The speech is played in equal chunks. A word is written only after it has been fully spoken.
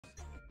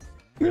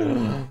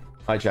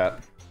Hi, chat.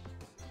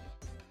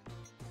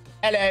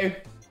 Hello.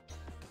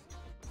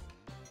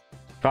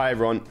 Hi,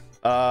 everyone.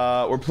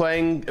 We're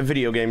playing a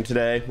video game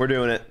today. We're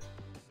doing it.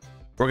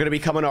 We're gonna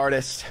become an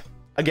artist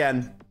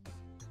again.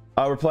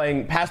 We're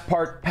playing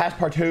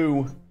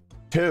Passpartout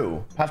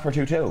 2.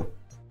 Passpartout 2.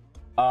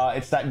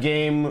 It's that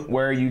game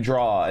where you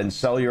draw and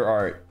sell your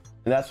art,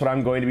 and that's what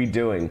I'm going to be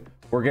doing.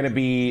 We're gonna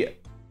be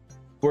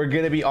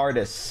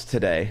artists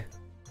today,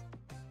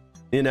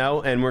 you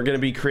know, and we're gonna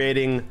be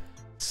creating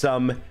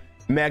some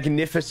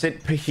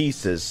magnificent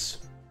pieces,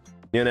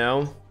 you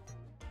know,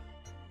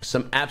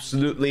 some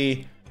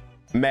absolutely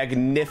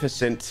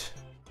magnificent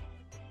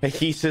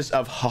pieces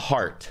of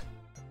heart,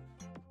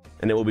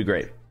 and it will be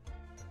great.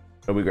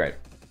 It'll be great.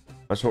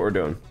 That's what we're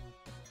doing.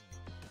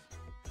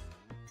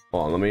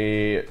 Hold on, let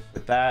me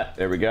put that.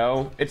 There we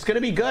go. It's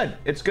gonna be good.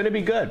 It's gonna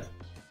be good.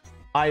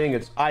 I think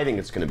it's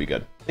gonna be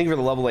good. Thank you for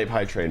the level 8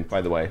 pie train,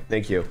 by the way.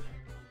 Thank you.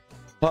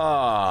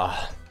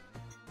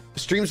 The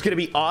stream's gonna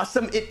be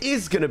awesome. It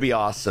is gonna be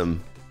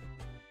awesome.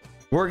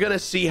 We're gonna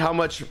see how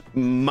much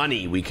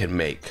money we can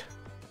make.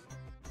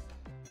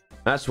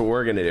 That's what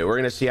we're gonna do. We're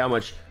gonna see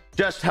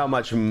just how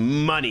much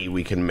money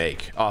we can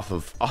make off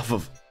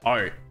of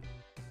art.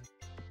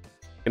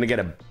 Gonna get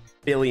 $1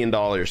 billion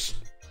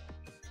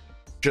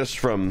just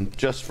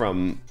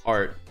from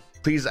art.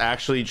 Please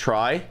actually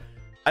try.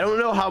 I don't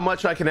know how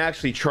much I can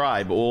actually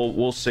try, but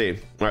we'll see.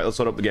 All right, let's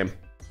load up the game.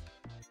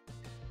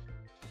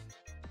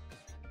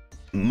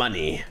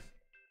 Money.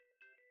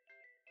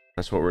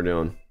 That's what we're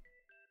doing.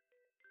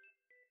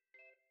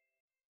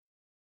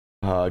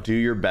 Do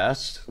your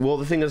best. Well,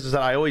 the thing is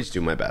that I always do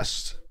my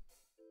best.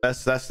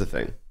 That's the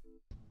thing.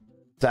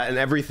 That in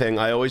everything,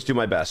 I always do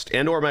my best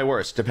and or my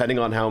worst, depending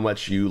on how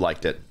much you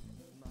liked it.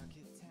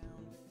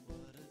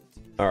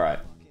 All right.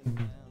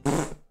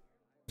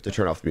 To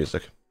turn off the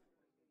music.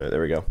 All right,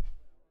 there we go.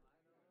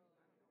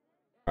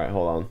 All right,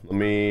 hold on. Let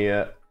me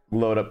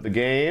load up the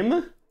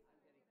game.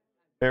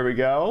 There we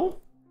go.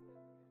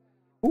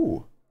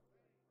 Ooh.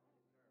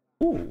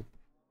 Ooh.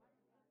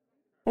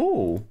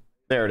 Ooh.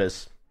 There it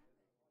is.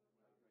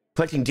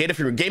 Collecting data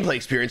from your gameplay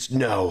experience?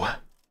 No.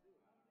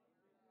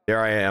 There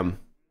I am.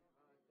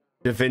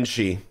 Da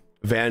Vinci.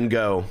 Van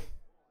Gogh.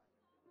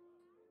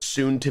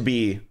 Soon to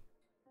be.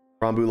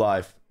 Ranboo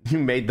Live. You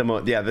made the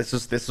most. Yeah, this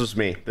was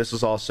me. This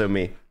was also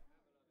me.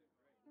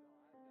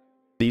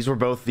 These were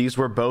both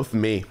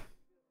me.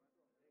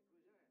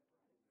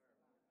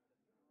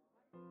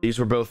 These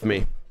were both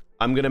me.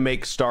 I'm gonna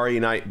make Starry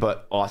Night,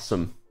 but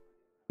awesome.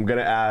 I'm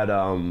gonna add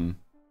I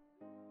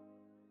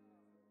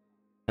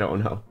don't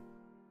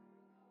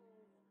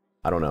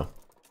know.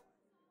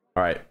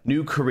 All right,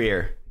 new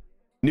career.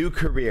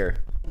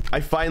 I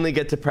finally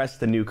get to press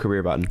the new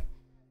career button.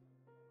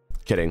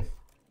 Kidding.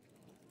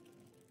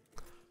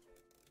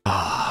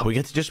 We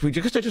get to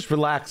just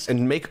relax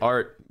and make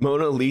art.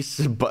 Mona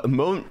Lisa, but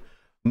Mona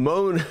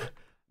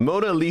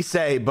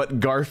Lisa, but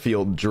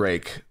Garfield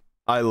Drake.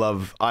 I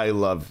love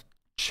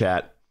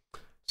chat.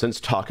 Since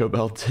Taco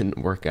Bell didn't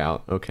work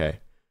out. Okay,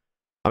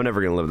 I'm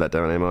never gonna live that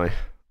down, am I?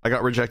 I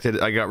got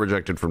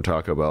rejected from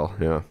Taco Bell.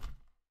 Yeah,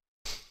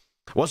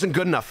 wasn't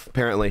good enough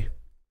apparently.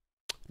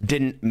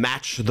 Didn't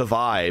match the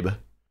vibe,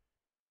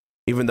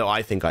 even though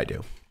I think I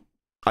do.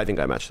 I think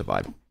I match the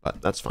vibe,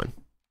 but that's fine.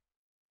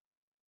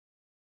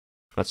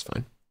 That's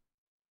fine.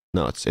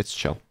 No, it's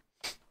chill.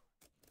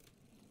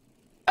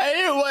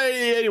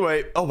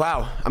 Anyway. Oh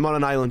wow, I'm on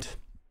an island.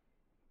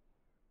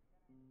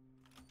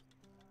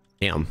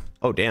 Damn.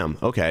 Oh damn.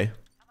 Okay.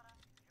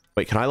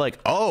 Wait, can I like?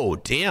 Oh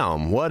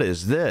damn. What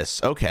is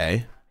this?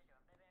 Okay.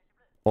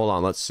 Hold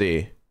on. Let's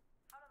see.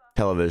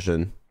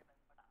 Television.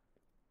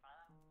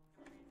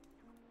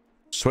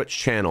 Switch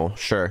channel.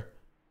 Sure.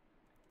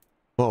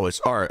 Whoa, it's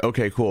art.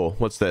 Okay, cool.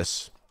 What's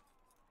this?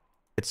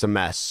 It's a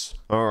mess.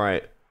 All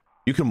right.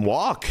 You can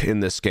walk in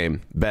this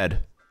game.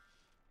 Bed.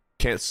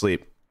 Can't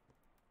sleep.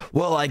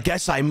 Well, I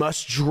guess I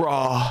must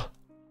draw.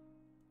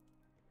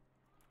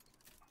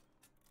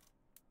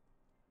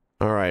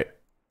 All right.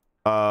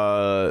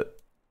 Oh,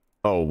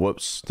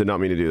 whoops. Did not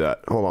mean to do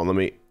that. Hold on, let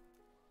me.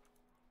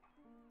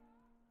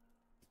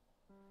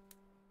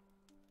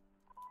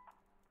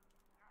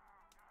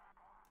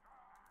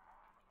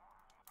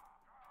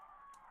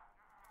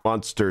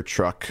 Monster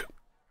truck.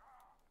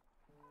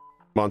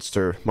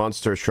 Monster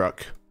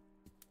truck.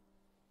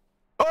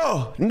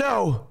 Oh,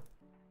 no.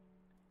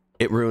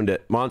 It ruined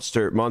it.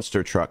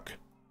 Monster truck.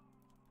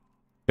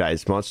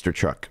 Guys, monster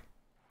truck.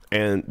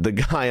 And the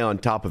guy on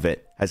top of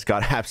it has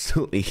got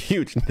absolutely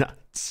huge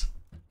nuts.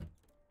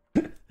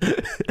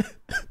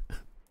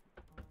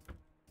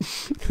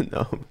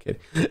 No, I'm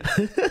kidding.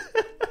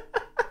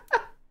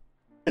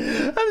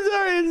 I'm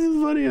sorry, this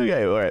is funny.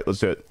 Okay, all right, let's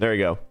do it. There we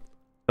go.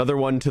 Another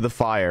one to the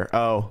fire.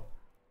 Oh.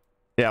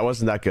 Yeah, it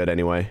wasn't that good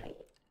anyway.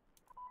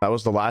 That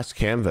was the last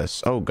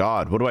canvas. Oh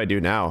god, what do I do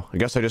now? I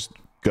guess I just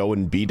go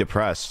and be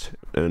depressed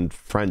in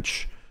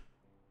French.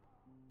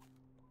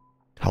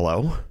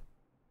 Hello?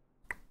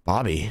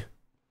 Bobby?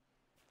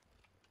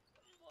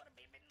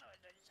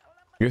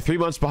 You're 3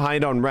 months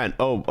behind on rent.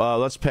 Oh,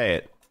 let's pay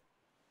it.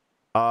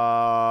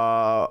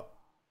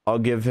 I'll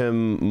give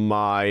him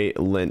my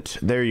lint.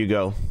 There you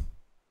go.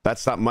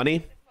 That's not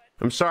money.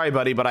 I'm sorry,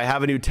 buddy, but I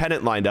have a new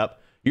tenant lined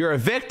up. You're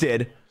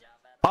evicted.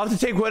 I'll have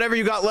to take whatever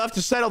you got left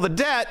to settle the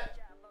debt.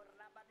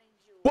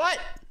 What?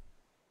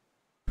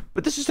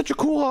 But this is such a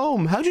cool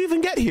home. How'd you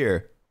even get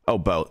here? Oh,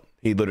 boat.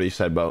 He literally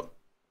said boat.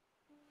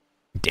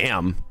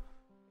 Damn.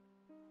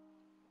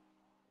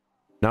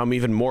 Now I'm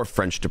even more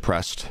French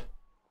depressed.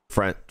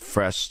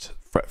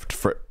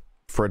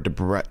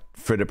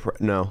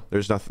 No,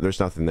 there's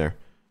nothing there.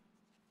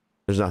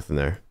 There's nothing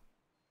there.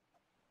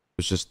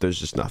 There's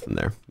just nothing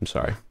there. I'm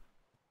sorry.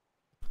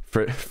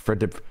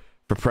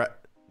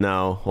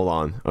 No, hold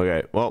on.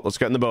 Okay, well, let's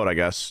get in the boat, I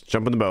guess.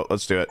 Jump in the boat.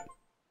 Let's do it.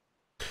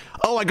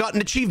 Oh, I got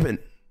an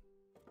achievement.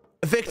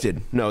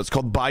 Evicted. No, it's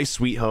called Buy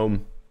Sweet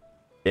Home.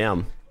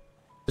 Damn.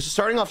 This is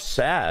starting off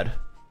sad.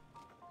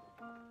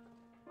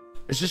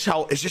 It's just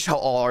how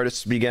all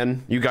artists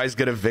begin. You guys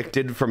get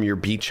evicted from your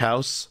beach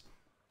house.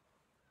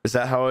 Is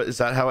that how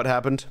it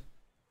happened?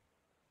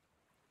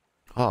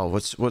 Oh,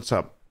 what's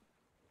up?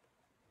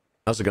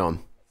 How's it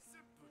going?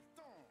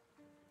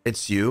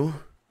 It's you?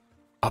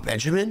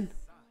 Benjamin?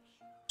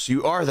 So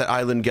you are that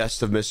island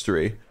guest of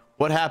mystery.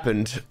 What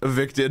happened?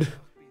 Evicted?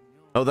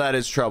 Oh, that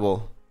is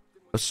trouble.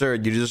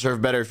 Absurd. You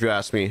deserve better if you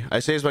ask me. I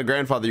say as my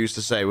grandfather used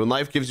to say, when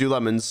life gives you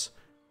lemons,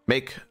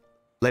 make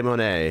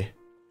lemonade.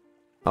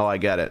 Oh, I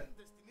get it.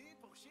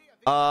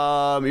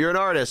 You're an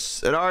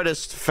artist. An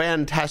artist.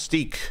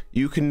 Fantastique.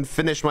 You can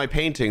finish my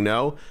painting,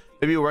 no?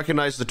 Maybe you'll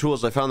recognize the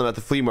tools. I found them at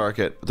the flea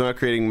market, but they're not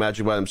creating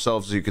magic by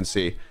themselves, as you can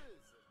see.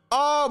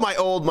 Oh, my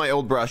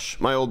old brush.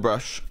 My old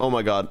brush. Oh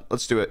my god.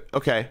 Let's do it.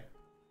 Okay.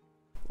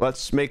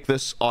 Let's make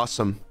this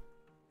awesome.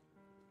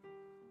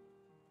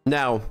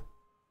 Now,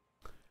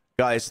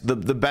 guys, the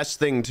best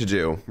thing to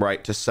do,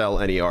 right, to sell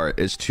any art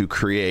is to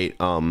create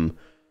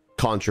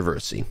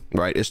controversy,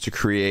 right? Is to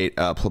create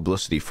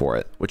publicity for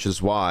it, which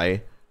is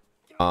why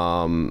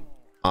I'm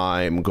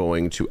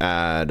going to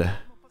add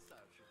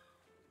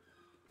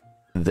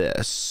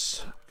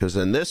this, because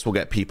then this will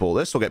get people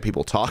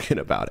talking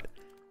about it.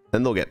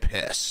 Then they'll get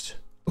pissed.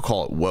 We'll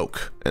call it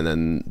woke, and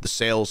then the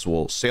sales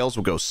will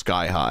go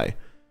sky high.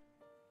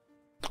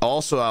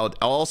 I'll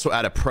also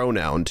add a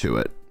pronoun to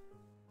it.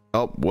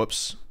 Oh,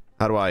 whoops.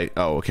 How do I?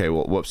 Oh, okay.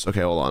 Well, whoops.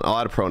 Okay, hold on. I'll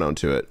add a pronoun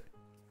to it.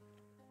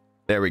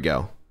 There we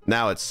go.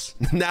 Now it's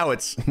gonna.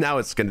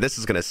 This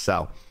is gonna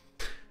sell.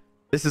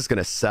 This is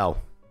gonna sell.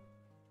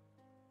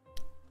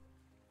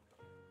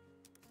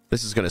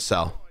 This is gonna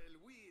sell.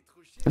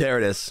 There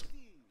it is.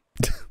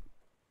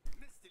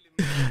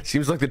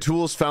 Seems like the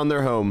tools found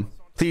their home.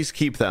 Please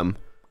keep them,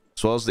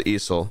 as well as the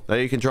easel. Now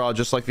you can draw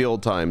just like the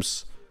old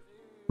times.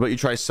 But you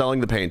try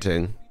selling the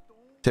painting.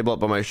 Table up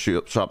by my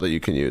shop that you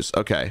can use.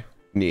 Okay,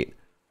 neat.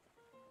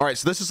 All right,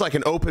 so this is like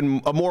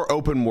a more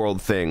open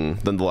world thing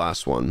than the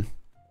last one.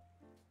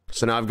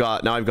 So now I've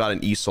got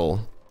an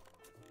easel.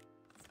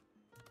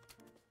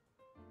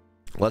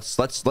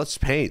 Let's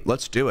paint.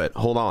 Let's do it.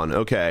 Hold on.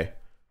 Okay.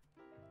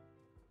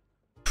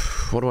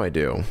 What do I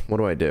do? What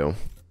do I do?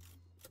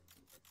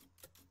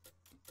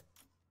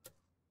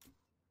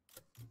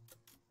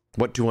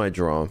 What do I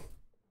draw?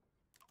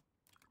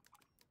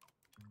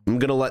 I'm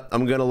gonna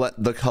let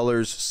the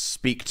colors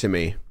speak to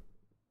me.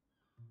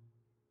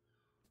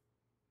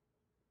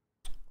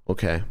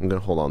 Okay,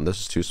 hold on.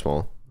 This is too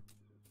small.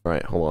 All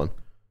right, hold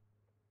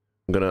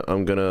on.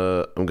 I'm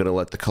gonna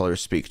let the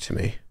colors speak to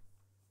me.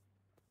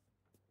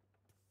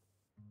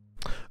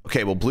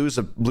 Okay, well, blue's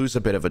a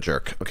bit of a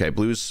jerk. Okay,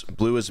 blue is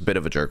a bit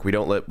of a jerk. We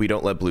don't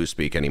let blue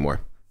speak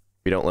anymore.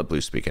 We don't let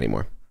blue speak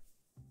anymore.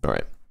 All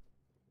right.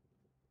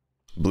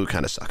 Blue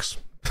kind of sucks.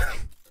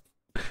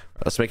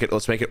 let's make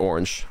it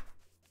orange.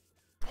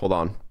 Hold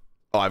on.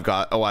 Oh, I've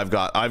got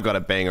a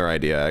banger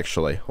idea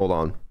actually. Hold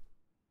on.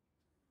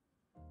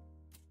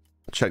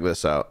 Check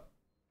this out.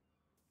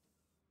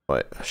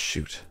 Wait,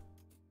 shoot.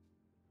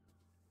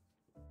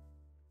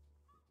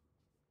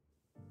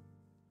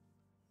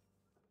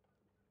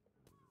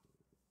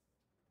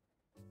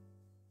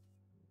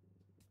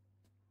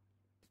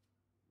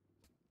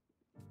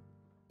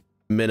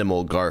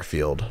 Minimal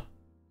Garfield.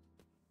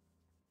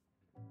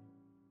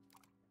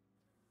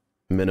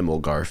 Minimal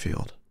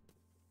Garfield.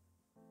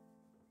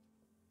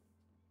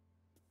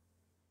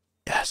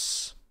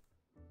 Yes.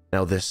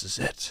 Now this is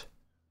it.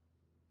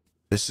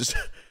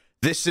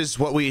 This is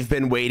what we've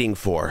been waiting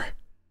for.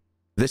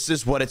 This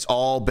is what it's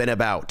all been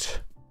about.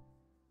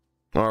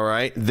 All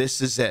right, this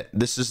is it.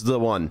 This is the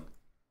one.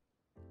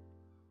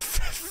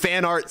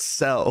 Fan art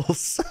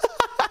sells.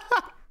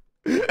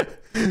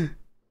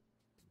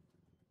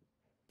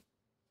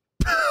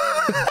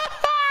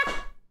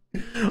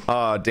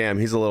 Oh, damn,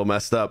 he's a little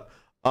messed up.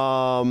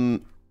 All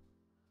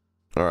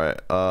right.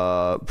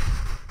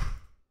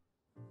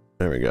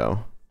 There we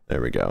go.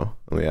 There we go.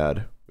 We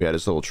had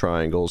his little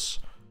triangles.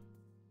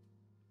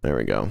 There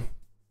we go.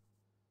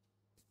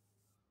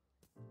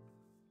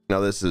 Now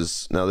this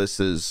is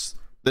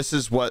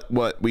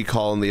what we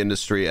call in the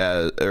industry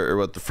as, or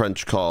what the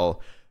French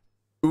call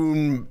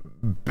un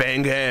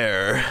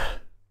banger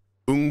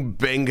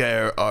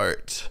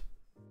art.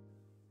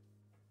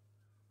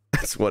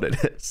 That's what it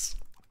is.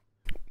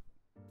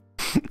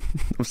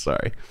 I'm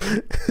sorry.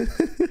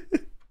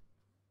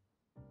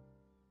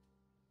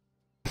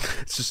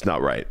 It's just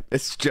not right.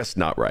 It's just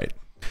not right.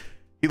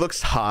 He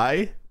looks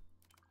high.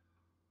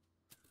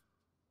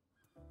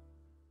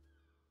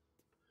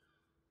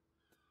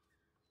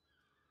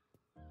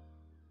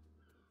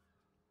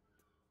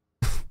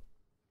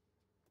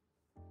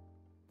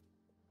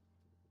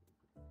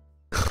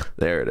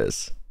 There it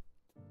is.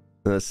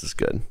 This is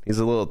good. He's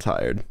a little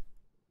tired.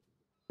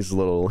 He's a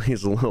little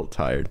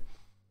tired.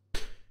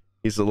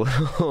 He's a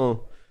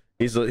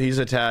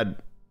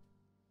tad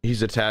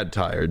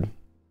tired.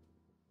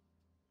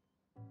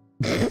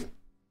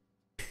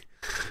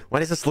 Why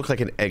does this look like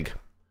an egg?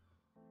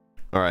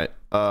 All right.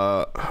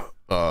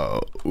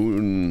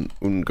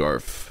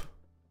 Ungarf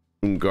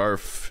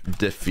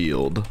de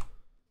Field.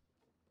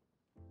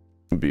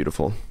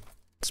 Beautiful.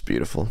 It's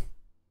beautiful.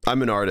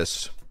 I'm an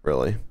artist,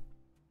 really.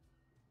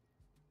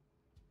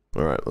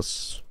 All right,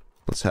 let's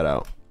head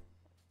out.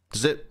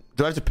 Do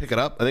I have to pick it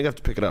up? I think I have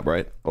to pick it up,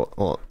 right?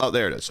 Oh,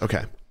 there it is.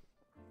 Okay.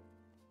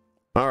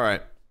 All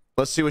right.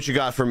 Let's see what you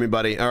got for me,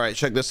 buddy. All right,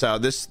 check this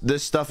out. This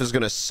stuff is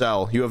gonna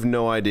sell. You have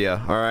no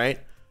idea. All right.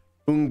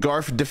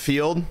 Ungarf de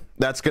Field.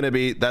 It's gonna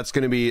be the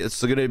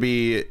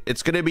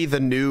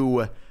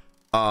new.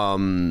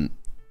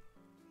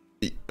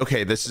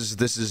 Okay, this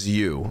is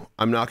you.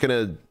 I'm not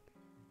gonna.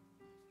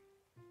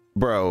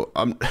 Bro,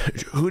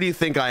 who do you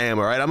think I am?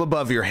 All right, I'm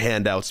above your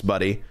handouts,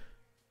 buddy.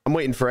 I'm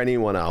waiting for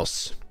anyone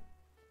else.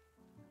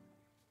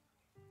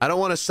 I don't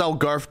want to sell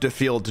Garf de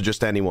Field to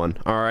just anyone.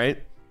 All right.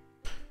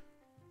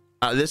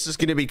 This is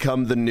gonna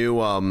become the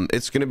new.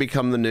 It's gonna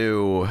become the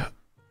new.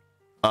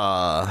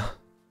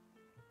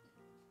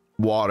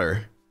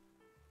 Water.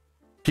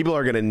 People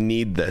are gonna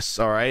need this.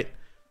 All right.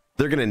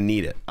 They're gonna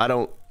need it.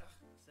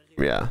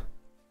 Yeah.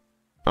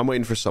 I'm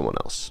waiting for someone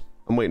else.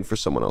 I'm waiting for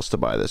someone else to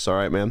buy this. All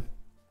right, man.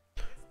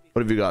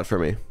 What have you got for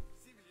me?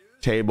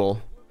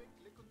 Table.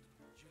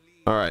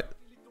 All right.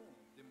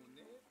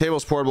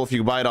 Table's portable if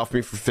you buy it off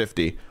me for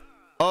 50.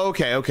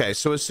 Okay.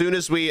 So as soon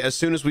as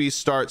we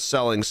start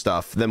selling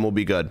stuff, then we'll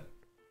be good.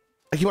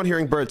 I keep on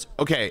hearing birds.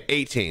 Okay,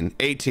 18.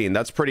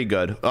 That's pretty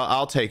good.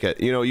 I'll take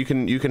it. You know, you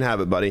can have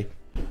it, buddy.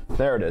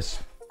 There it is.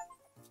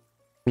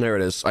 There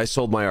it is. I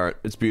sold my art.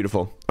 It's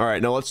beautiful. All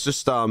right, now let's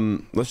just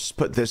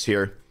put this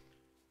here.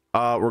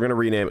 We're gonna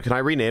rename it. Can I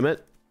rename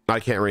it? I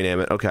can't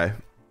rename it. Okay.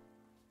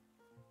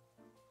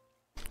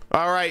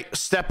 All right,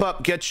 step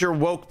up, get your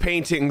woke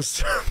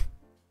paintings.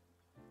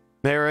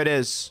 There it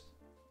is.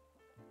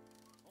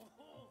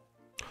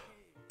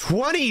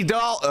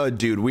 $20.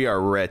 Dude, we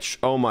are rich.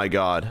 Oh my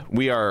god.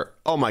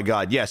 Oh my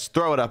god. Yes,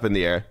 throw it up in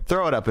the air.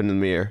 Throw it up in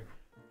the air.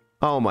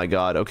 Oh my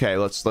god. Okay,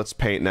 let's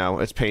paint now.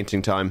 It's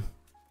painting time.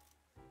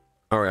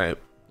 All right.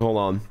 Hold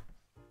on.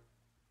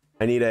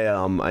 I need a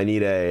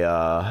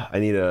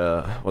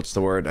what's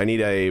the word? I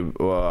need a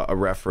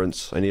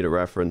reference. I need a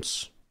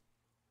reference.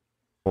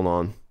 Hold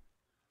on.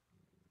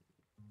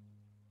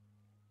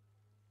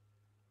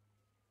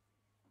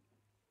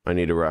 I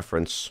need a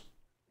reference.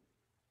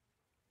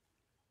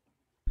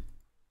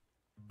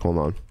 Hold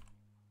on.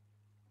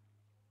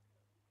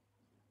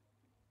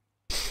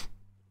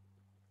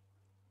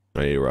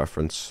 I need a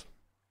reference.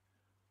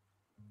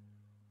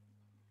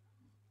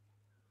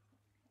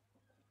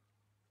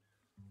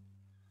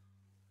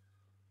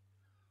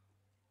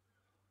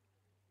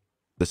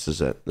 This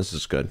is it. This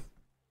is good.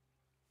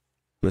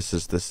 This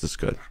is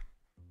good.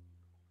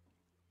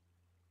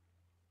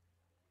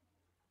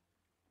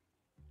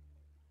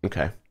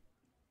 Okay.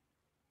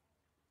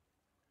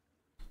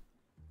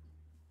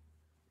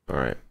 All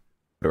right.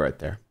 Put it right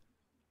there.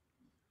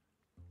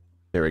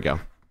 There we go.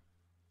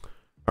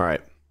 All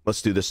right.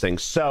 Let's do this thing.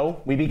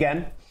 So we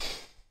begin.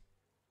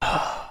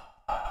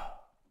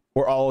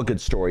 Where all good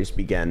stories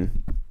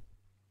begin.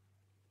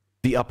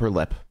 The upper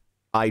lip.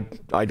 I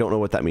don't know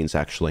what that means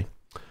actually.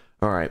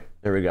 All right,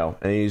 there we go.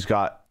 And he's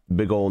got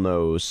big ol'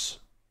 nose.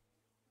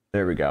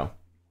 There we go.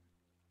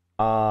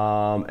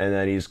 And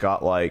then he's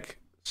got like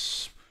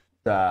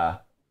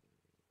that,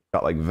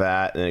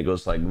 and then it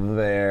goes like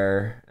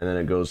there, and then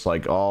it goes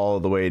like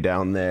all the way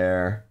down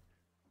there,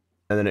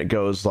 and then it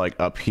goes like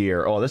up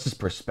here. Oh, this is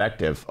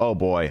perspective. Oh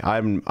boy,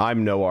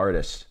 I'm no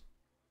artist.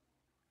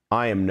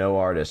 I am no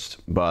artist,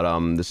 but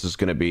this is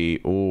gonna be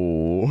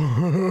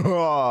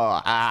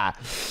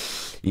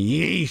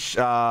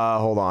yeesh.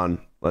 Hold on.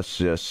 Let's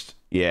just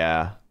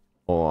hold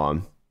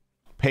on.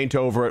 Paint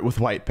over it with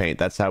white paint.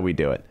 That's how we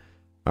do it.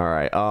 All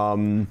right.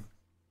 Hold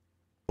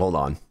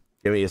on.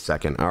 Give me a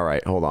second. All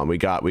right, hold on. We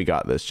got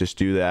this. Just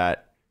do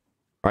that.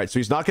 All right, so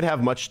he's not gonna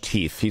have much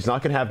teeth. He's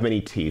not gonna have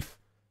many teeth.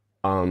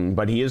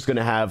 But he is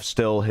gonna have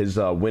still his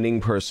winning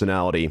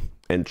personality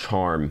and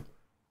charm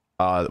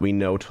that we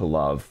know to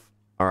love.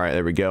 All right,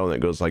 there we go. And it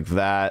goes like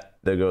that.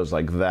 That goes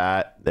like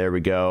that. There we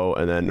go.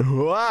 And then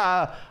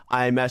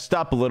I messed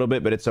up a little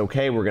bit, but it's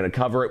okay. We're gonna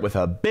cover it with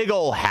a big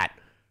ol' hat.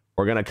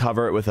 We're gonna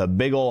cover it with a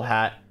big ol'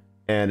 hat,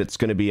 and it's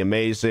gonna be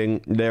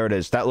amazing. There it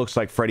is. That looks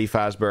like Freddy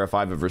Fazbear if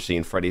I've ever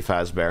seen Freddy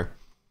Fazbear.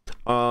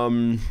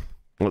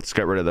 Let's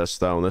get rid of this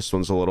though. This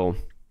one's a little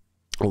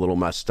A little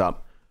messed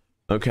up.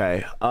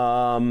 Okay,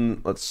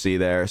 let's see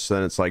there. So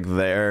then it's like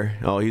there.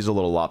 Oh, he's a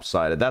little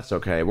lopsided. That's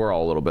okay. We're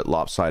all a little bit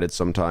lopsided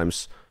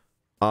sometimes.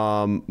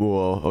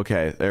 Whoa,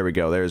 okay, there we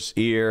go. There's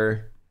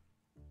ear.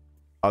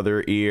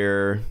 Other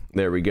ear.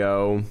 There we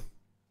go.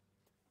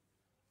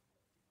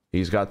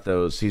 He's got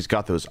those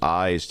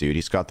eyes, dude.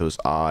 He's got those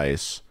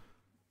eyes.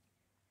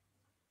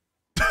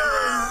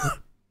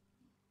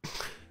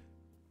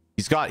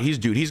 He's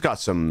got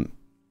some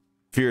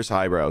fierce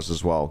eyebrows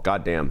as well.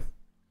 God damn.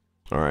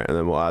 All right, and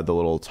then we'll add the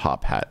little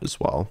top hat as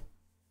well.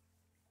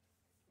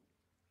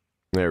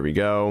 There we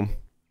go.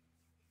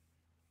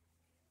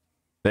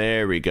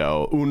 There we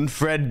go. Un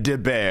Fred de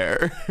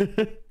Bear.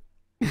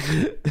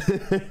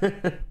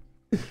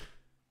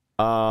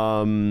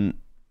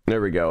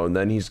 There we go. And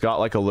then he's got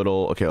like a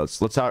little, okay, let's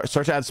start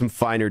to add some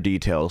finer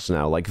details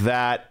now. Like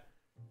that.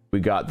 We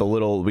got the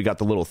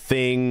little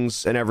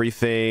things and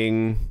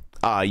everything.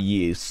 Ah,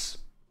 yes.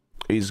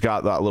 He's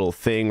got that little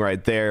thing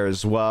right there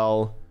as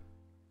well.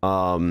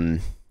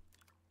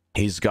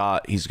 He's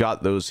got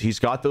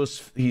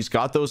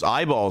those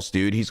eyeballs,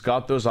 dude. He's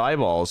got those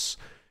eyeballs,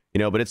 you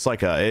know, but it's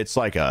like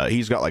a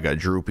he's got like a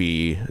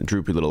droopy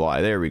little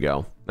eye. There we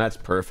go. That's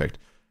perfect.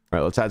 All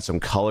right, let's add some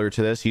color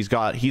to this. He's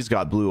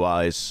got blue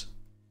eyes.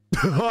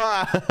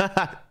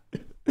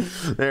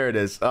 There it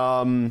is.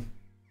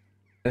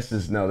 This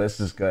is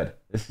good.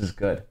 This is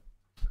good.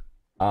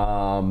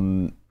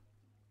 And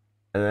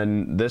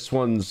then this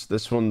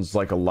one's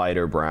like a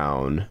lighter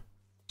brown.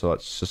 So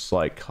let's just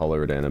like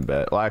color it in a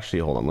bit. Well, actually,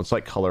 hold on. Let's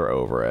like color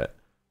over it.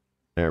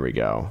 There we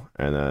go.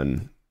 And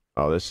then,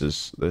 oh, this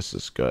is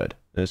good.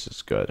 This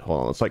is good.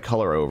 Hold on. Let's like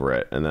color over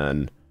it. And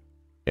then,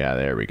 yeah,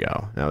 there we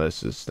go. Now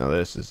this is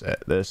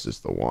it. This is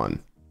the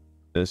one.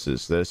 This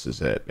is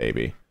it,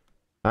 baby.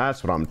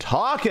 That's what I'm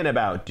talking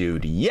about,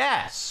 dude.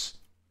 Yes.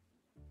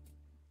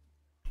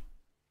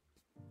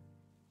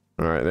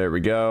 All right, there we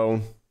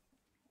go.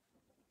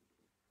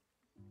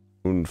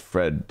 Un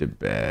Fred de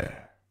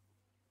Bear.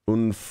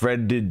 Un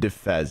Fred de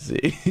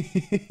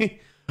Fazzy.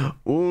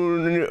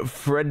 Un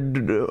Fred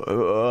de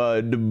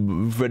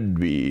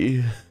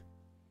Fredby.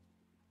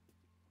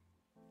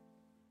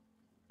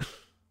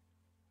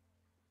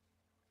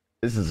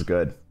 This is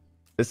good.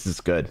 This is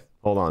good.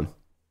 Hold on.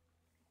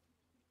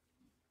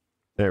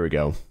 There we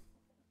go.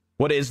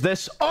 What is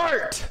this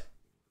art?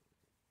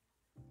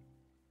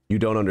 You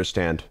don't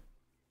understand.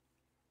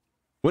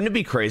 Wouldn't it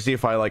be crazy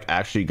if I like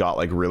actually got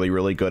like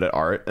really good at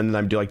art and then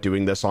I'm like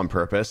doing this on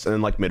purpose and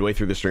then like midway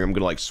through the stream I'm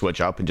gonna like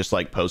switch up and just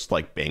like post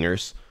like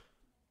bangers?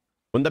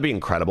 Wouldn't that be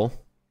incredible?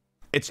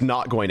 It's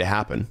not going to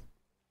happen,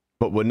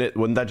 but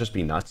wouldn't that just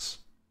be nuts?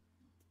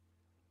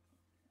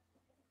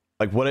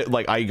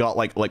 Like I got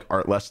like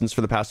art lessons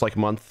for the past like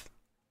month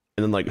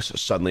and then like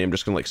suddenly I'm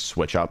just gonna like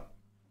switch up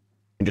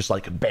and just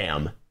like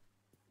bam,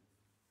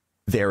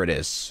 there it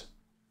is.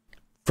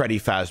 Freddy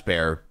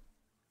Fazbear.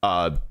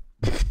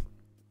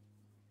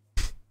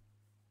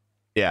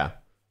 Yeah,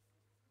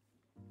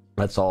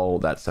 that's all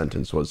that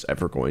sentence was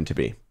ever going to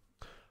be.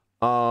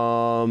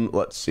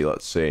 Let's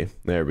see.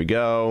 There we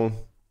go.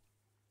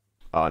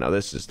 Oh, now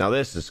this is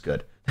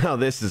good. Now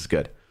this is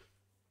good.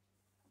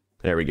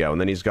 There we go. And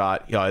then he's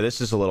got, yeah,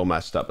 this is a little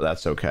messed up, but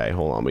that's okay.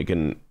 Hold on, we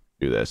can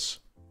do this.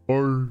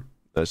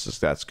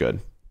 That's good.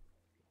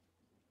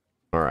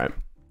 All right,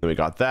 then we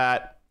got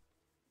that.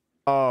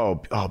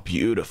 Oh,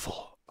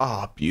 beautiful.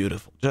 Oh,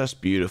 beautiful.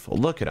 Just beautiful.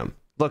 Look at him.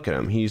 Look at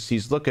him.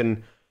 He's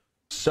looking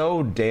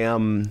so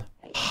damn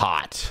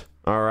hot.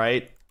 All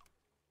right,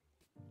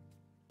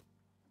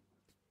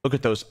 look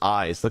at those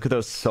eyes. Look at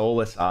those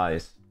soulless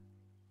eyes.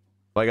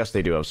 Well, I guess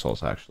they do have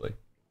souls actually.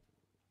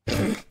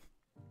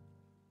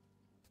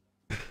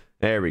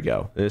 There we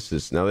go. This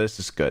is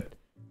good.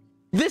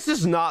 This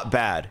is not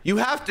bad. You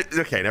have to,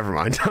 okay, never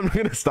mind. I'm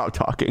gonna stop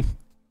talking.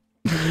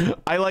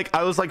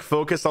 I was like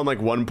focused on like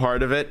one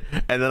part of it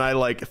and then I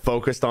like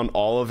focused on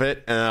all of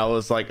it and I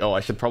was like, oh, I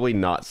should probably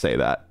not say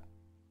that.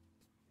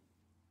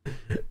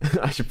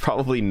 I should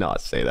probably not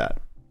say that.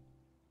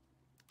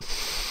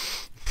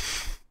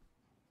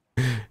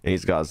 And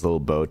he's got his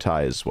little bow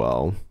tie as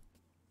well.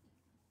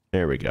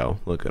 There we go.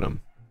 Look at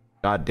him.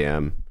 God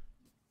damn.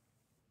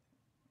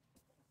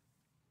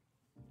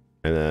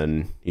 And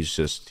then he's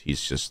just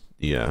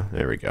yeah,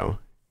 there we go.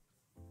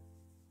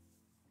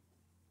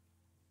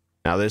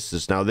 Now this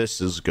is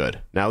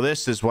good. Now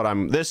this is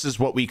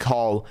what we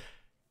call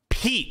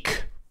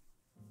peak.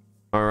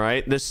 All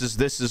right? This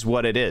is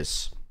what it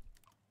is.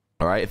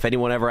 All right, if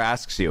anyone ever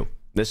asks you,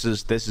 this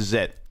is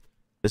it.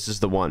 This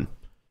is the one.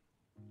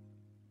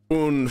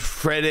 Un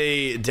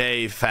Freddy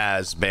de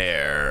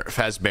Fazbearo.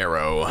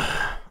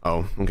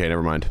 Oh, okay,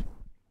 never mind.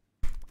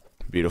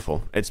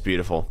 Beautiful. It's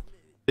beautiful.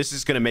 This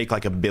is gonna make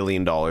like $1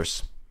 billion.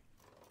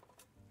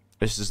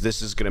 This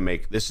is gonna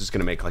make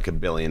like $1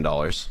 billion.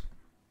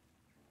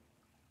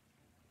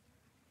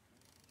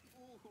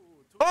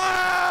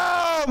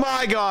 Oh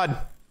my god!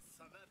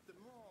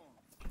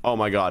 Oh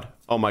my god!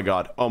 Oh my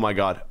god! Oh my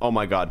god! Oh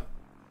my god!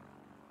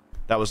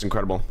 That was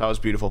incredible. That was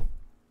beautiful.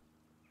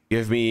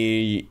 Give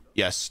me,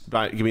 yes,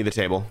 give me the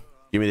table.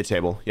 Give me the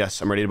table.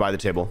 Yes, I'm ready to buy the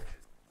table.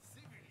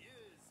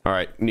 All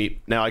right,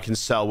 neat. Now I can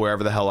sell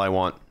wherever the hell I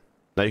want.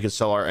 Now you can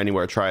sell art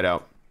anywhere. Try it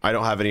out. I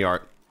don't have any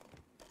art.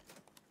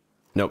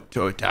 Nope.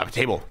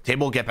 Table.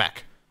 Table, get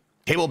back.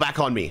 Table back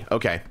on me.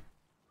 Okay.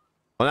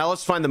 Well, now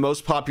let's find the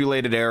most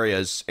populated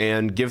areas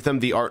and give them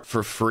the art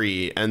for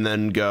free and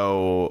then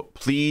go,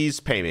 please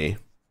pay me.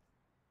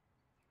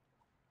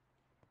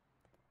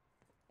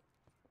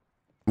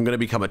 I'm going to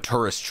become a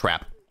tourist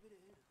trap.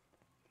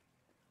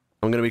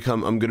 I'm going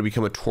to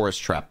become a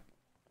tourist trap.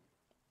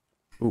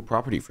 Ooh,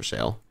 property for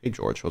sale. Hey,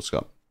 George, what's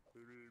up?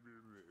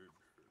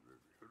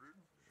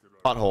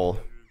 Pothole.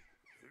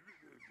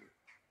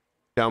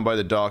 Down by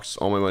the docks,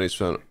 all my money's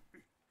spent.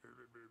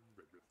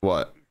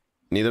 What?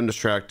 Need them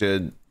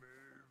distracted.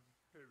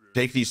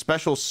 Take these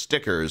special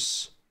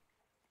stickers.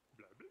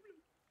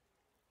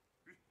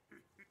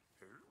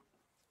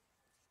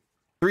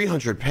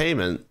 $300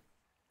 payment.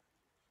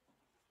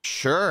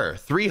 Sure,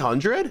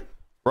 300,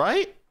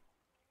 right?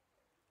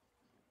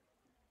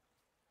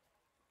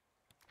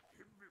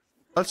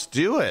 Let's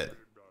do it.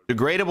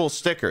 Degradable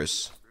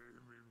stickers.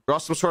 Draw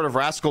some sort of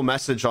rascal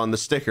message on the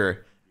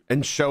sticker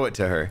and show it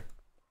to her.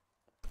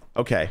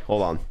 Okay,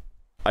 hold on.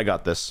 I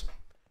got this.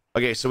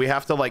 Okay, so we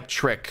have to like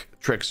trick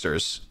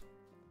tricksters.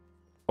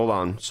 Hold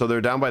on. So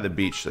they're down by the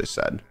beach, they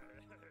said.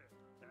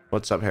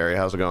 What's up, Harry?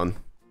 How's it going?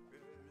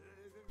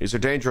 These are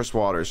dangerous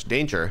waters.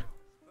 Danger.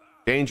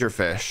 Danger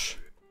fish.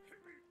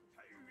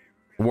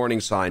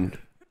 Warning sign.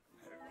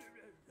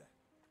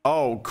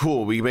 Oh,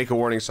 cool. We can make a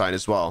warning sign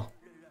as well.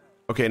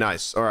 Okay,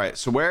 nice. All right.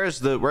 So where's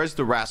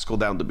the rascal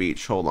down the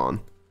beach? Hold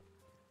on.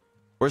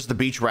 Where's the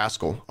beach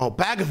rascal? Oh,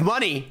 bag of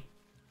money.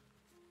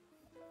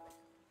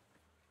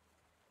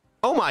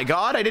 Oh my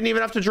God, I didn't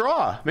even have to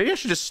draw. Maybe I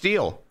should just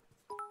steal.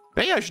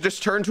 Maybe I should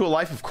just turn to a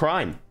life of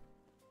crime.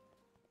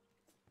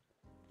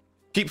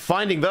 Keep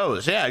finding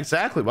those. Yeah,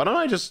 exactly. Why don't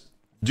I just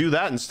do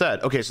that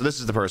instead? Okay, so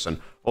this is the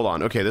person. Hold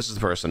on. Okay, this is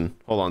the person.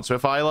 Hold on. So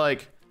if I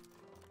like,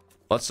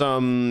 let's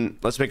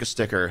make a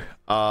sticker.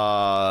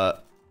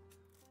 What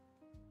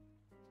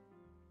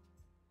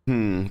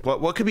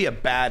could be a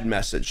bad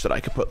message that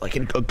I could put, like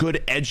a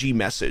good edgy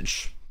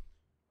message?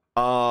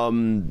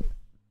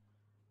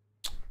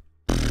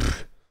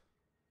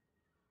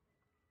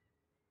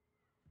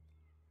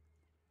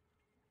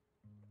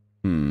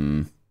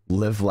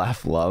 Live,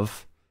 laugh,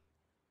 love.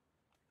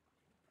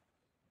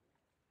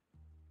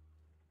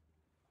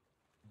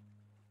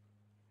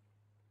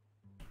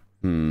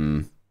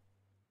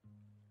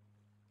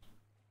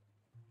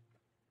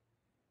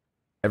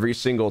 Every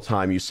single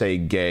time you say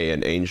gay,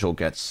 an angel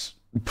gets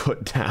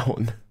put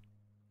down.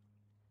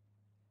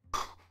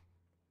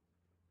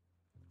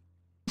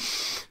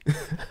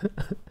 Just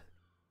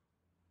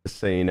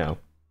so you know.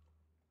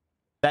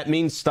 That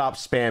means stop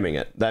spamming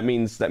it. That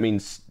means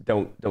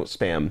don't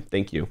spam.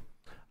 Thank you.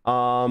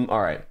 All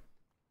right.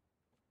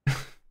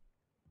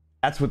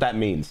 That's what that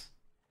means.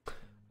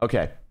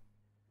 Okay.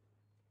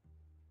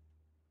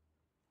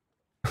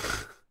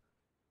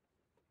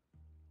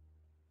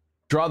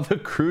 Draw the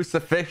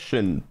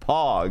crucifixion.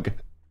 Pog.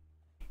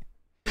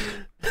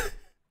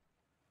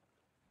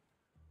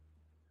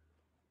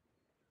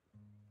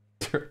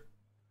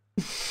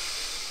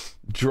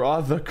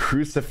 Draw the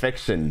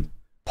crucifixion.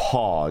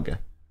 Pog.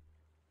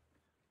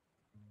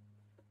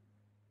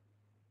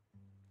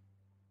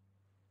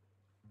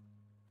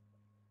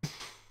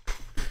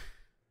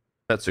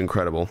 That's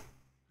incredible.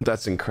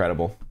 That's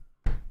incredible.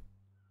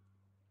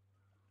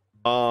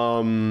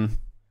 Right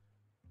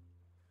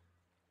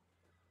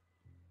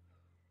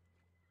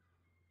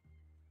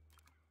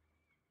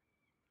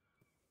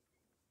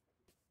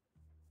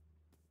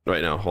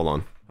now, hold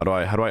on.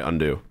 How do I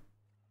undo?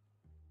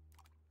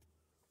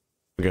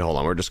 Okay, hold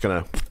on. We're just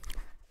gonna.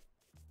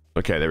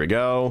 Okay, there we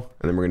go.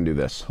 And then we're gonna do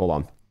this. Hold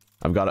on.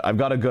 I've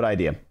got a good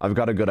idea. I've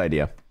got a good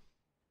idea.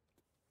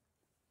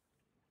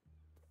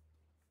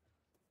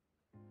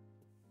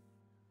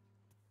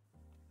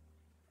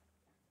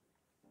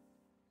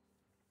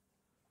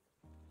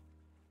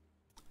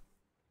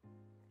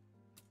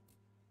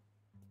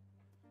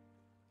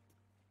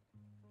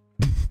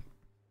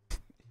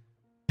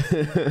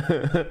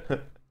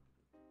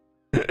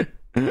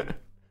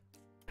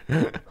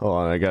 Hold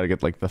on, I gotta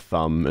get like the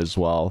thumb as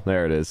well.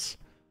 There it is.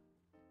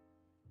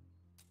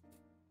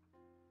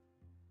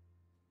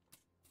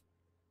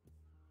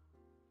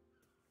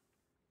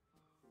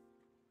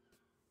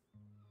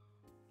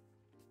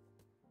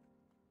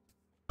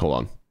 Hold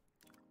on.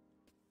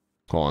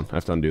 Hold on, I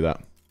have to undo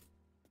that.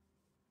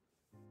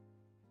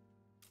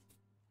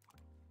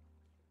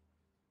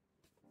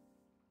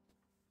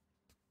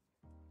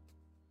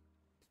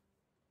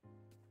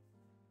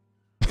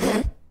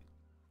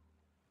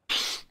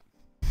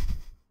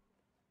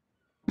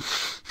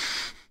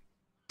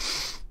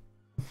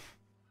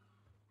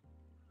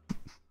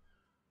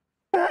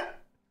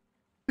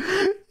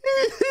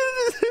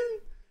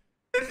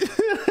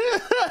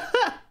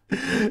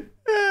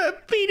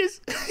 Penis.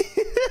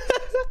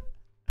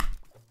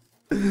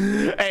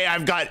 Hey,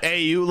 I've got.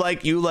 Hey, you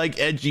like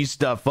edgy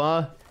stuff,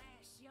 huh?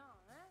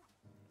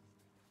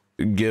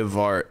 Give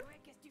art.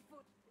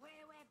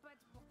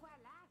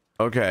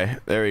 Okay,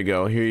 there you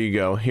go. Here you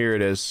go. Here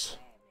it is.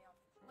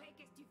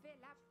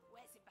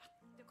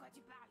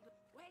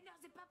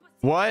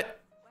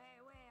 What?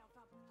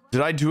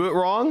 Did I do it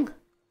wrong?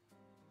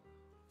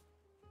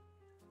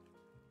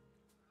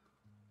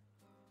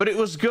 But it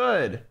was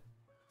good.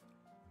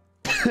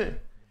 Hold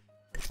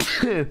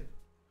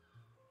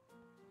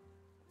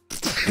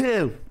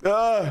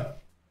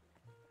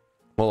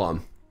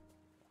on.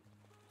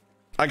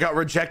 I got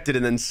rejected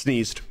and then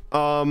sneezed.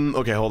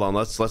 Okay, hold on.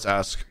 Let's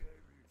ask.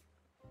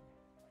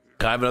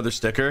 Can I have another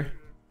sticker?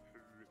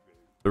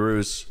 The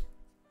ruse.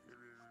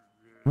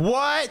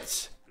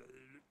 What?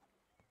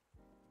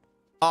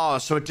 Oh,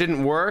 so it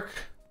didn't work?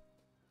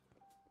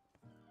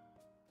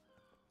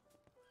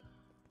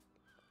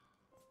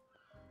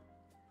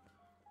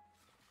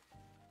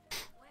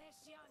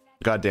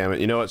 God damn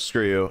it. You know what?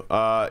 Screw you.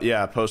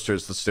 Yeah,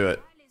 posters. Let's do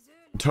it.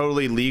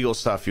 Totally legal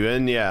stuff. You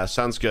in? Yeah,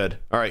 sounds good.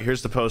 All right,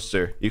 here's the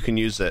poster. You can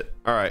use it.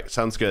 All right,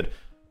 sounds good.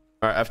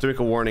 All right, I have to make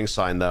a warning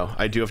sign though.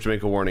 I do have to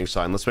make a warning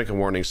sign. Let's make a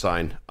warning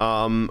sign.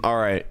 All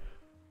right.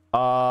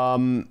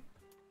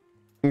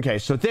 Okay,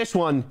 so this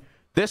one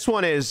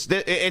is,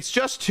 it's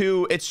just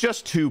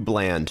too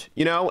bland.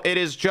 You know, it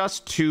is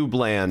just too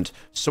bland.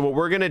 So what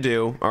we're gonna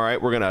do, all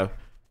right, we're gonna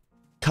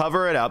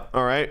cover it up.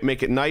 All right,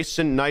 make it nice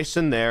and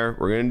there.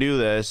 We're gonna do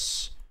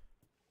this.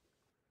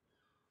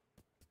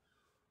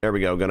 There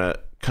we go. Gonna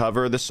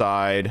cover the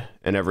side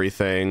and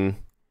everything.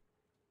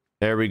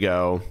 There we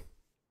go.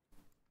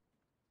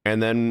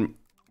 And then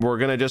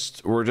we're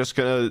just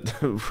gonna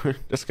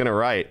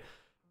write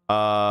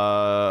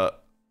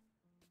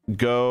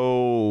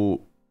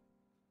go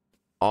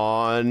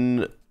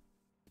on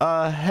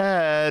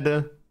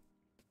ahead.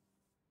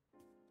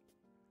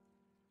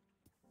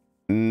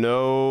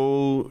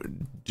 No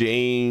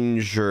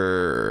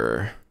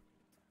danger.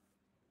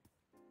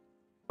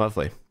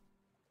 Lovely.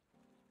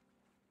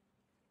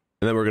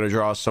 And then we're gonna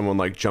draw someone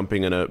like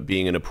jumping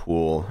being in a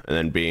pool and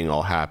then being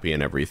all happy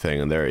and everything.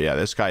 And there, yeah,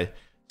 this guy,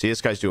 see,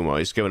 this guy's doing well.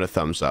 He's giving a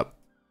thumbs up.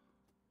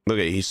 Look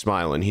at, he's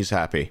smiling. He's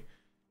happy.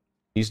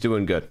 He's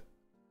doing good.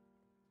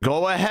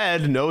 Go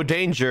ahead, no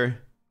danger.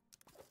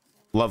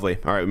 Lovely.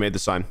 All right, we made the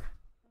sign.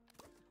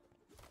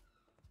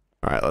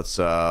 All right, let's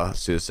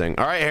do this thing.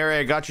 All right, Harry,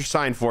 I got your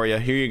sign for you.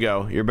 Here you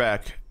go. You're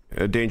back.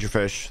 Danger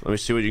fish. Let me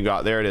see what you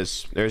got. There it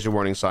is. There's your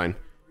warning sign.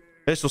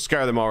 This will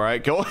scare them all,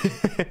 right? Go.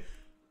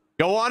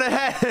 Go on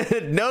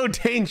ahead. No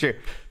danger.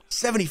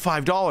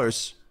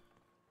 $75.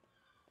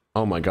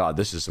 Oh my God,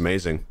 this is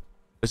amazing.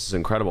 This is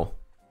incredible.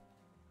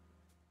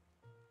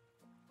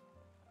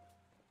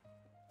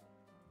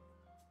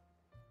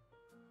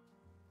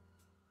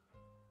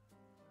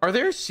 Are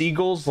there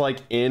seagulls like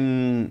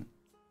in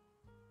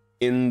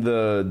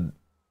the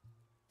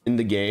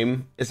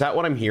game? Is that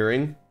what I'm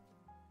hearing?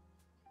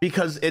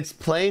 Because it's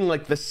playing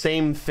like the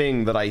same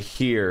thing that I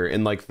hear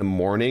in like the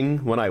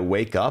morning when I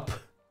wake up.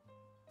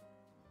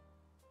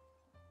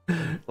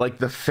 Like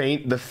the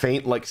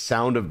faint like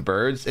sound of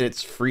birds, and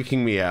it's freaking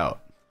me out.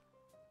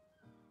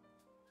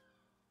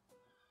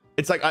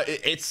 It's like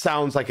it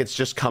sounds like it's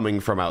just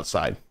coming from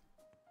outside.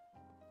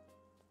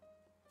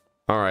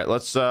 All right,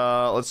 let's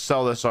sell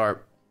this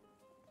art.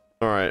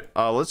 All right,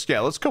 let's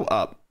go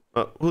up.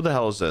 Who the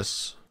hell is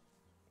this?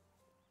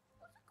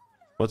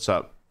 What's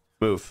up?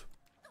 Move.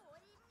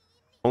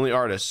 Only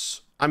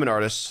artists. I'm an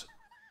artist.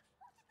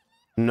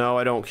 No,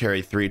 I don't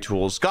carry 3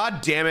 tools.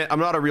 God damn it! I'm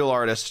not a real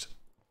artist.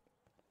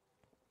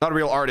 Not a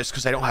real artist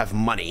because I don't have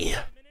money.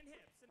 I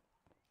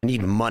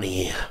need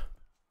money.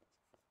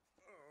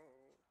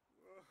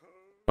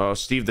 Oh,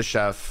 Steve the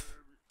chef.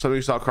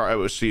 Somebody saw a car out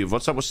with Steve.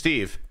 What's up with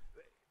Steve?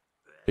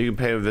 You can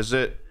pay him a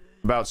visit.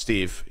 About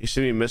Steve. You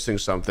seem to be missing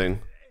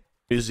something.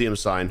 Museum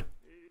sign.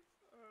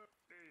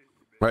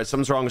 All right,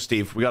 something's wrong with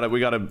Steve. We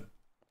gotta.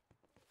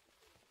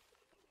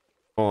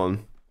 Hold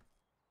on.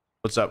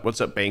 What's up? What's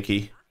up,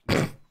 Banky?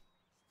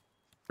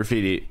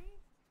 Graffiti.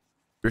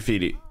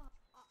 Graffiti.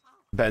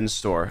 Ben's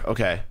store.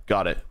 Okay,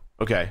 got it.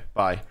 Okay,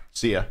 bye.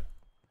 See ya.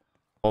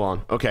 Hold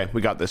on. Okay, we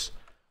got this.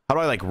 How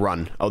do I like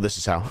run? Oh, this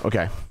is how.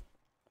 Okay.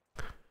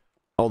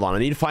 Hold on. I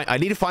need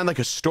to find like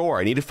a store.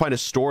 I need to find a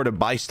store to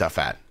buy stuff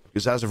at.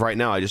 Because as of right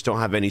now, I just don't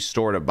have any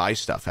store to buy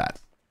stuff at.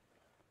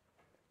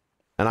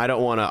 And I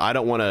don't want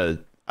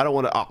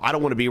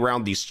to be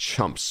around these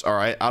chumps, all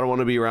right? I don't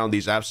want to be around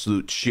these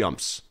absolute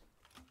chumps.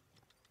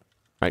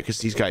 All right, because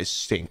these guys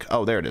stink.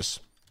 Oh, there it is.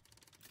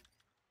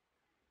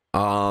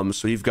 So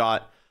you've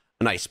got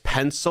a nice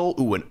pencil,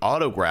 ooh, an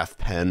autograph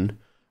pen,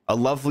 a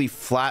lovely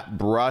flat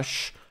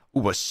brush,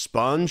 ooh, a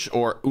sponge,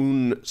 or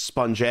un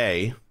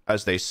sponge,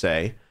 as they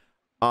say.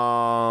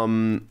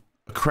 A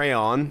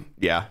crayon,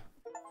 yeah.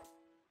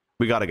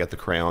 We gotta get the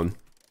crayon.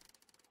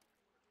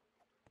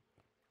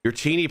 Your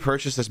teeny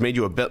purchase has made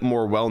you a bit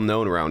more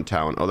well-known around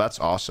town. Oh, that's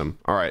awesome.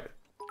 All right,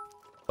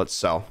 let's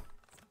sell.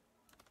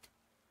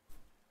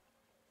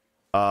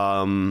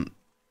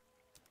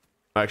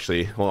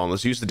 Actually, hold on.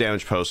 Let's use the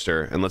damage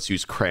poster and let's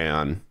use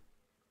crayon.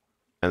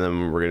 And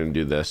then we're gonna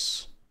do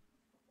this.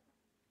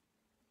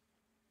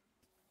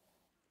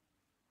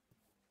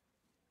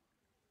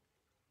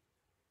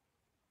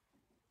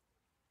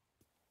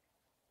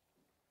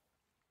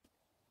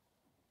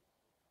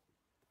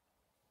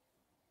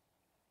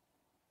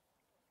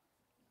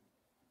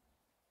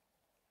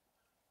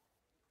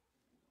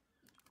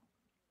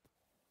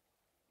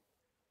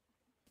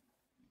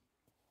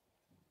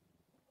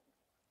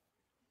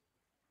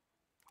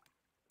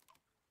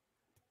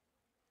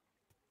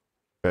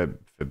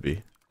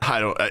 Fibby. I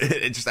don't.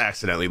 It just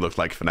accidentally looked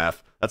like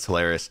FNAF. That's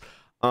hilarious.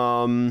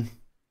 Okay,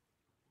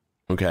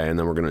 and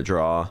then we're gonna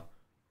draw.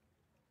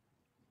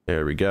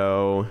 There we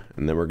go,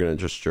 and then we're gonna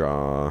just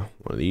draw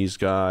one of these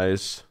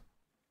guys.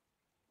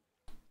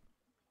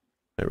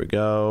 There we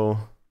go.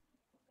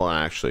 Well,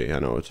 actually, I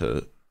know what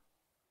to.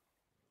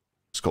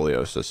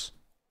 Scoliosis.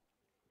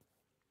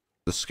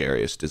 The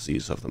scariest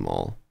disease of them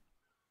all.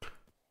 All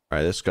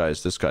right, this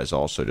guy's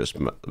also just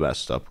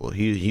messed up. Well,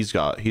 he's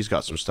got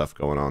some stuff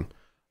going on.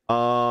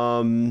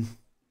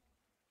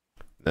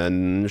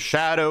 Then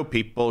shadow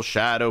people,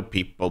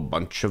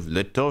 bunch of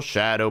little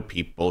shadow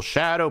people. Look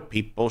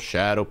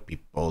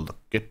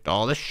at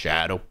all the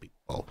shadow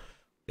people.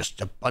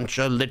 Just a bunch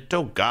of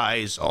little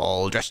guys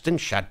all dressed in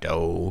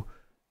shadow.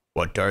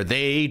 What are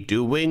they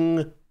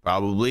doing?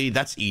 Probably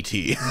that's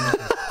E.T.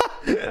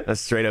 That's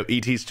straight up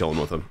E.T.'s chilling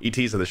with them.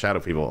 E.T.'s and the shadow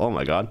people. Oh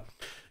my god.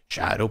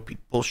 Shadow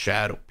people.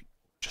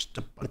 Just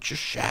a bunch of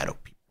shadow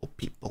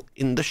people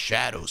in the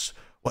shadows.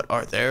 What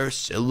are their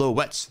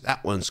silhouettes?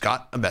 That one's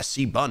got a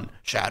messy bun.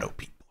 Shadow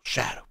people.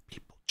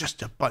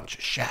 Just a bunch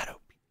of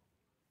shadow people.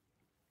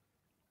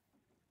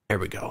 There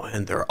we go.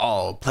 And they're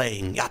all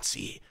playing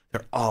Yahtzee.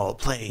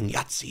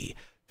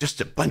 Just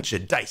a bunch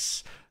of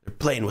dice. They're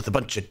playing with a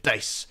bunch of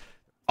dice.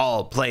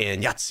 All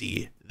playing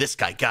Yahtzee. This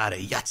guy got a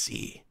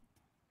Yahtzee.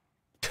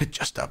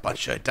 Just a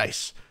bunch of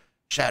dice.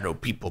 Shadow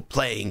people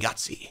playing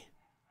Yahtzee.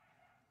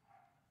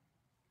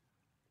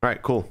 All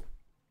right, cool.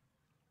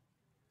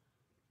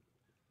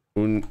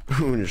 Un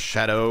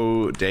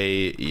shadow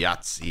de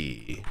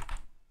Yahtzee.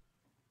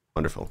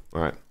 Wonderful.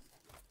 All right.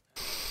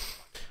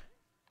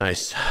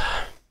 Nice.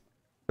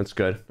 That's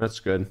good.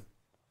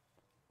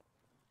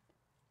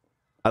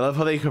 I love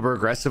how they could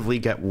progressively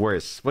get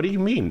worse. What do you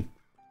mean?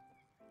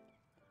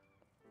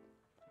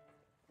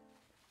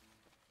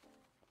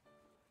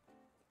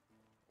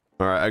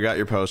 All right, I got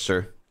your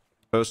poster.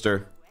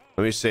 Let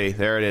me see.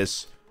 There it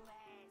is.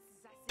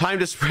 Time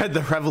to spread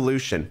the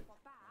revolution.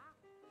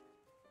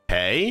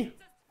 Hey.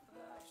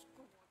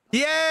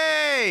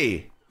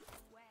 Yay!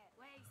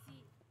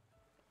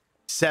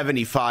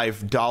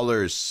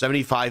 $75.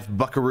 75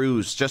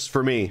 buckaroos just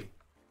for me.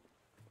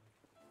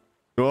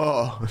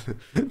 Oh,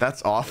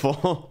 that's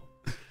awful.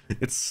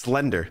 It's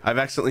Slender. I've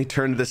accidentally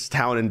turned this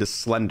town into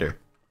Slender.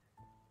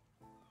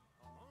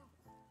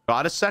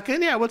 Got a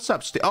second? Yeah, what's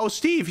up, Steve? Oh,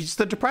 Steve, he's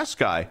the depressed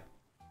guy.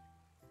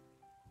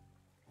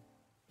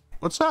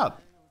 What's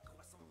up?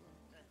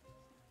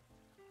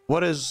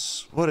 What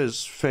is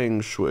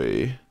feng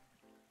shui?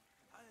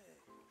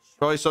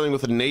 Probably something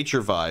with a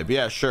nature vibe.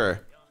 Yeah,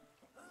 sure.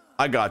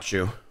 I got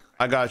you,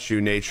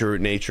 nature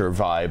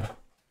vibe.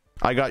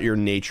 I got your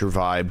nature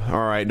vibe.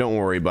 All right, don't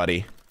worry,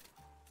 buddy.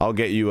 I'll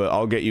get you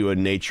a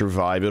nature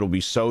vibe. It'll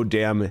be so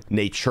damn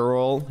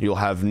natural, you'll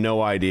have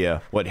no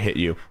idea what hit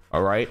you.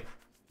 All right?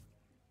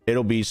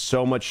 It'll be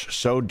so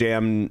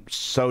damn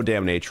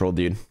natural,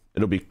 dude.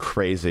 It'll be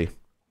crazy.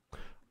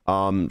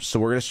 So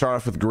we're gonna start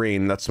off with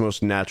green. That's the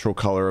most natural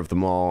color of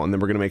them all, and then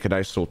we're gonna make a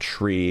nice little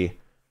tree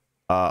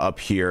up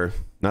here.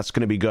 That's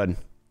gonna be good.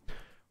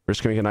 We're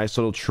just gonna make a nice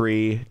little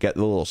tree, get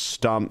the little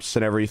stumps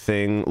and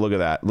everything. Look at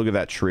that. Look at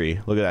that tree.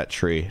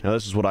 Now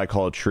this is what I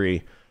call a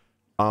tree.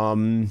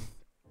 And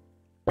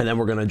then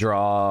we're gonna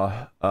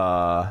draw.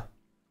 Why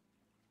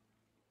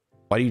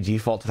do you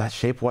default to that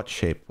shape? What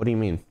shape? What do you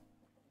mean?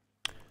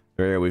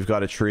 There, we've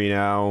got a tree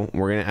now.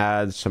 We're gonna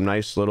add some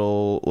nice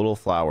little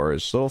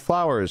flowers. Little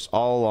flowers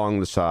all along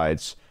the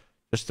sides.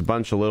 Just a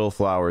bunch of little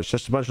flowers.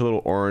 Just a bunch of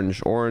little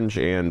orange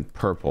and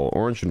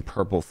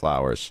purple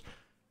flowers.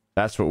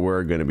 That's what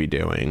we're gonna be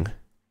doing.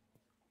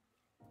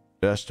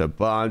 Just a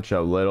bunch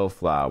of little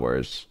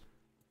flowers.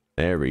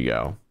 There we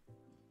go.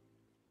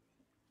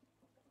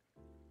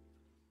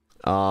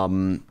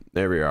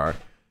 There we are.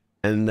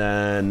 And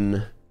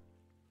then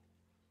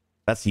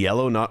that's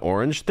yellow, not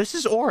orange. This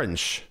is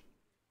orange.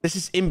 This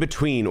is in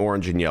between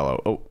orange and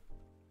yellow. Oh.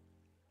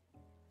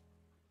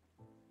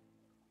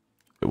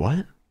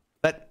 What?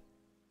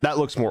 That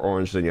looks more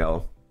orange than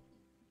yellow.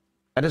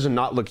 That does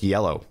not look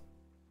yellow.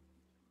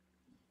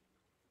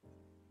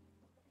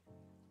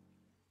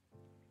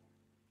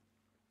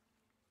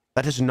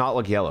 That does not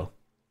look yellow.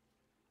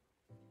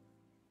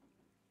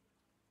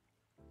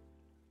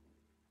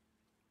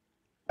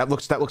 That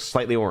looks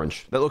slightly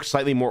orange. That looks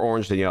slightly more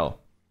orange than yellow.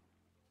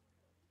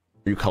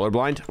 Are you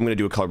colorblind? I'm gonna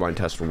do a colorblind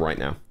test right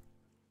now.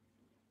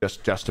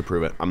 Just to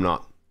prove it. I'm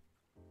not.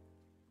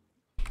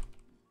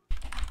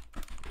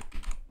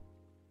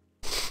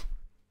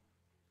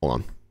 Hold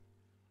on.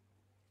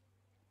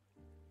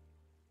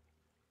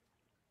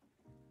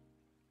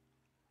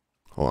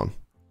 Hold on.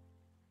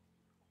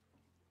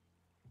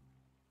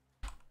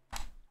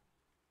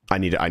 I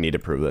need to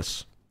prove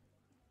this.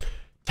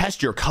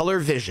 Test your color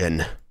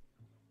vision.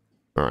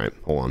 All right,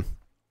 hold on.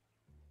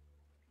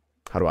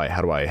 How do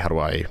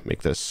I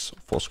make this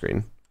full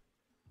screen?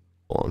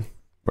 Hold on.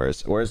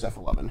 Where's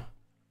F11?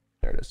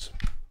 There it is.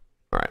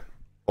 All right.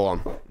 Hold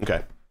on.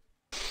 Okay.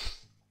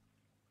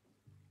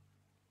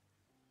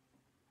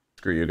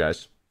 Screw you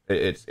guys.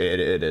 It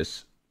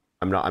is.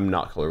 I'm not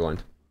colorblind.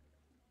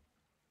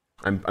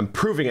 I'm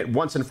proving it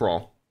once and for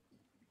all.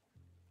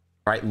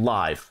 All right,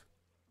 live.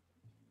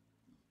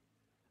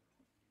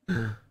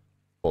 Hold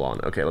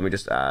on. Okay, let me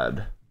just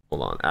add.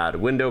 Hold on. Add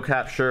window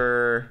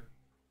capture.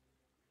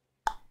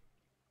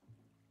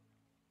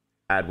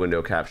 Add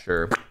window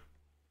capture.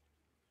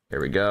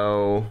 Here we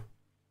go.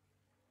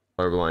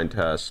 Colorblind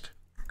test.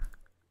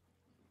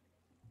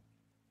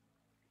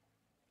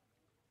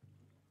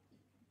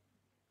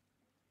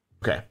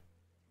 Okay.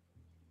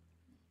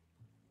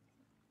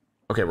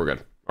 Okay, we're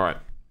good. All right.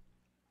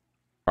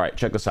 All right,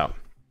 check this out.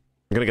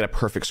 I'm gonna get a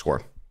perfect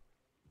score.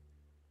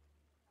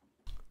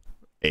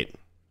 8,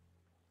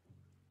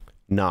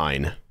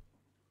 9,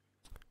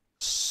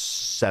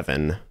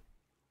 7,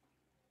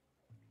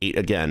 8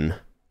 again,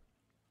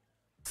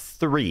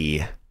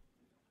 3,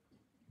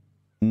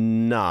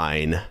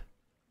 9,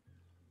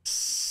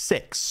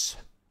 6,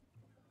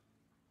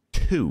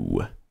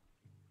 2,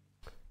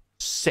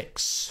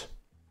 6,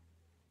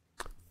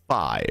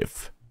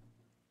 5,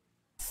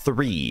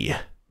 3,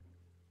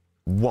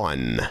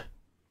 1,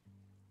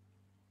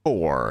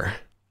 4,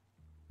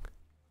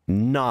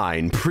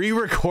 9.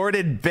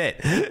 Pre-recorded bit.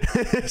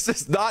 This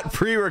is not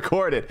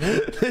pre-recorded.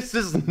 This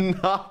is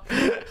not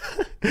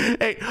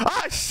 8.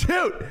 Ah,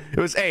 shoot! It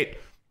was 8.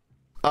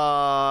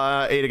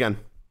 8 again.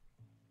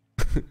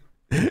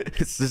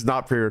 This is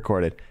not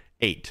pre-recorded.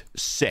 8,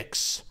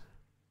 6,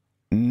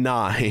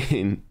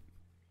 9,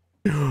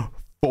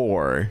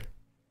 4,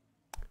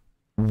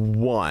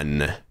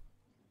 1,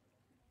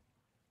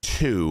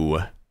 2.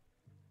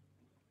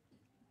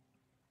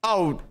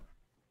 Oh.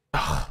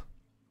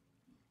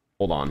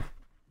 Hold on.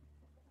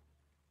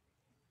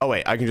 Oh,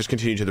 wait. I can just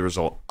continue to the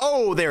result.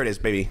 Oh, there it is,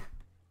 baby.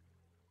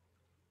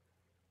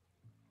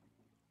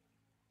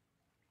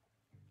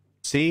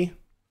 See?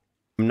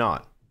 I'm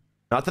not.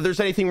 Not that there's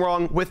anything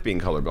wrong with being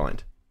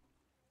colorblind.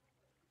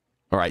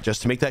 All right,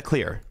 just to make that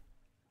clear.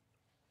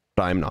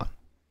 But I'm not.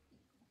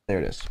 There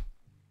it is.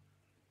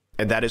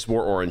 And that is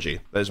more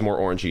orangey. That is more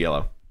orangey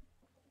yellow.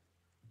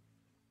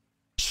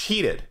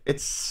 Cheated.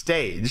 It's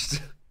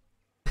staged.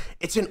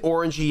 It's an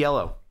orangey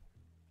yellow.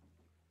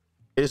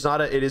 It is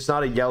not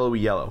a yellowy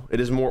yellow.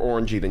 It is more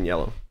orangey than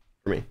yellow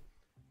for me.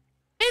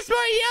 It's more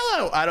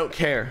yellow. I don't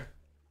care.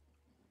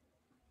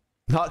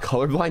 Not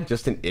colorblind,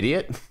 just an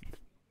idiot.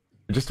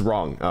 Just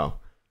wrong. Oh.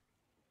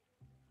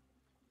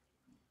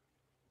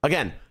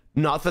 Again,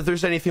 not that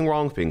there's anything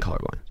wrong with being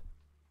colorblind.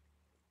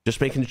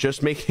 Just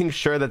making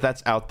sure that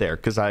that's out there,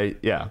 because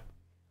yeah.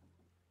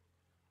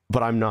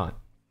 But I'm not.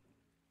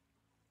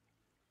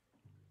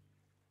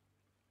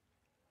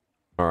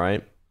 All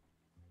right.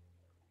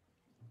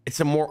 It's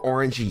a more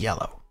orangey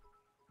yellow.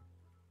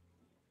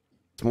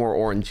 It's more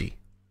orangey.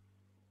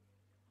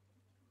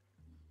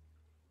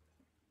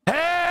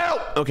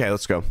 Help! Okay,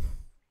 let's go.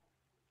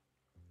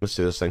 Let's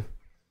do this thing.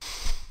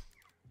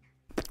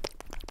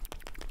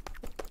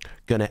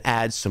 Gonna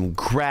add some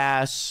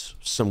grass,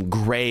 some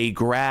gray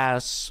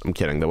grass. I'm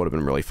kidding. That would have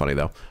been really funny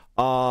though.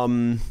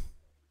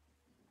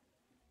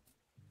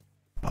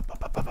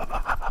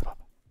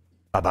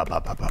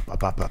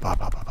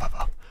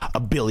 A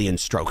billion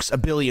strokes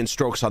on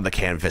the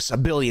canvas,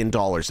 $1 billion,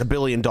 $1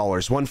 billion,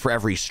 one for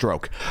every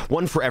stroke,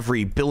 one for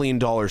every $1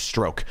 billion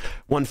stroke,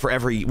 one for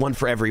every $1,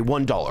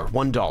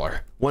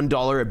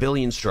 $1, a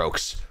billion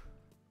strokes,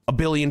 $1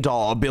 billion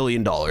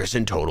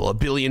in total, $1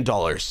 billion.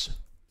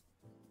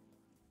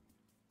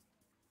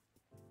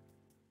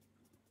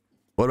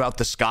 What about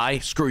the sky?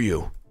 Screw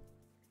you.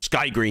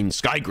 Sky green,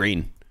 sky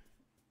green.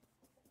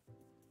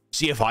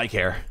 See if I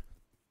care.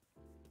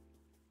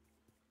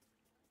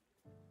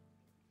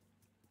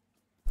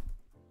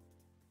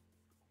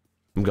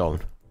 I'm going.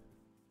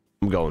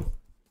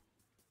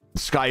 The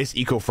sky is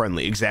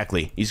eco-friendly.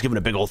 Exactly. He's giving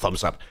a big old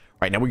thumbs up.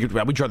 Right now we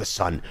draw the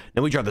sun.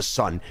 Now we draw the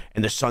sun,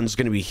 and the sun's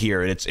gonna be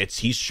here, and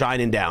he's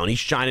shining down. He's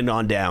shining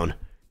on down.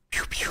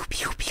 Pew, pew,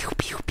 pew, pew,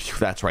 pew, pew.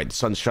 That's right. The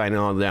sun's shining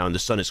on down. The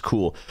sun is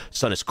cool.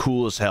 Sun is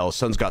cool as hell.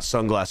 Sun's got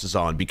sunglasses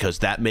on because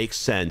that makes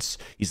sense.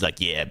 He's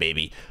like, yeah,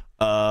 baby.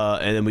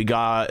 And then we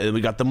got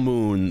the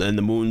moon, and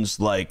the moon's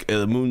like,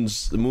 the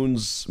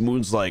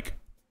moon's like.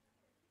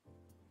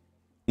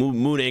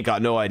 Moon ain't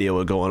got no idea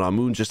what's going on.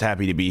 Moon's just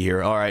happy to be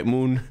here. All right,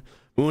 Moon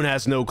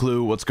has no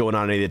clue what's going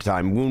on any of the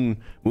time. Moon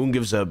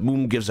gives a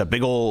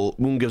big old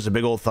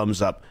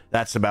thumbs up.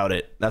 That's about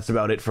it. That's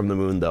about it from the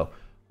moon though.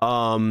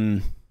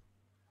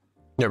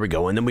 There we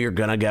go. And then we're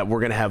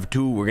gonna have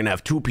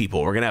two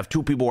people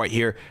right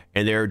here,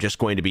 and they're just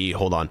going to be,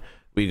 hold on.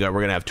 We're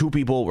gonna have two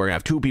people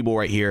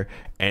right here,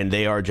 and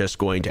they are just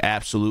going to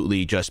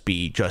absolutely just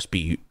be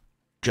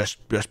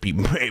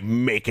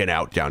making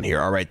out down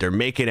here. All right, they're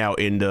making out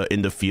in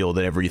the field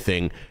and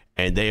everything,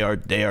 and they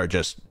are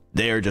just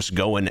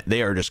going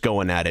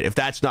at it. If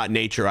that's not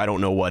nature, I don't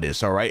know what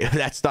is. All right, if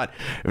that's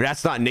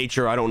not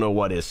nature, I don't know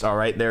what is. All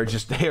right, they are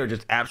just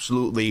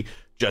absolutely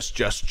just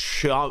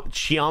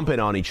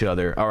chomping on each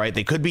other. All right,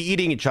 they could be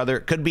eating each other,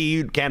 could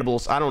be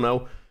cannibals. I don't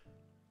know.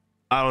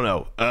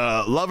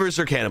 Lovers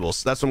or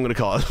cannibals, that's what I'm gonna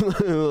call it.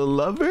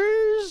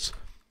 Lovers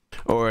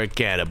or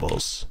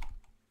cannibals.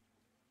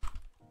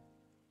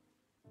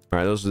 All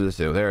right, those are the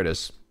two. There it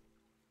is.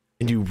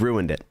 And you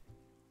ruined it.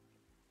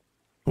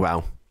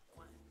 Wow.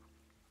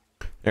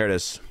 There it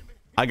is.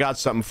 I got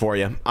something for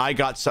you. I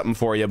got something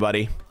for you,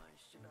 buddy.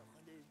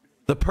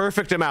 The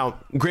perfect amount.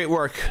 Great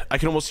work. I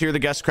can almost hear the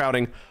guests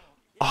crowding.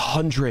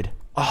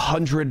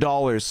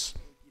 $100.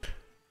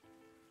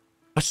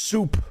 A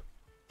soup.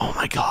 Oh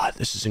my god,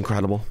 this is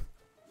incredible.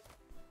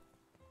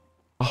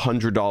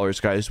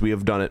 $100, guys. We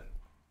have done it.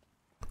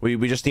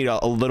 We just need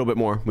a little bit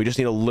more. We just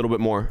need a little bit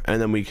more,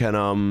 and then we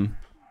can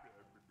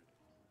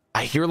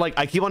I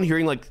keep on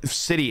hearing like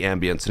city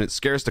ambience, and it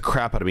scares the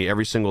crap out of me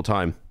every single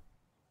time.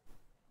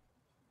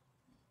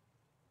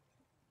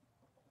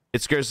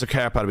 It scares the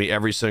crap out of me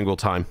every single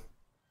time,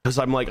 because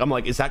I'm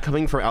like, is that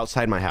coming from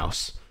outside my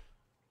house?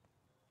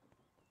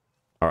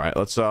 All right,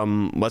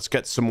 let's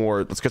get some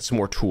more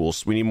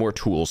tools. We need more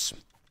tools.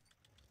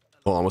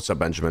 Hold on, what's up,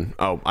 Benjamin?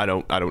 Oh, I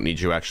don't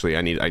need you, actually.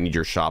 I need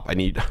your shop. I'm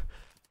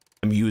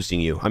using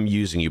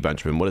you,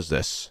 Benjamin. What is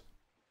this?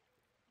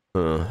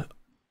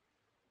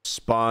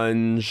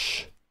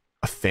 Sponge,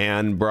 a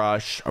fan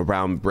brush, a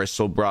round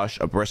bristle brush,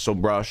 a bristle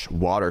brush,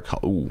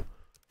 watercolor. Ooh,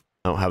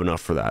 I don't have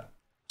enough for that.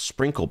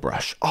 Sprinkle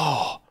brush.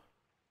 Oh,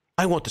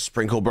 I want the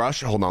sprinkle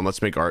brush. Hold on,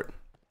 let's make art.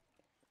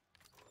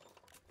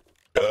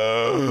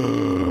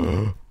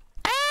 I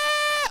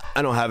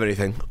don't have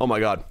anything. Oh my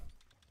god.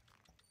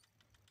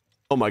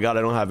 Oh my god,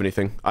 I don't have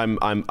anything. I'm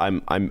out.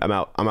 I'm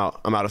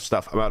out of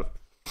stuff. I'm out of...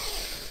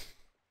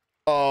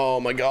 Oh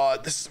my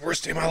god, this is the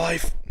worst day of my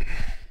life.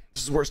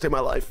 This is the worst day of my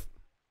life.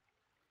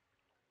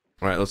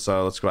 All right, let's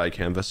go buy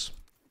canvas.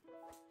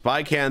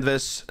 Buy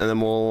canvas, and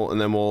then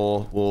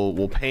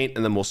we'll paint,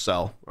 and then we'll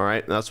sell. All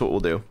right, that's what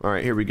we'll do. All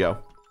right, here we go.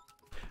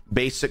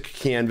 Basic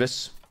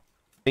canvas.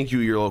 Thank you,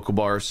 your local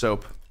bar of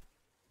soap.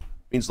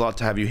 Means a lot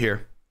to have you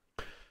here.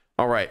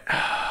 All right.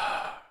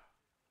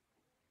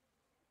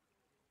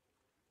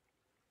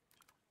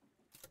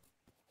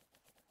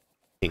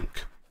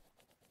 Ink.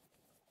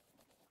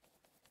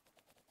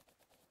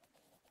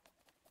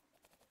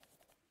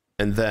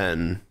 And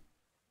then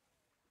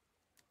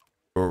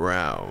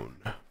around.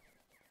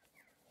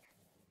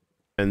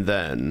 And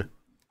then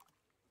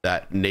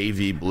that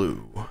navy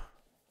blue.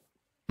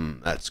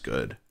 That's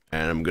good.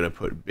 And I'm gonna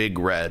put big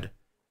red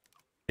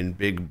and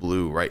big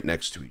blue right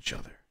next to each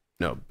other.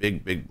 No,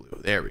 big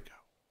blue. There we go.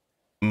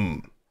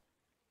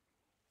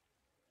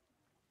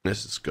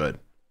 This is good.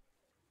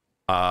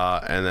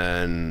 And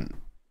then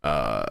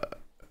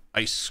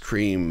ice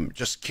cream.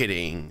 Just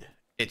kidding.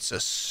 It's a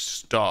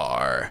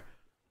star.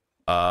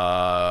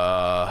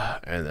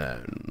 And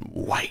then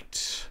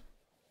white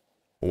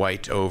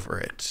over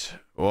it.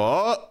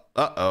 Oh,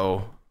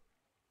 uh-oh.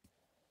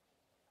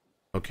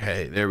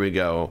 Okay, there we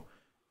go.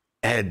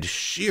 Ed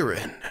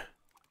Sheeran.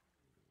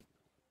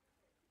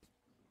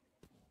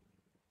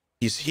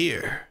 He's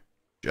here.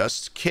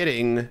 Just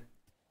kidding.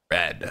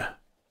 Red.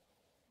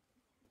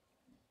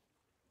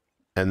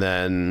 And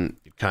then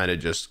you kind of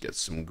just get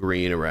some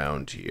green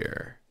around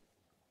here.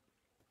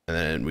 And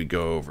then we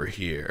go over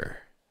here.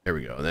 There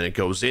we go. And then it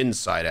goes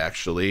inside,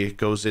 actually. It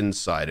goes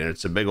inside, and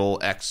it's a big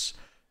old X,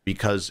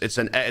 because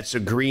it's a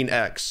green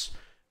X,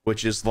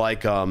 which is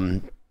like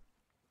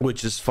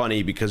which is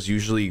funny because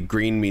usually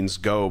green means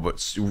go,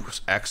 but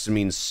X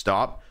means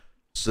stop.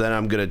 So then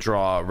I'm gonna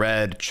draw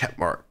red check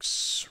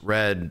marks.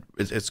 Red,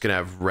 it's gonna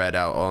have red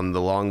out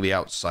along the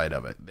outside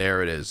of it.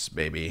 There it is,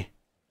 baby.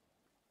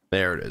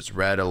 There it is,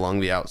 red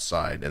along the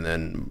outside, and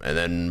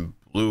then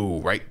blue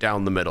right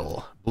down the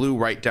middle. Blue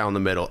right down the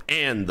middle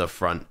and the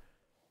front.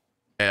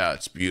 Yeah,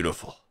 it's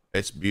beautiful.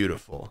 It's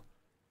beautiful.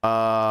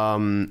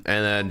 And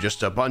then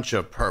just a bunch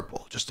of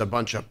purple. Just a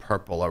bunch of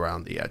purple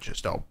around the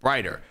edges. No,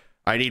 brighter.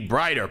 I need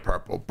brighter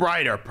purple.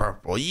 Brighter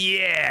purple.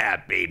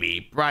 Yeah,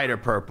 baby. Brighter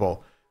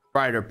purple.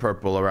 Brighter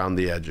purple around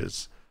the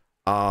edges.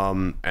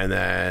 And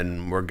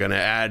then we're gonna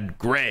add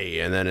gray,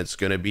 and then it's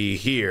gonna be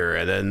here,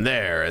 and then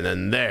there, and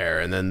then there,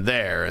 and then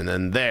there, and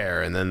then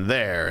there, and then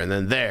there, and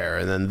then there,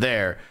 and then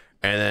there.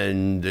 And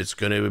then it's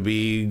gonna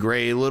be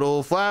gray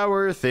little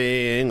flower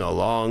thing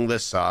along the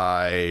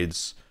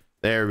sides.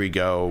 There we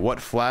go. What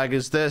flag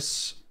is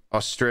this?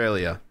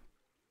 Australia.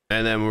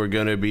 And then we're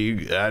gonna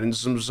be adding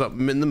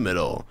something in the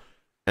middle.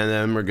 And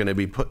then we're gonna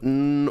be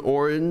putting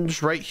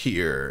orange right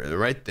here, and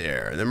right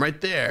there, and then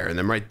right there, and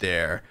then right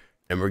there.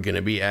 And we're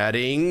gonna be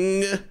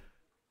adding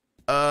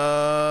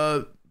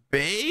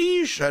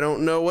beige. I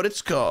don't know what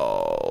it's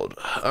called.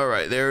 All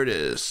right, there it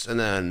is. And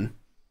then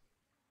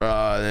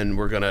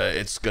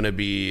it's gonna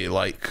be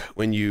like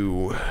when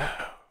you,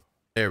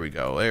 there we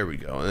go,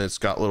 and it's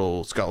got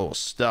little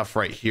stuff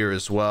right here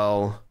as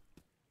well.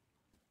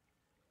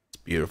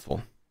 It's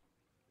beautiful.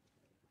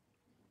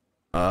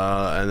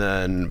 And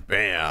then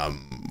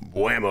bam,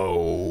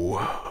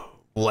 whammo,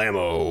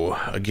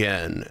 blammo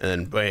again, and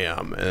then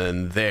bam, and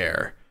then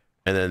there,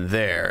 and then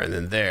there, and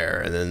then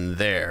there, and then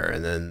there,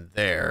 and then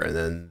there, and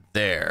then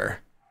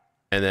there,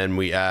 and then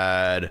we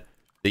add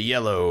the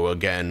yellow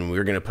again.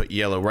 We're gonna put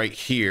yellow right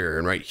here,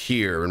 and right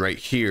here, and right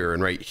here,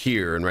 and right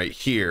here, and right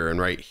here, and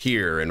right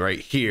here, and right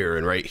here,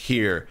 and right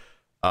here.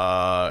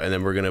 And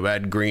then we're gonna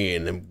add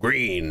green and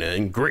green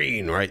and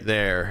green right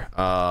there.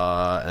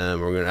 And then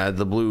we're gonna add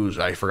the blues.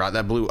 I forgot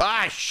that blue.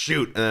 Ah,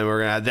 shoot. And then we're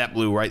gonna add that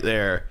blue right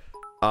there.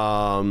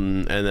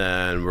 And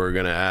then we're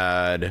gonna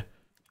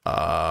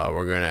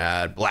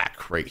add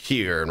black right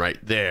here and right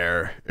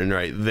there and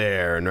right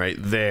there and right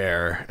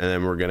there. And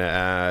then we're gonna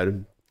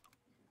add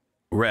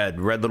red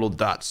little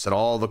dots at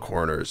all the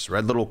corners,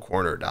 red little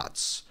corner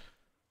dots.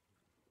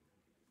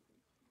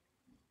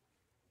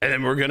 And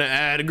then we're gonna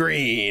add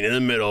green in the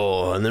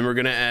middle, and then we're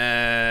gonna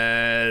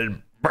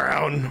add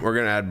brown. We're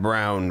gonna add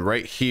brown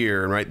right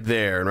here and right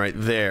there and right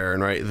there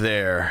and right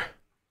there.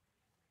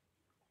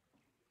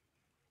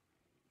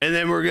 And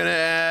then we're gonna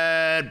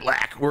add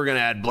black. We're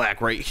gonna add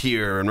black right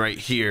here and right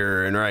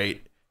here and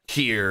right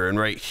here and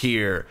right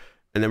here.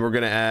 And then we're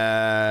gonna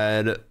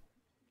add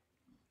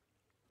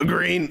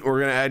green.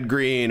 We're gonna add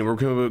green. We're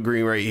gonna put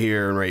green right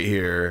here and right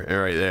here and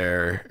right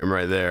there and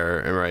right there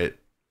and right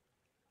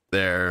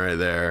there, right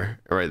there,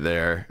 right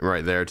there,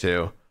 right there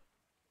too.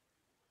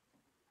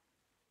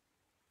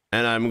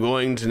 And I'm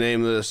going to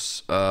name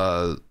this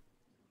there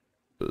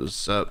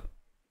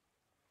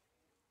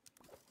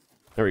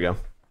we go.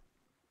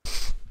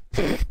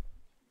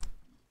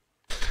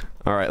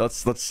 All right,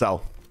 let's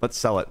sell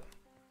it.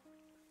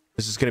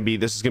 This is gonna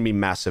be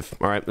massive.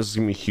 All right, this is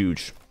gonna be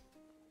huge.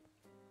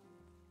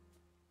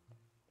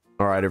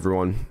 All right,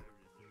 everyone.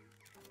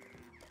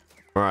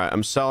 All right,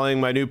 I'm selling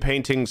my new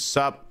painting.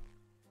 Sup.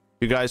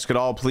 You guys could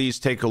all please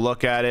take a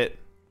look at it.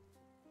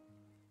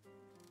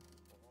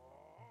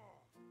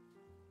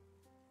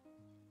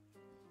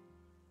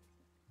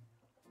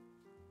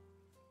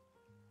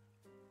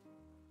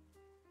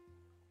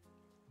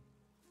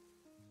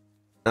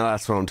 Now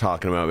that's what I'm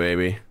talking about,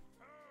 baby.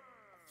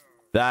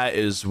 That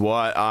is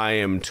what I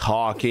am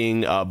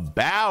talking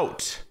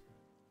about.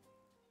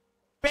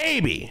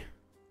 Baby.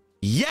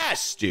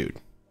 Yes, dude.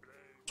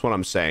 That's what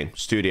I'm saying.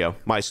 Studio.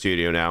 My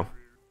studio now.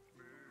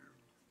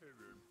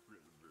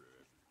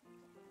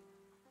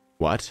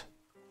 What?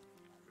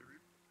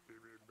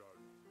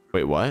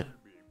 Wait, what?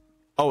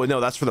 Oh, no,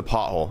 that's for the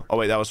pothole. Oh,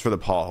 wait, that was for the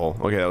pothole.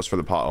 Okay, that was for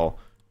the pothole.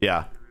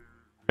 Yeah.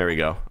 There we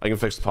go. I can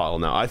fix the pothole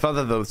now. I thought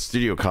that the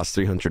studio cost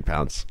 300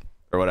 pounds.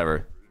 Or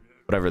whatever.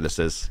 Whatever this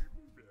is.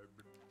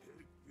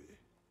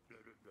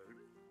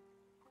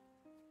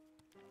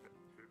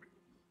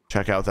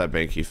 Check out that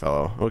Banky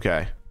fellow.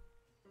 Okay.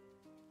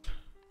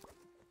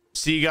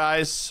 See,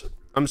 guys?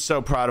 I'm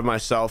so proud of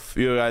myself.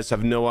 You guys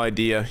have no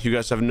idea. You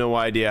guys have no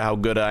idea how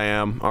good I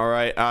am. All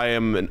right, I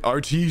am an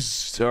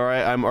artiste. All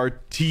right, I'm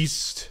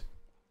artiste.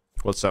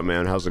 What's up,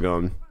 man? How's it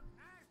going?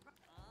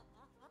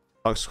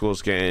 Punk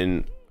School's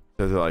getting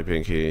like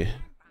Banky.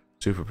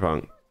 Super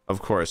Punk.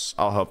 Of course,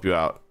 I'll help you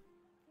out.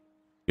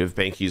 Give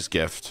Banky's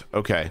gift.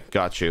 Okay,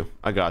 got you.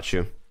 I got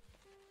you.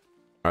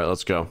 All right,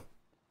 let's go.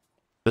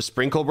 The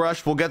sprinkle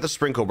brush? We'll get the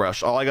sprinkle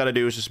brush. All I gotta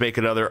do is just make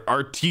another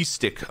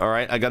artistic. All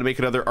right, I gotta make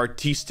another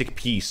artistic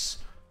piece.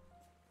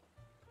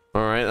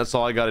 All right, that's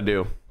all I gotta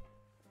do.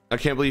 I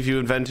can't believe you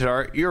invented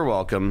art. You're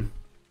welcome,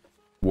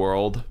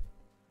 world.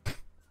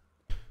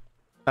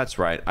 That's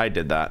right, I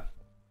did that.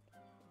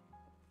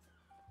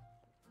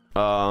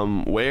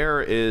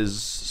 Where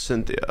is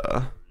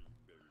Cynthia?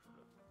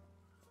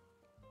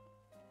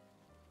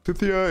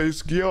 Cynthia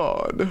is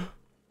gone.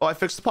 Oh, I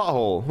fixed the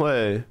pothole.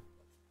 Hey.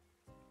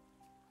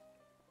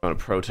 On a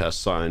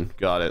protest sign.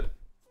 Got it.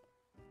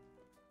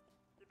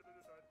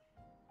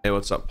 Hey,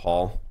 what's up,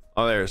 Paul?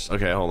 Oh, there's...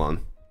 Okay, hold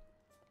on.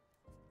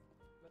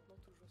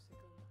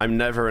 I'm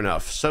never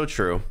enough. So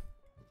true.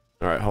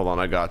 All right, hold on.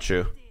 I got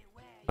you.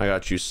 I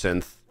got you,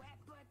 synth.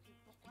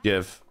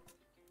 Give.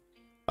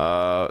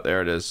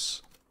 There it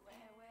is.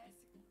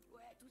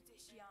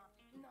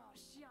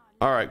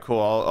 All right, cool.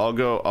 I'll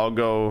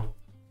go.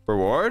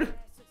 Reward?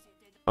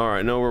 All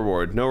right, no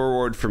reward. No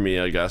reward for me,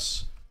 I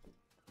guess.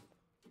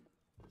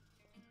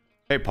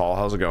 Hey, Paul,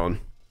 how's it going?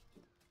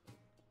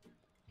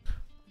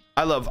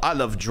 I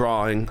love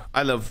drawing.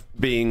 I love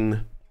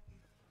being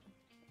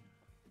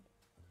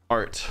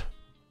art.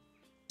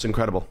 It's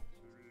incredible.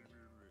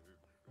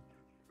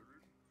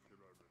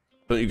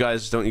 Don't you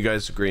guys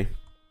agree?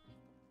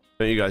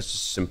 Don't you guys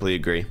just simply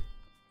agree?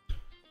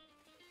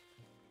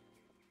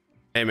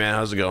 Hey man,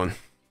 how's it going?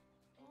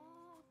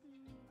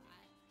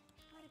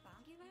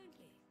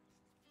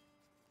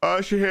 Oh,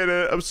 she hit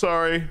it. I'm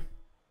sorry.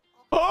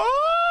 Oh!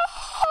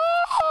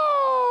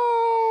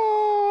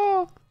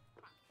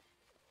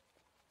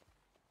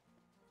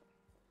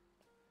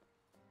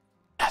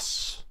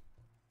 Yes.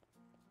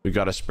 We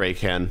got a spray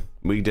can.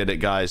 We did it,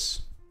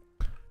 guys.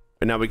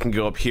 And now we can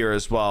go up here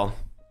as well.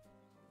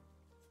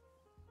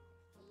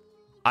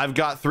 I've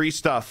got 3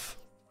 stuff.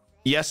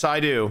 Yes, I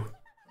do.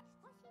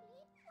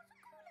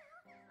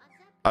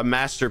 A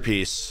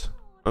masterpiece.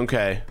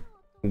 Okay.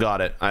 Got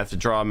it. I have to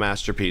draw a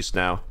masterpiece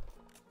now.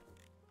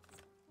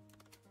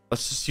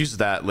 Let's just use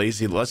that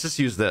lazy. Let's just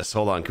use this.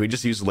 Hold on. Can we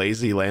just use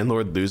lazy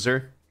landlord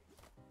loser?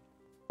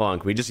 Hold on.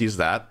 Can we just use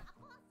that?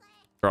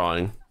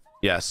 Drawing.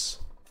 Yes.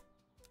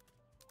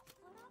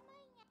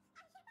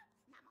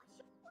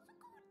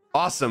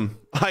 Awesome.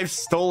 I've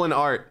stolen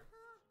art.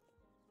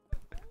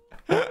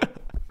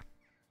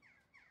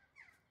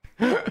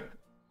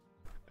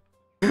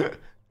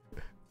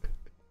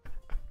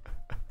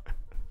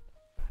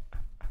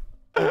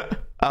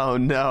 Oh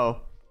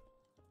no.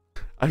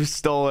 I've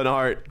stolen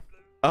art.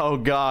 Oh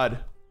god.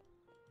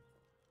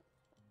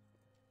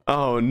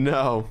 Oh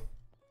no.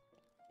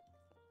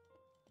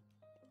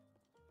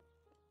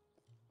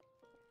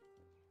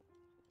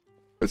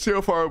 Let's see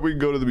how far we can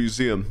go to the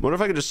museum. What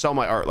if I could just sell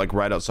my art like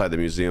right outside the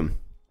museum?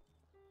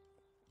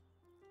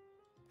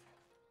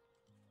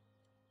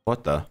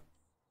 What the?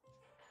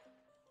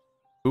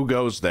 Who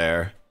goes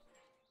there?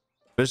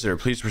 Visitor,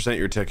 please present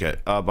your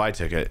ticket. Buy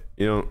ticket.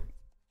 You don't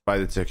buy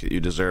the ticket, you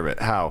deserve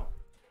it. How?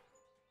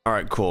 All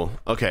right, cool.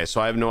 Okay,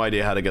 so I have no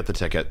idea how to get the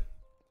ticket.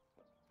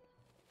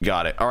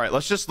 Got it. All right,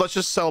 let's just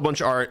sell a bunch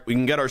of art. We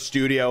can get our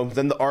studio,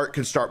 then the art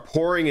can start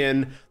pouring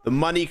in, the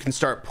money can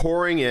start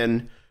pouring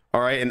in. All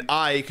right, and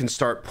I can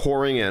start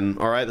pouring in.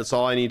 All right, that's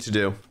all I need to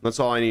do. That's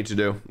all I need to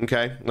do.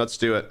 Okay, let's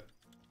do it.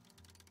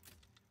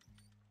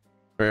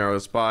 All right,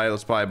 let's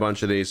buy a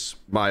bunch of these.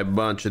 Buy a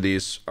bunch of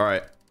these. All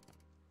right.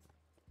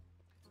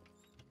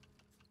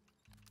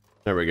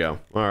 There we go.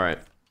 All right.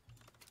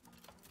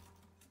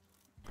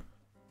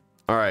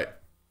 All right.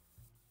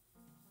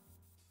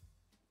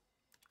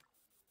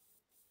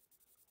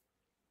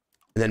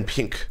 And then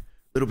pink. A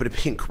little bit of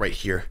pink right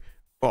here.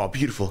 Oh,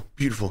 beautiful,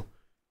 beautiful.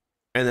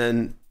 And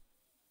then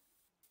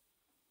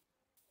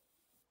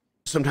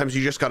sometimes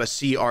you just gotta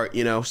see art,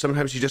 you know.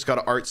 Sometimes you just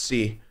gotta art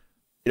see.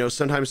 You know,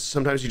 sometimes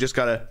you just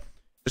gotta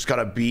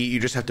be, you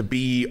just have to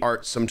be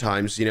art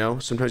sometimes, you know.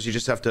 Sometimes you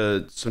just have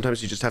to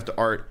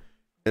art,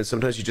 and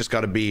sometimes you just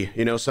gotta be,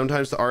 you know.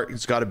 Sometimes the art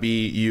has gotta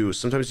be you.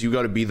 Sometimes you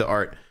gotta be the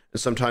art,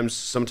 and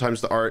sometimes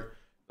the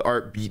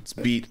art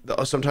beat.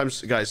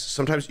 Sometimes, guys,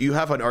 sometimes you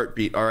have an art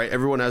beat. All right,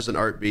 everyone has an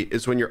art beat.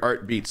 It's when your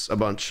art beats a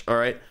bunch. All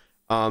right.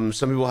 Some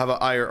people have a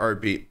higher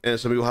art beat, and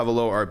some people have a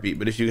low art beat.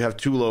 But if you have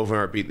too low of an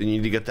art beat, then you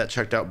need to get that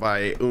checked out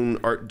by un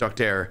art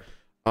doctor.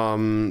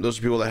 Those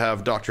are people that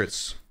have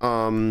doctorates.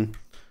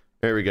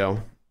 There we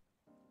go.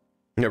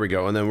 There we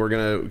go. And then we're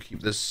gonna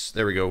keep this.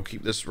 There we go.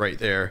 Keep this right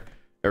there.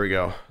 There we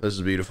go. This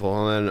is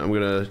beautiful. And then I'm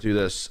gonna do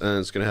this, and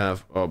it's gonna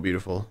have, oh,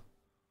 beautiful. All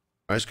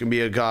right, it's gonna be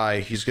a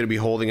guy. He's gonna be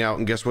holding out,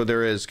 and guess what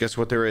there is? Guess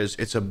what there is?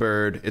 It's a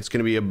bird. It's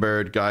gonna be a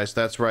bird, guys.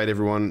 That's right,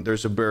 everyone.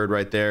 There's a bird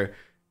right there,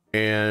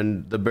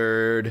 and the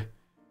bird.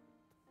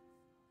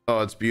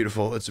 Oh, it's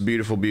beautiful. It's a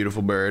beautiful,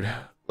 beautiful bird.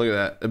 Look at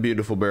that. A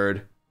beautiful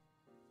bird.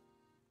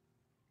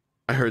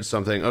 I heard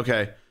something.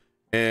 Okay.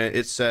 And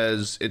it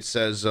says, it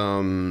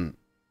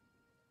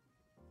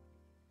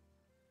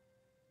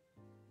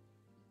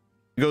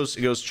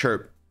goes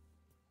chirp.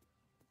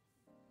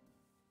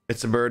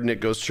 It's a bird and it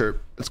goes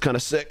chirp. It's kind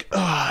of sick.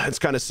 It's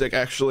kind of sick,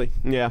 actually.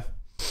 Yeah.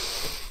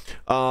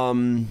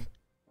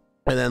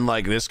 And then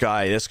like this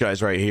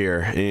guy's right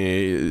here.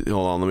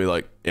 Hold on, let me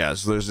like, yeah,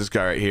 so there's this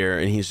guy right here,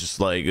 and he's just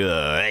like,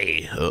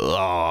 hey,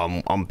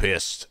 I'm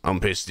pissed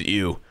at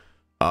you.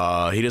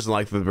 He doesn't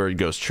like the bird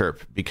goes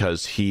chirp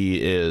because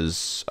he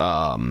is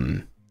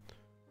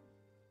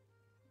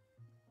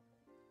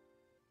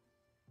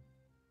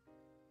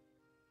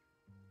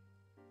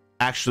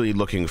actually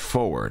looking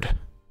forward.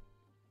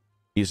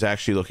 He's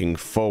actually looking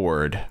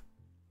forward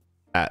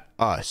at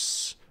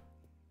us,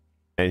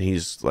 and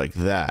he's like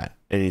that,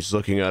 and he's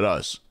looking at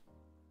us.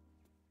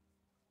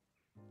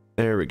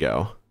 There we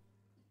go.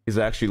 He's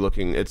actually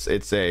looking. It's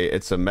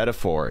a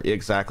metaphor.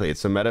 Exactly,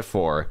 it's a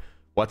metaphor.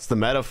 What's the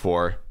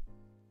metaphor?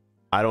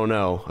 I don't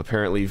know.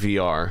 Apparently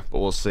VR, but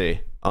we'll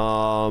see.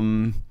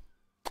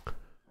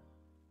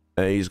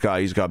 He's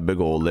got big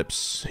old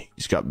lips.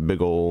 He's got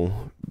big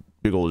old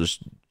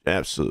just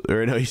absolute.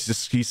 Or no, he's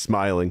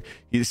smiling.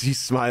 He's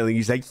smiling.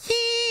 He's like,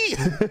 yee!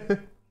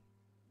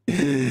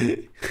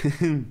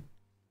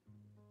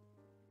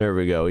 There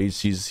we go.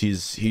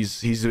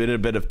 He's in a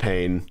bit of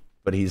pain,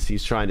 but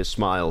he's trying to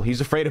smile.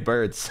 He's afraid of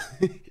birds.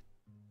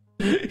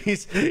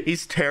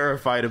 He's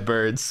terrified of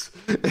birds,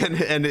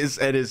 and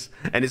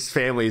his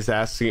family is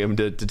asking him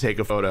to take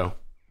a photo.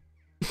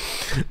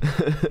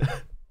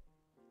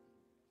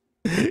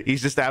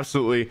 He's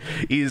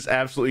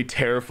absolutely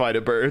terrified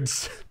of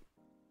birds.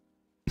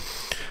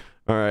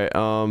 All right,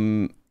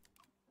 and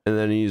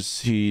then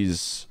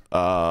he's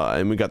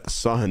and we got the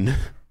sun.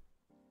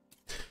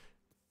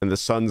 And the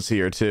sun's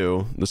here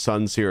too. The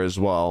sun's here as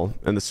well,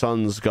 and the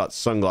sun's got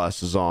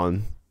sunglasses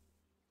on.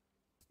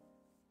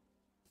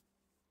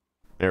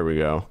 There we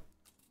go.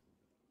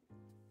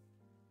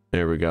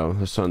 There we go.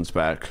 The sun's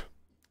back.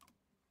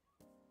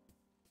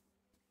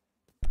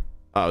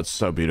 Oh, it's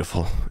so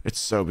beautiful. It's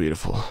so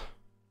beautiful.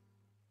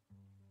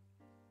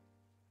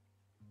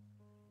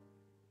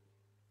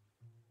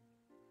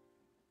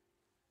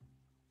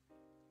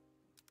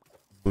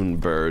 Un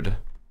bird.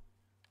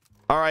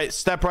 All right,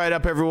 step right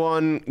up,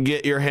 everyone.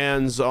 Get your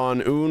hands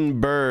on un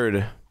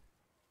bird.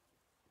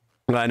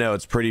 I know,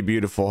 it's pretty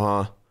beautiful,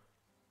 huh?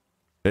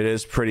 It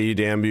is pretty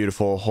damn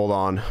beautiful. Hold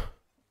on. All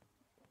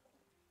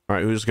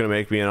right, who's gonna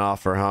make me an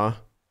offer, huh?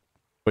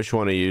 Which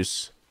one to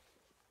use?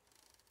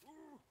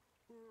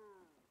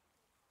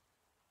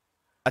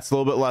 That's a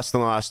little bit less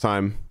than last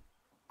time.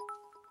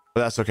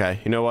 But that's okay.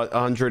 You know what?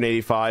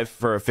 185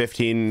 for a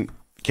 15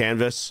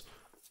 canvas.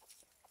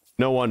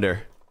 No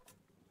wonder.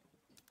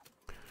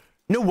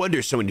 No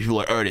wonder so many people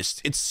are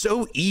artists. It's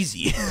so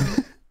easy.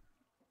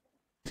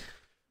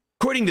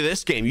 According to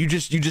this game, you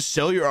just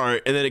sell your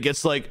art and then it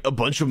gets like a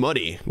bunch of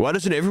money. Why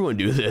doesn't everyone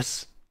do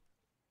this?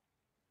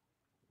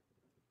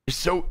 It's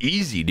so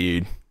easy,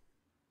 dude.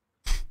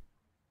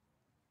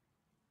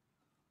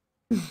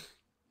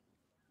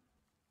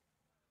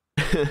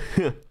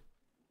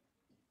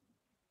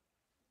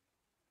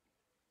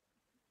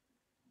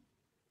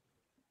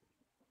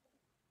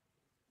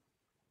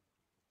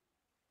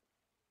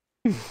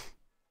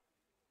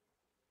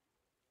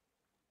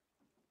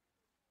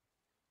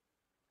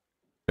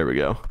 There we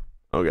go.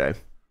 Okay.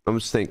 I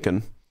was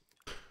thinking.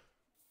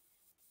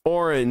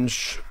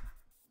 Orange.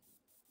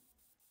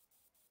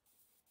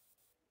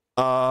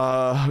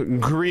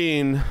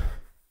 Green.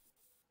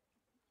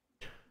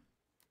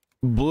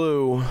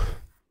 Blue.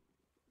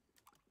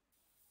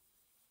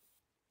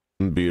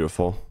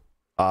 Beautiful.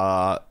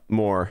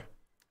 More.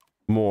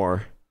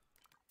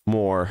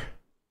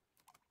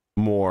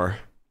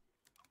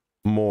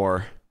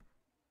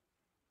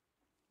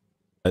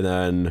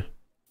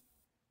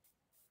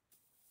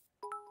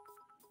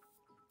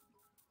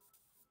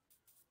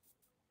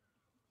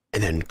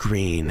 And then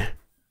green,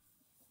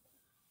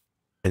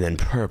 and then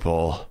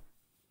purple,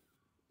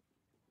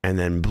 and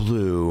then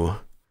blue,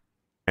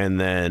 and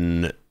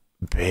then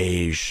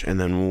beige, and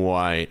then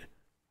white,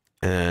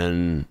 and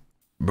then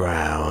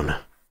brown,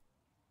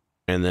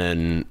 and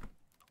then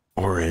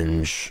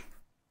orange,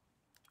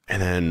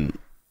 and then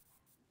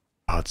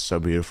oh, it's so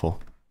beautiful.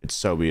 It's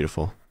so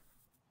beautiful.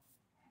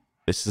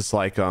 This is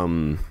like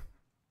yeah.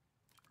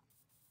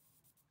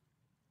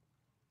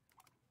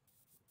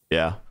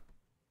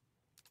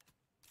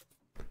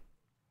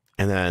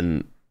 And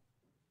then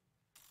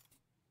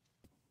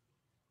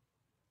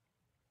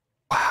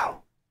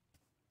wow.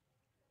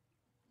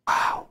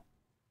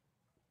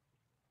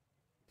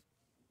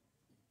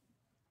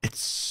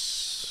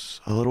 It's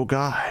a little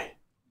guy.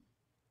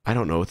 I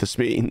don't know what this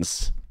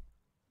means.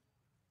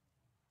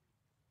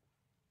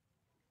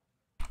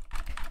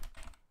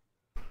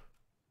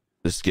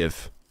 Just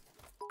give.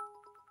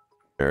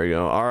 There we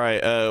go. All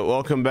right,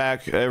 welcome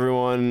back,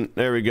 everyone.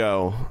 There we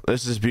go.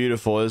 This is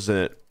beautiful, isn't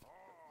it?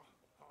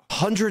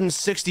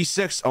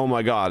 166. Oh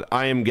my god,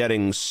 I am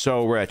getting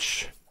so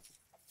rich.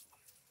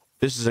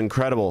 This is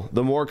incredible.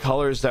 The more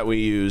colors that we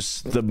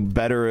use, the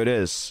better it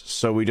is.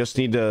 So we just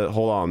need to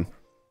hold on.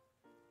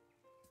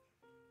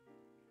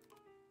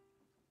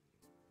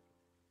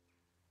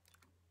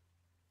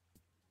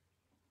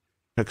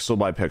 Pixel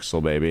by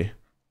pixel, baby.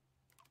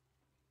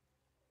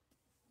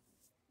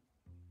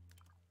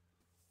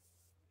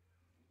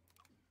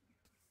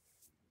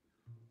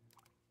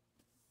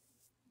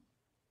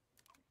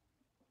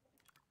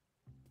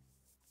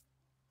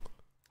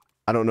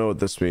 I don't know what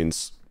this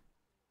means,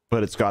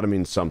 but it's got to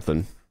mean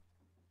something.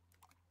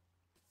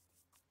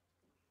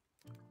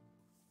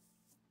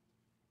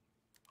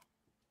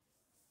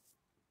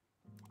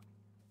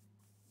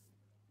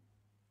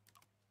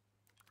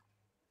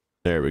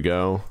 There we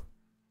go.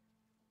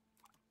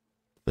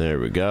 There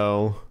we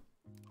go.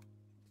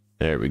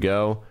 There we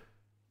go.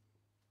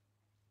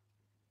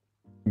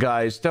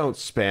 Guys, don't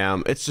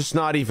spam. It's just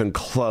not even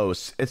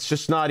close. It's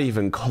just not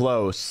even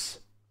close.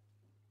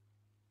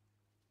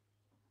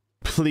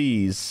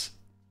 Please.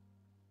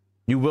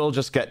 You will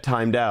just get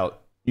timed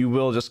out. You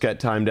will just get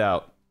timed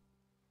out.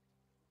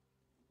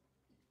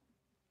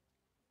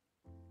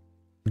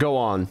 Go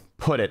on.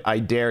 Put it. I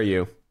dare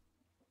you.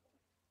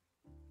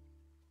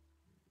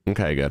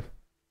 Okay, good.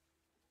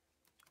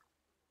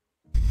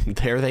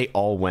 There they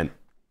all went.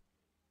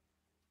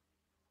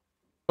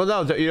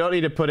 Well, no, you don't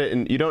need to put it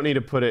in. You don't need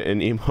to put it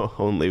in emo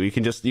only. You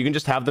can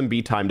just have them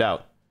be timed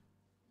out.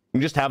 You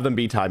can just have them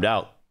be timed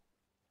out.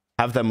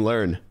 Have them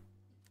learn.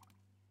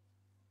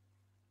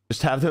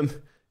 Just have them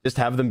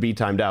be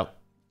timed out.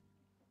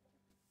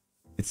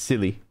 It's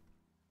silly.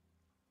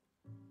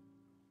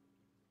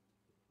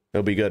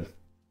 It'll be good.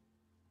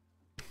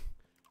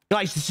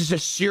 Guys, this is a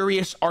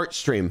serious art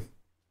stream.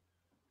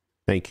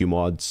 Thank you,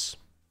 mods.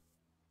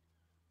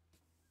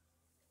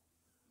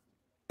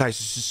 Guys,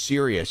 this is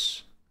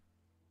serious.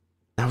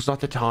 Now's not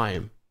the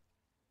time.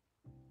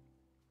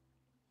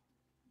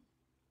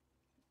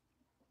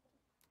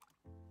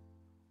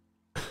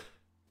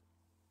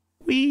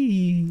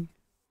 Whee!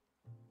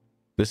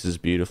 This is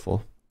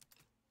beautiful.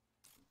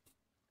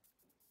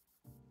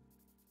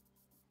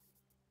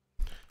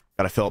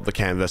 Gotta fill up the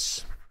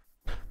canvas.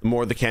 The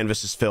more the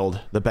canvas is filled,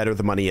 the better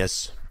the money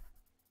is.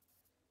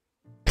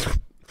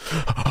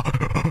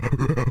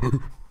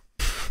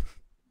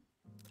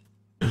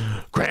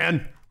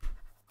 Gran.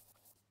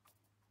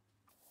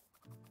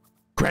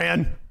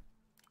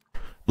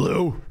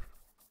 Blue.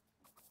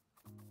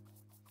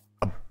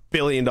 $1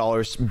 billion.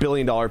 $1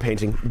 billion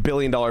painting. $1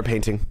 billion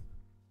painting.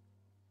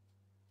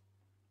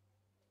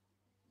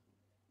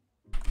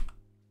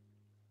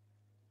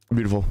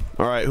 Beautiful.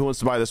 All right, who wants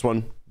to buy this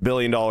one? $1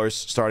 billion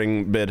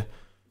starting bid.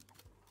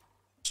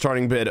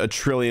 Starting bid $1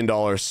 trillion.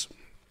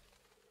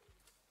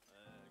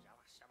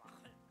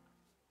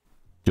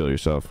 Kill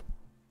yourself.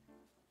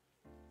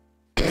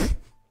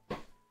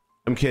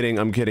 I'm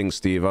kidding,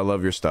 Steve. I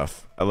love your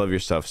stuff. I love your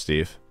stuff,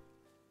 Steve.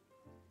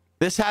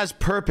 This has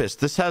purpose.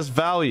 This has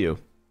value.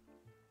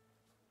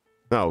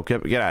 No,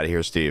 get out of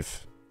here,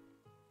 Steve.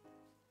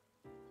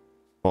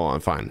 Hold on,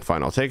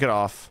 fine. I'll take it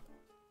off.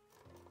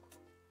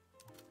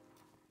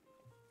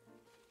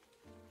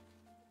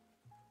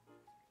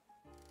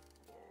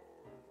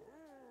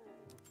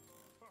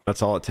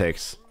 That's all it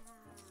takes.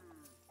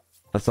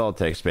 That's all it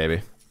takes,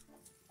 baby.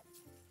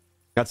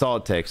 That's all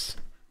it takes.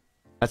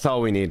 That's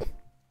all we need.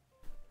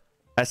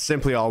 That's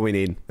simply all we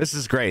need. This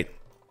is great.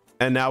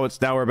 And now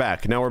we're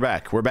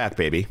back. We're back,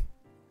 baby.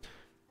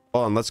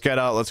 Hold on, let's get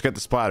the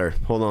splatter.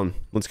 Hold on.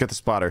 Let's get the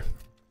splatter.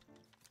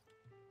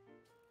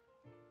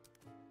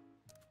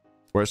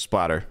 Where's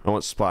splatter? I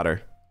want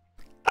splatter.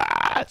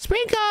 Ah,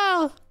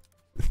 sprinkle.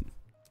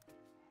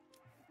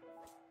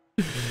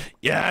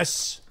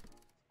 Yes.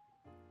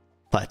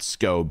 Let's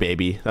go,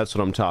 baby. That's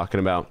what I'm talking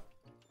about.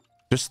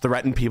 Just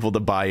threaten people to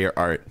buy your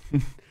art.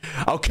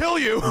 I'll kill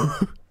you.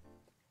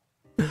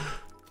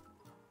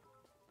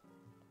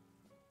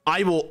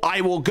 I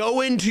will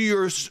go into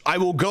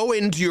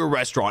your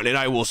restaurant and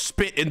I will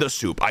spit in the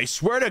soup. I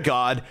swear to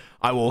God,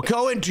 I will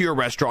go into your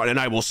restaurant and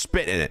I will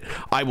spit in it.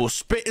 I will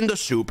spit in the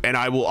soup and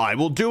I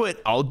will do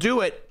it. I'll do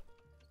it.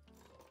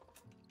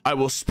 I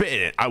will spit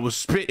in it. I will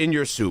spit in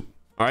your soup.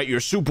 All right, your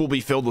soup will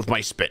be filled with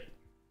my spit.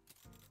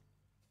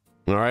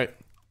 All right.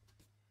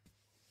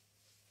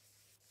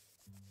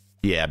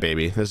 Yeah,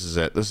 baby. This is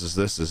it. This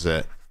is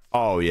it.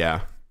 Oh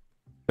yeah.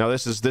 Now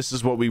this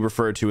is what we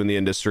refer to in the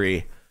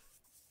industry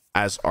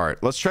as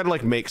art. Let's try to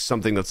like make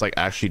something that's like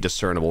actually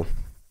discernible.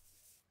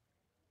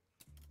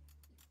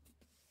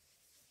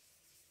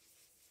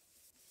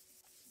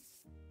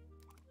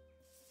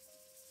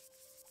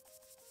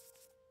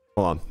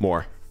 Hold on,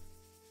 more.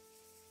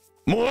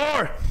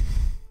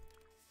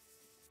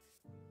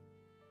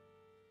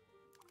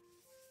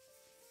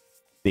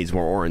 Needs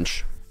more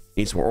orange.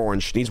 Needs more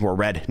orange. Needs more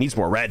red. Needs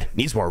more red.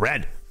 Needs more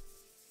red.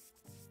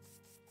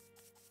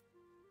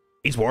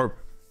 Needs more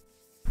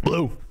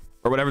blue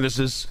or whatever this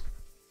is.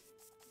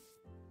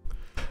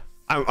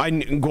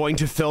 I'm going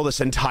to fill this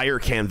entire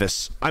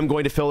canvas. I'm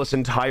going to fill this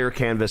entire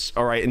canvas.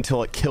 All right,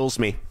 until it kills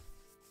me.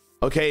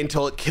 Okay,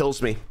 until it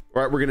kills me.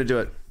 All right, we're gonna do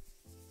it.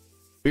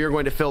 We are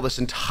going to fill this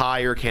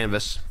entire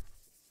canvas.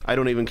 I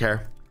don't even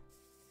care.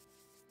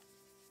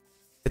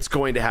 It's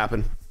going to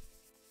happen.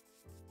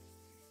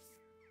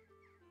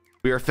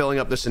 We are filling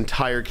up this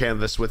entire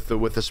canvas with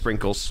the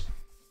sprinkles.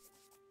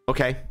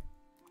 Okay.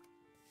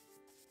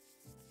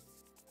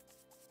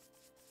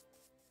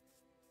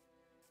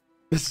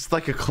 This is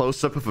like a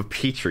close-up of a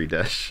petri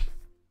dish.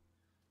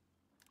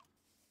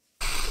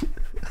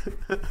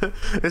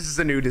 This is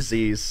a new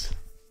disease.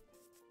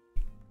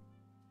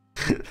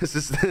 This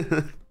is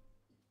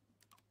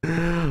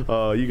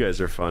oh, you guys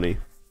are funny.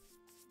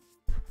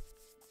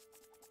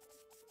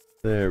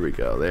 There we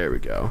go. There we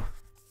go.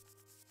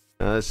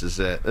 Now, this is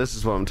it. This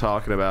is what I'm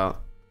talking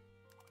about.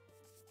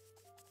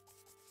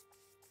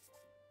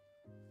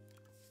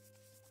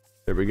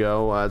 There we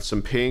go. We'll add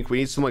some pink. We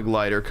need some like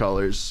lighter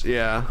colors.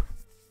 Yeah.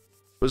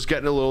 Was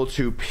getting a little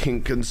too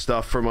pink and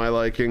stuff for my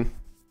liking.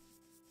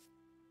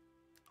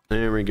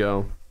 There we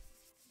go.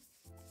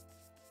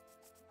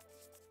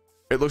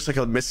 It looks like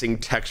a missing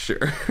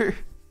texture.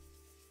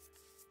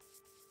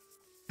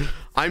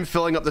 I'm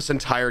filling up this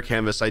entire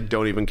canvas. I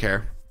don't even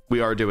care.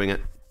 We are doing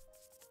it.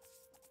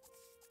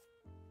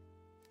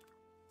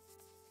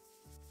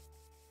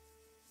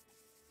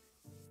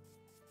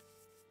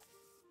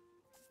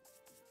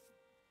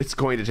 It's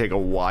going to take a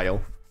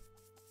while.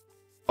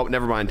 Oh,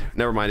 never mind.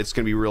 Never mind. It's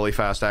going to be really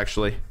fast,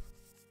 actually.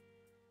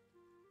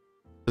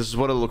 This is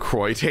what a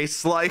LaCroix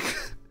tastes like.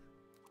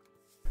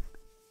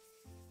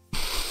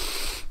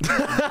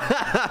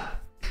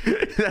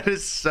 That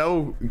is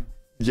so...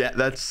 Yeah,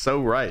 that's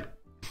so right.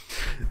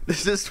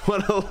 This is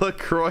what a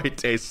LaCroix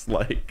tastes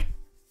like.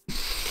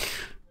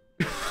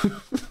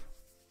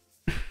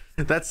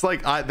 That's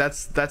like...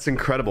 that's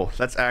incredible.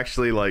 That's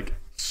actually, like,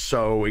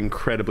 so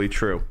incredibly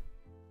true.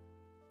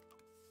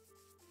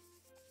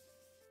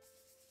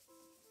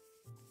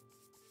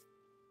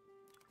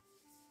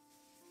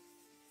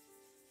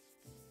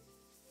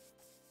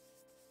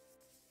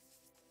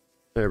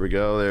 There we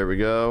go, there we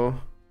go.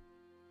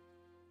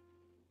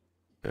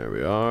 There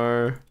we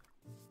are.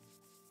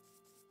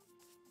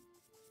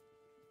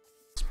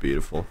 It's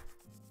beautiful.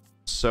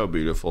 So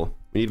beautiful.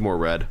 We need more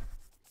red.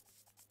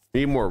 We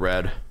need more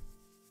red.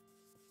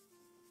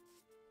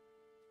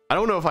 I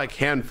don't know if I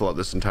can fill up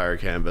this entire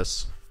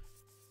canvas.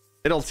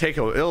 It'll take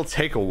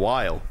a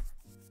while.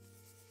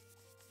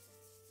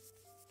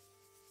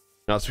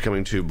 Now it's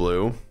becoming too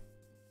blue.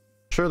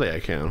 Surely I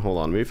can. Hold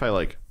on. Maybe if I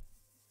like...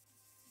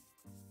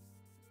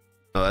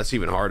 Oh, that's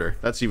even harder.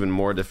 That's even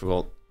more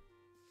difficult.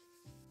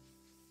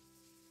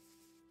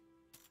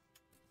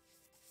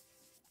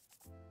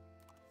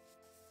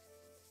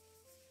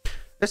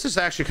 This is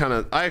actually kind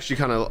of... I actually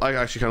kind of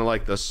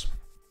like this.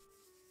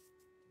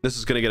 This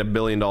is gonna get $1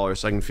 billion. I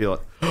can feel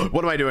it.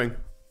 What am I doing?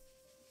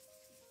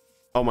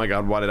 Oh my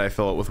god, why did I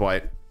fill it with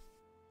white?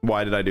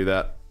 Why did I do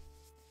that?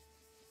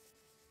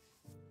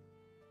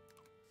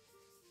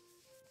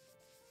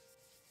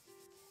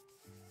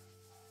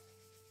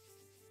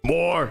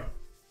 More!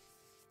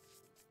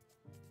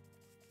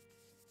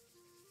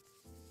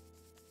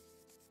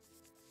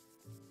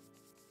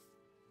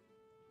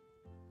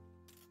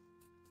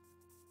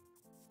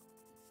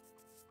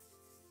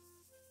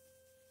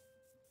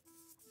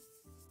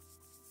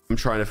 I'm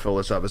trying to fill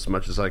this up as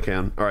much as I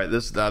can. All right,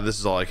 this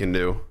is all I can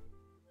do.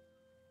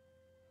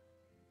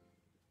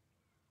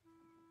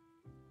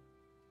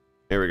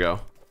 Here we go.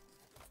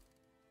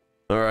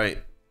 All right,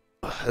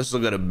 this will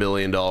get $1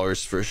 billion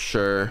for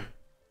sure.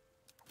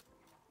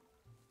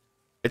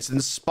 It's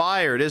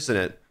inspired, isn't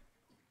it?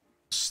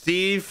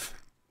 Steve,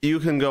 you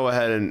can go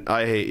ahead and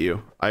I hate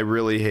you. I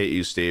really hate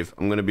you, Steve.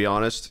 I'm gonna be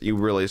honest. You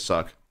really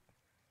suck.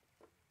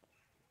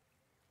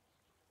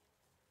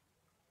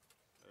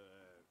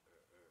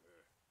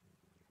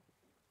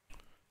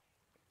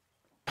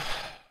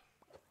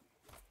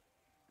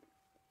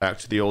 Back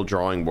to the old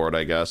drawing board,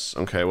 I guess.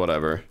 Okay,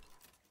 whatever.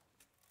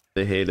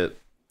 They hate it.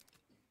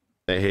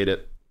 They hate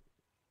it.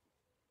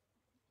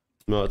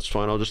 No, it's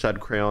fine. I'll just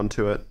add crayon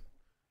to it.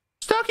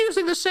 Stop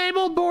using the same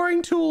old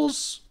boring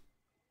tools.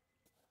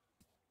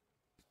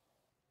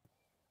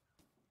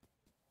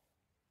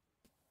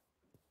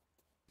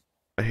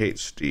 I hate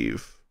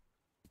Steve.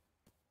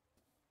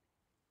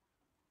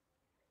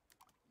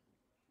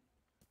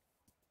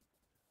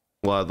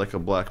 We'll add like a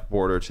black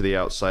border to the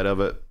outside of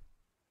it.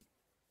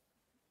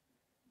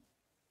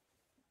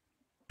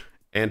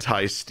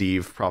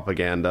 Anti-Steve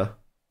propaganda.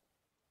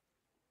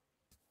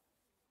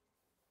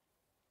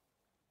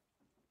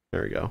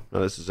 There we go. Now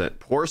this is it.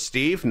 Poor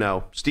Steve?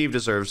 No, Steve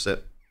deserves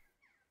it.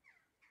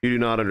 You do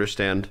not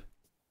understand.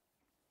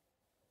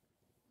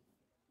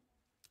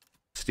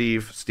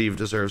 Steve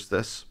deserves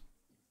this.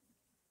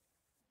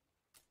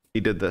 He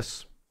did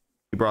this.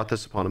 He brought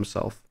this upon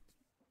himself.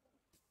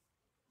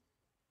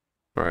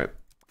 All right.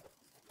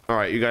 All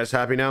right, you guys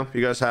happy now?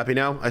 You guys happy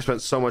now? I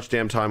spent so much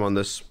damn time on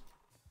this.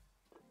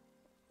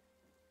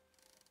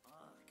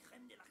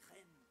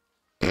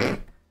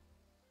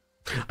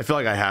 I feel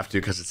like I have to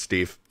because it's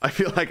Steve. I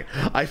feel like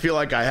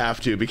I have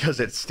to because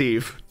it's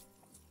Steve.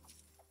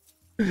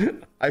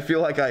 I feel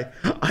like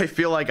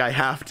I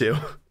have to.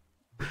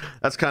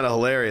 That's kind of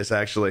hilarious,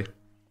 actually.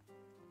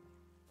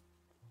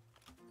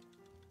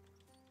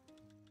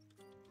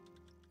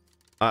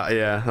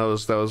 Yeah,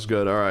 that was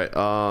good. All right.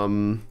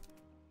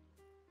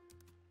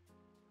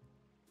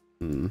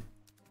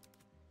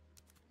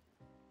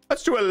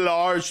 Let's do a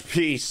large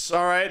piece.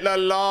 All right, a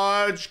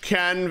large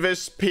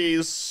canvas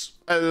piece.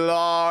 A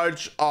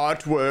large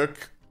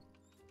artwork.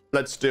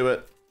 Let's do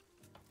it.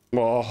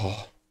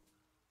 Oh,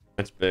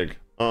 that's big.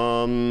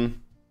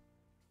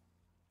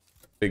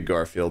 Big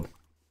Garfield.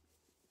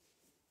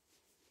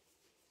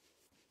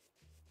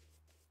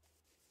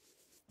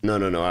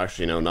 No,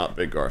 actually no, not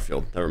Big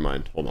Garfield. Never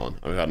mind. Hold on,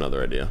 I've got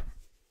another idea.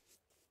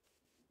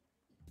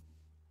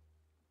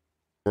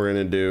 We're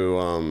gonna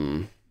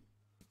do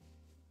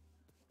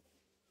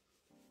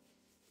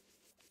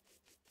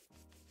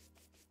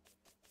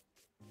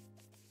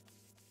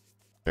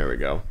there we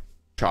go.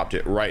 Chopped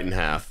it right in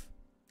half.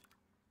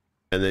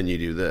 And then you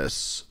do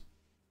this.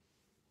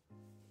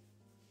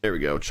 There we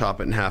go. Chop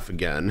it in half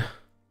again.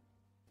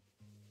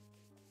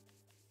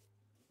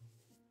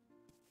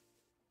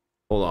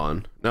 Hold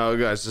on. No,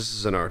 guys, this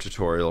is an art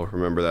tutorial.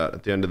 Remember that.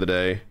 At the end of the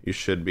day, you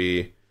should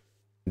be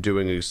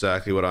doing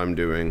exactly what I'm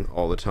doing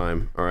all the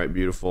time. All right,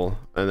 beautiful.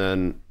 And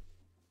then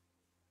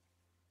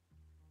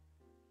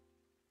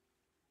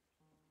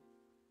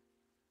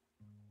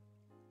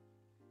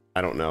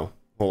I don't know.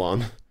 Hold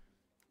on.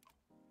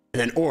 And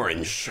then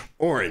orange,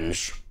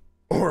 orange,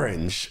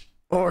 orange,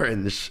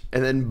 orange,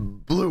 and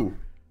then blue,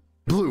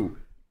 blue,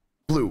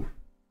 blue,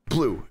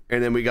 blue,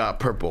 and then we got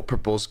purple.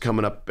 Purple's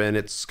coming up and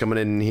it's coming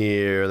in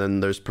here. Then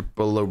there's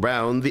purple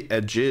around the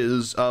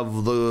edges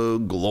of the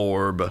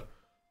globe.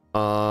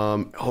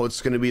 Oh,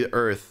 it's gonna be the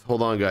earth.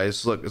 Hold on,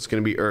 guys. Look, it's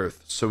gonna be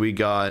earth. So we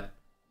got,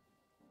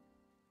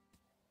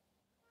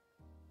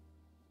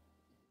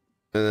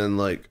 and then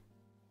like,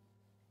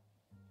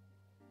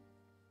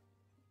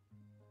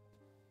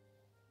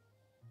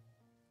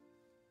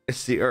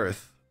 it's the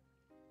earth.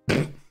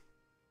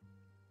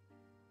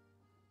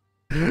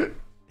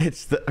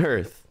 It's the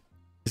earth.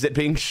 Is it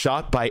being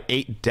shot by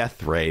 8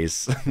 death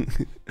rays?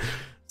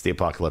 It's the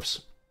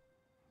apocalypse.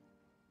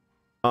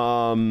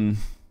 There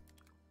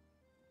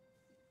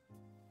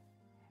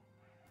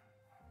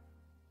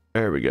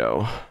we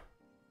go.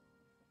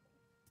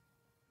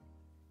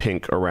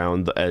 Pink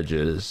around the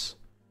edges.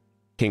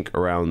 Pink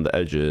around the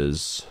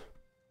edges.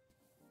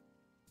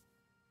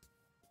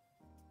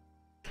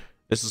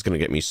 This is gonna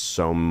get me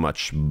so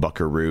much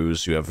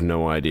buckaroos, you have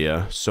no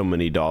idea. So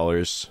many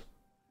dollars.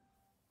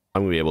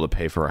 I'm gonna be able to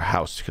pay for a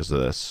house because of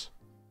this.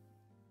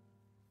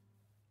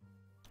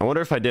 I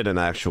wonder if I did an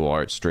actual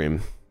art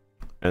stream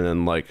and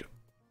then like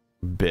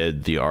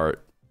bid the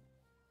art,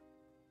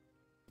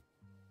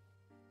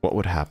 what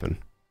would happen?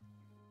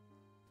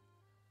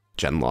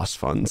 Jen lost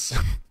funds.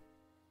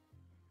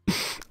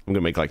 I'm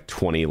gonna make like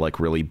 20 like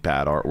really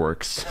bad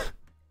artworks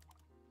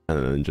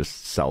and then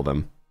just sell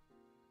them.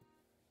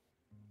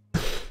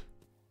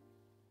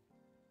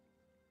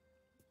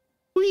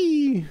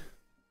 Whee!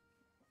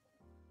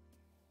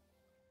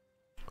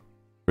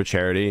 For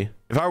charity.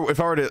 If I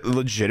were to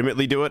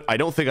legitimately do it, I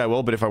don't think I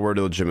will, but if I were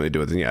to legitimately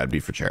do it, then yeah, it'd be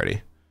for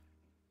charity.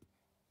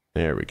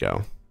 There we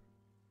go.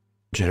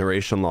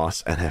 Generation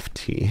loss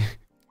NFT.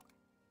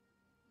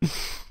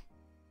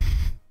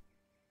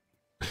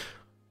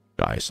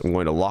 Guys, I'm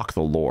going to lock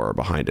the lore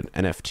behind an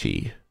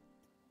NFT.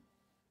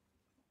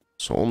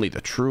 So only the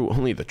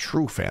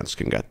true fans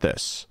can get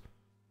this.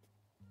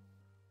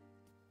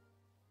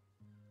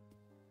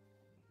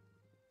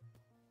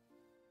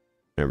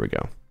 There we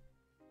go.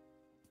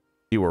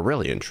 If you were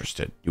really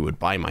interested, you would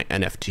buy my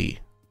NFT.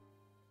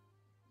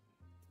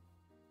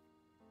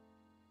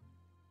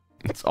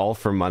 It's all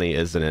for money,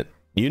 isn't it?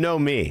 You know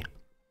me.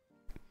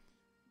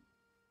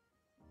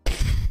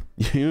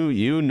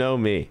 You know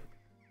me.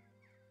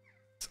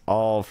 It's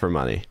all for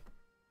money.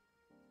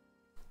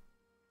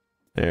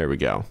 There we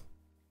go.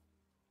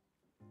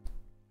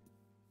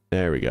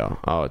 There we go.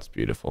 Oh, it's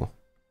beautiful.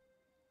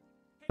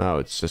 Oh,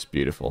 it's just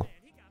beautiful.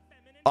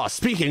 Oh,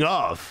 speaking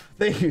of,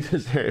 thank you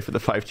for the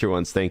 5 tier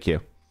ones. Thank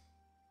you.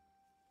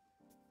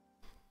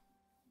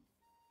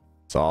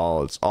 It's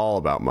all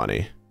about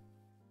money.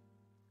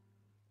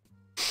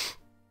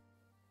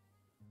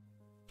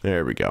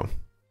 There we go.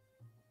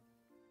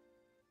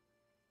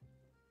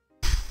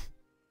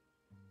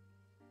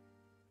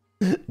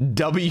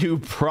 W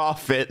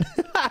profit.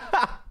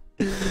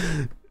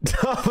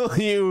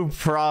 W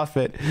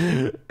profit.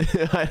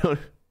 I don't.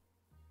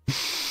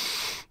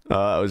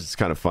 That was just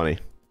kind of funny.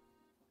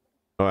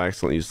 Oh, I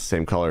accidentally used the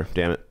same color.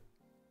 Damn it.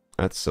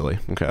 That's silly.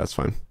 Okay, that's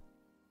fine.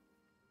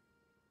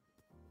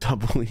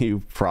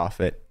 W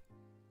profit.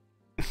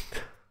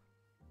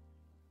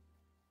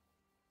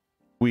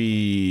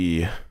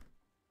 We.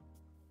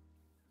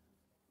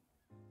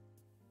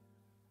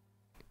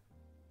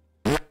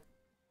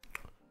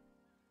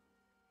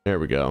 There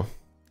we go.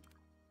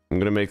 I'm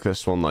gonna make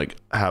this one like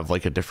have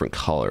like a different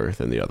color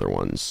than the other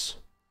ones.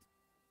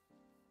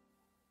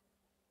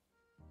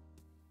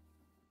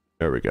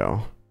 There we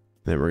go.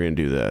 Then we're gonna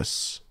do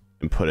this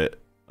and put it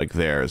like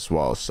there as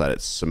well so that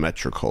it's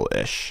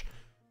symmetrical-ish.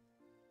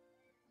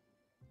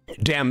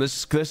 Damn,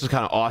 this is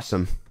kind of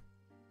awesome.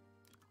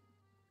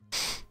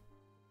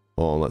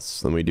 Well,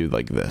 let me do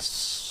like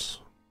this.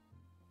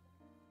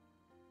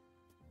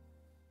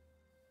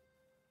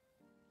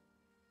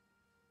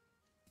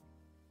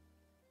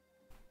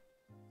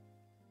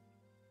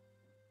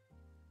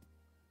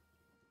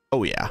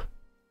 Oh yeah.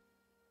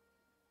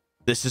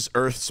 This is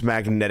Earth's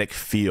magnetic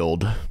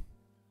field.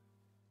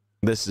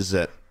 This is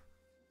it.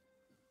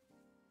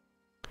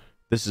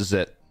 This is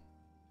it.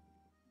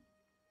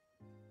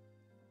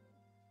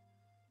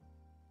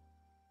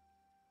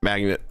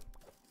 Magnet.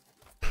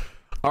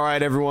 All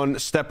right, everyone,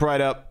 step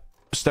right up.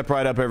 Step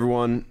right up,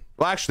 everyone.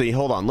 Well, actually,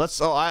 hold on. Let's.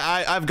 Oh,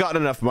 I've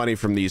gotten enough money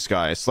from these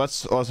guys.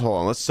 Let's hold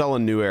on. Let's sell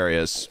in new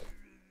areas.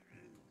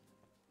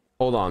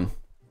 Hold on.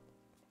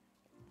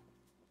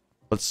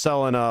 Let's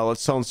sell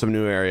in some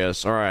new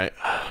areas. All right.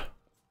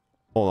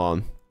 Hold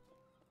on.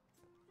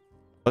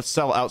 Let's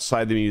sell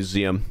outside the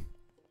museum.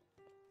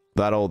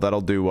 That'll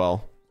do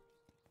well.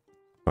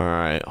 All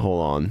right,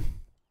 hold on.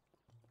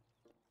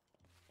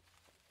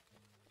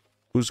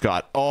 Who's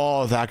got?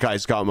 Oh, that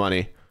guy's got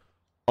money.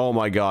 Oh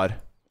my god.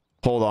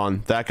 Hold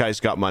on. That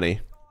guy's got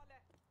money.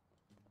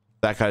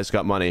 That guy's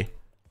got money.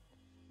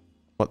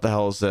 What the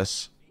hell is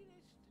this?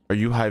 Are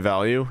you high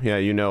value? Yeah,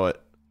 you know it.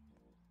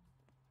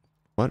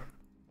 What?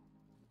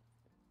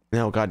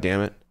 No, god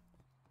damn it.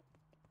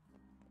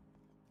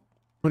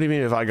 What do you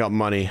mean if I got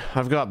money?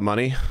 I've got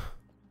money.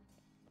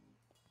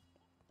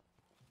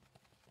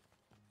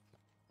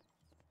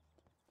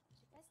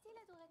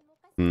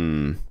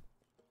 I'm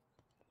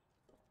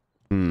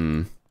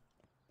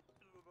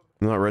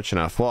not rich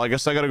enough. Well, I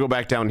guess I gotta go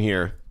back down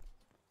here.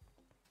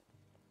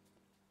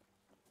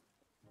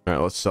 All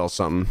right, let's sell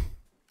something.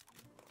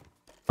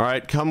 All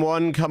right, come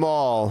one, come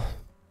all.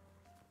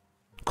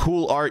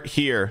 Cool art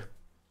here.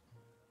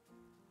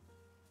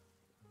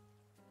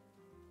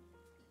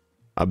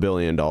 $1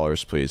 billion,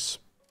 please.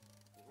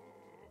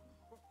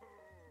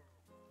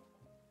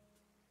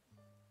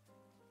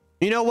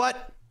 You know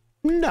what?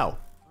 No.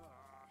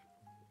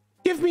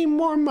 Give me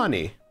more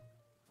money.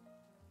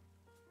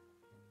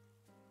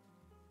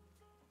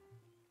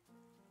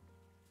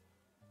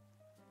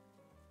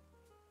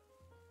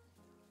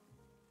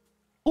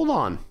 Hold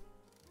on.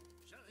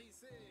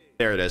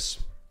 There it is.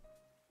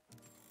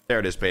 There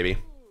it is, baby.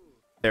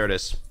 There it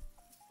is.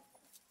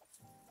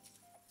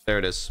 There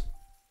it is.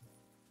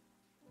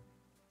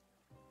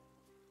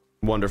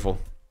 Wonderful.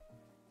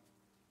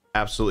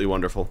 Absolutely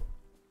wonderful.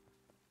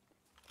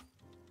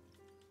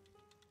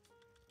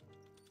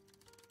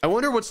 I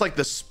wonder what's like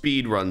the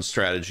speed run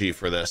strategy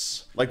for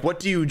this. Like, what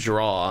do you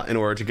draw in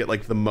order to get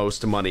like the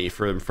most money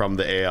from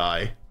the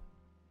AI?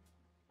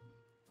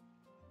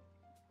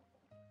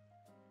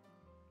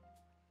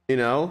 You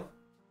know?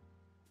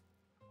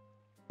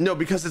 No,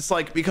 because it's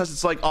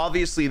like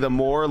obviously the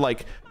more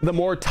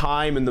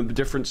time and the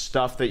different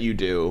stuff that you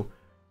do,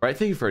 right?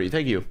 Thank you, Freddie.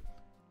 Thank you.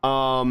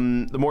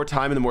 The more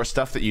time and the more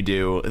stuff that you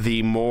do,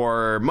 the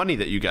more money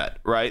that you get,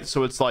 right?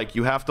 So it's like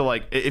you have to,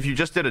 like, if you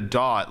just did a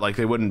dot, like,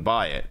 they wouldn't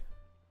buy it.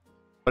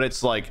 But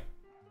it's like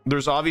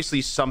there's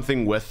obviously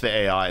something with the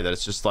AI that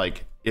it's just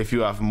like, if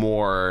you have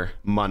more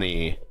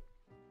money,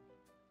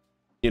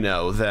 you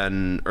know,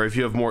 then, or if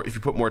you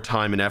put more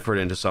time and effort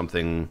into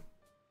something,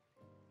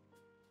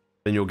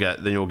 then you'll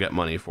get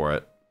money for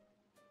it.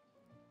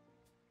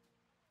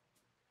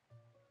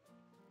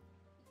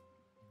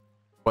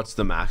 What's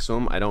the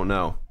maximum? I don't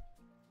know.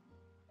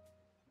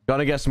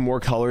 Gotta get some more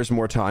colors,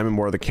 more time, and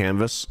more of the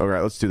canvas. All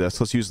right, let's do this.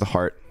 Let's use the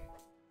heart.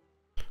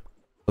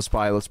 Let's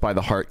buy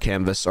the heart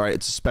canvas. All right,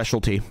 it's a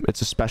specialty.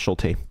 It's a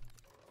specialty.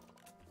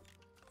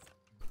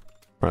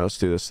 All right, let's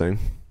do this thing.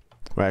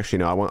 Well, actually,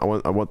 no.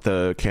 I want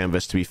the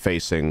canvas to be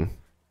facing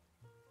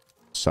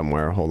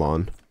somewhere. Hold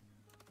on.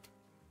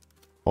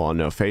 Hold on.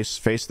 No,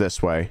 face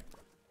this way.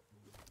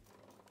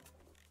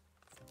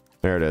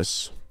 There it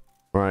is.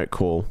 All right,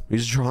 cool.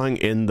 He's drawing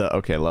in the...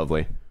 Okay,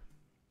 lovely.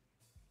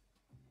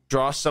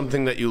 Draw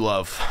something that you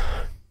love.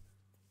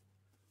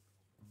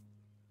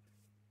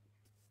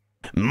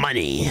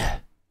 Money.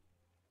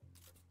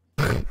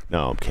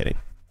 No, I'm kidding.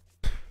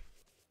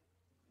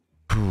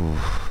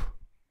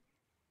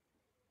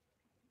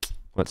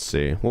 Let's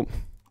see. Well,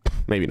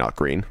 maybe not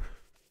green.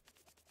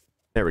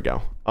 There we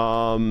go.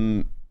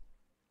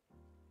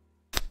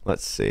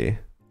 Let's see.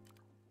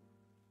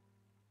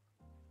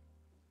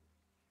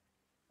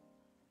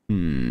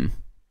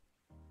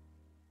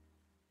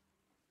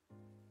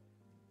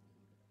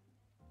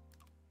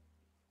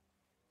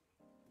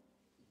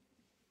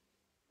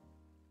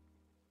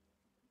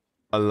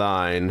 A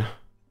line.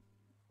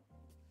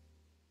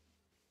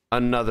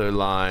 Another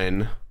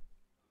line.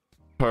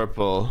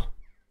 Purple.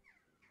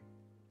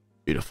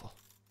 Beautiful.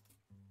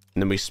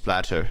 And then we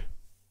splatter.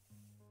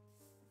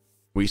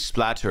 We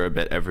splatter a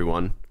bit,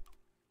 everyone.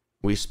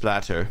 We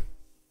splatter.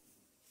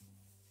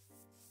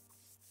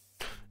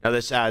 Now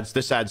this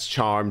adds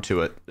charm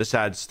to it. This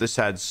adds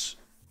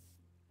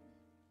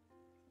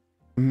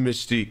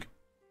mystique.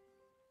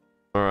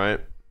 All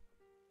right.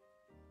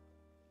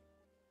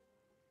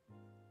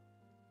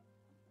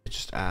 It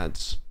just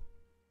adds.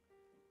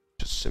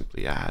 Just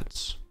simply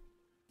adds.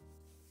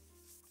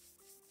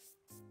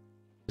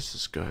 This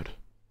is good.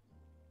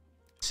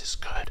 This is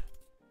good.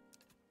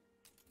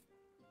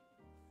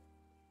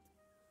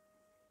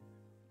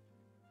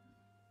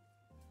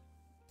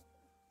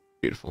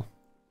 Beautiful.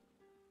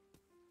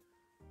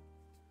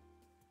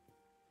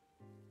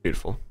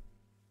 Beautiful.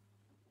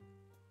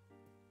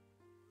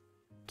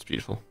 It's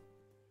beautiful.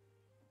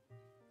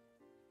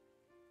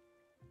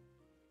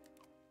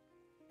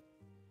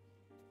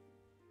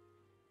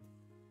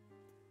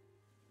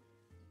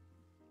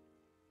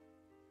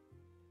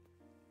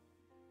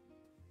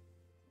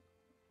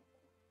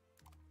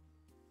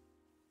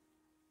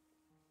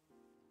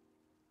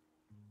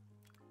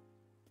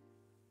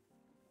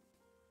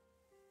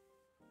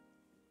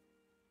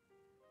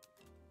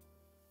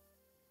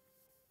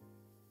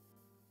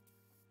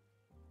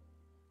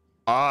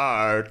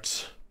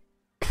 Art.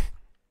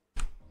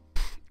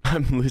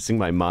 I'm losing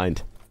my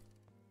mind.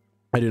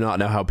 I do not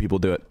know how people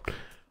do it.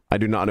 I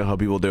do not know how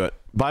people do it.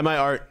 Buy my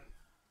art.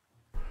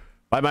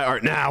 Buy my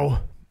art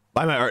now.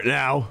 Buy my art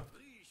now.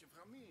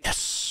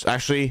 Yes.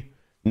 Actually,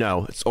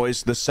 no. It's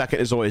always, the second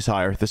is always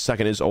higher. The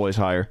second is always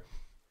higher.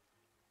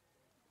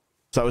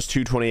 So that was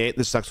 228.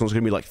 This next one's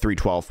gonna be like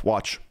 312.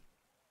 Watch.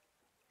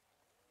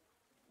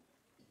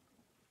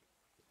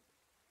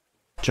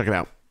 Check it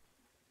out.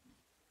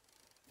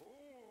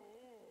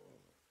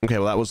 Okay,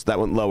 well that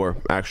went lower,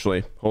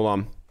 actually. Hold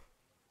on.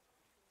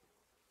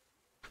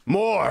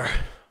 More.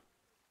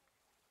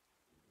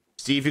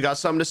 Steve, you got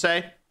something to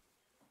say?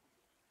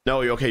 No,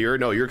 you're okay.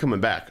 You're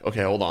coming back.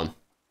 Okay, hold on.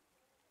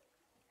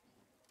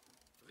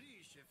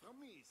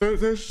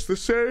 This is the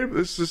same.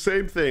 This is the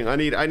same thing. I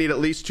need at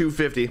least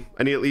 250.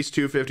 I need at least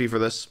 250 for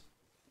this.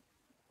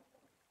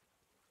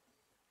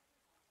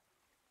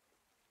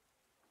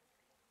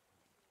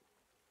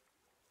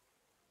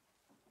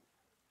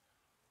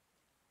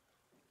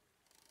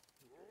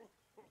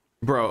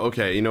 Bro,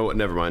 okay, you know what?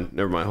 Never mind.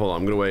 Hold on,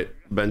 I'm gonna wait.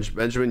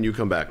 Benjamin, you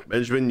come back.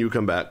 Benjamin, you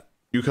come back.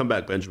 You come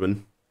back,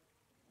 Benjamin.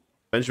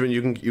 Benjamin,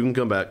 you can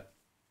come back.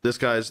 This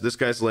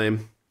guy's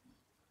lame.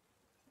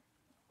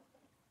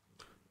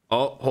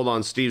 Oh, hold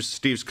on.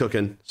 Steve's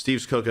cooking.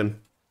 Steve's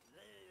cooking.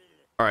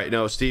 All right,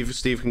 no,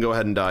 Steve can go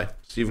ahead and die.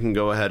 Steve can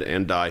go ahead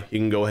and die. He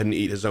can go ahead and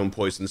eat his own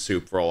poison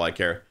soup for all I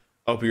care.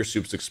 I hope your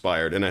soup's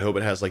expired, and I hope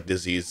it has like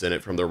disease in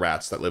it from the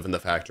rats that live in the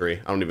factory.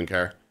 I don't even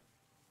care.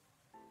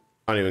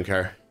 I don't even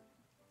care.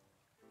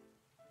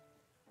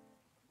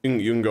 You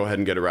can go ahead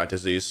and get a rat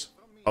disease.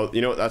 Oh,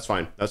 you know what? That's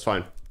fine. That's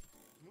fine.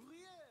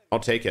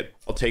 I'll take it.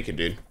 I'll take it,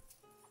 dude.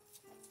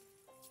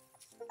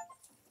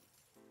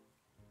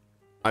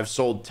 I've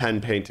sold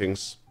 10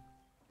 paintings.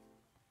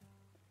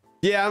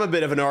 Yeah, I'm a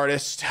bit of an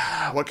artist.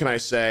 What can I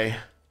say?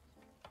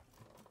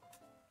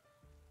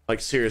 Like,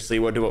 seriously,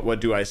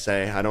 what do I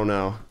say? I don't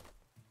know.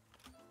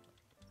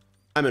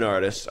 I'm an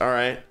artist. All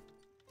right.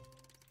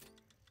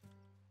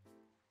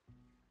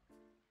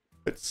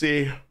 Let's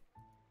see.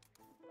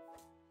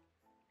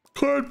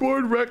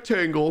 Cardboard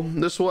rectangle.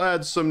 This will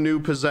add some new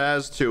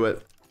pizzazz to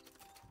it.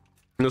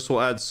 This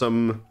will add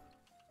some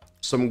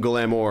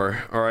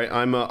glamour. All right.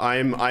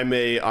 I'm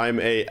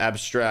a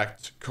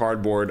abstract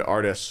cardboard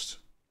artist.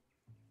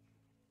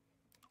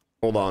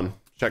 Hold on.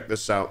 Check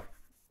this out.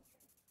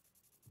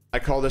 I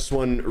call this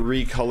one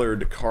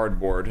recolored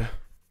cardboard.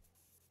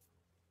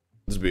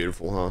 It's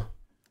beautiful, huh?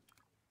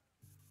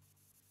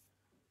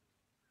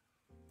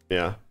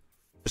 Yeah.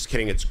 Just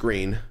kidding, it's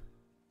green.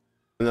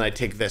 And then I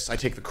take this, I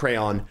take the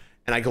crayon,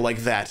 and I go like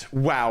that.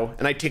 Wow.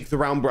 And I take the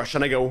round brush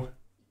and I go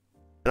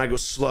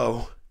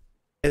slow.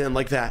 And then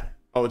like that.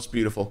 Oh, it's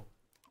beautiful.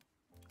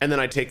 And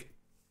then I take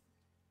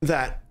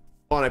that.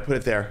 Oh, and I put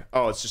it there.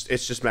 Oh, it's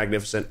just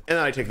magnificent. And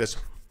then I take this.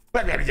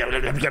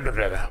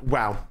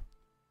 Wow.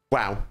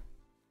 Wow.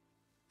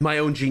 My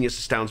own genius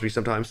astounds me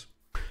sometimes.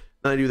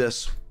 And I do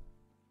this.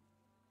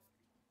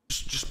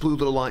 Just blue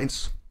little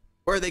lines.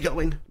 Where are they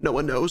going? No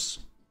one knows.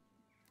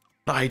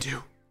 But I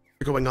do.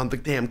 They're going on the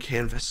damn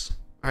canvas.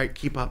 All right,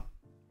 keep up.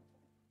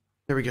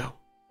 There we go.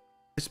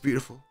 It's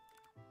beautiful.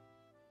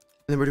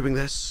 And then we're doing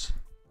this.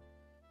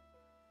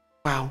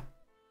 Wow.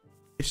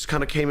 It just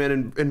kind of came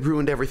in and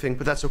ruined everything,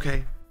 but that's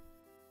okay.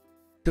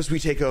 Because we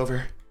take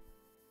over.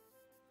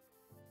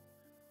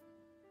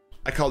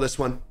 I call this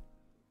one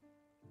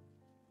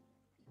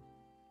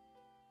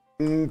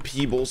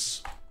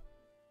Peebles.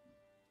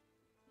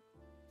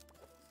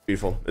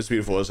 Beautiful. It's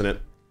beautiful, isn't it?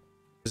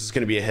 This is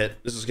gonna be a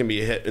hit. This is gonna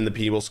be a hit in the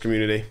Peebles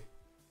community.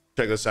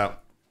 Check this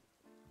out.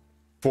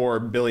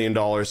 $4 billion.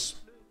 All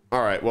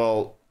right,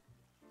 well,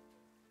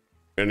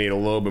 gonna need a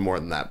little bit more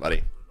than that,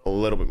 buddy. A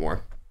little bit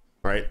more.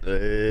 All right,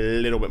 a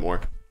little bit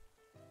more.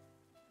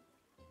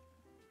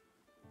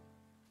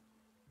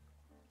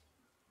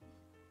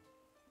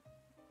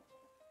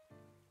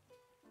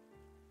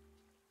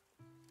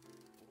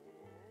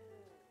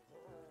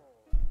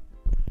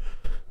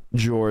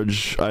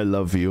 George, I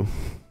love you.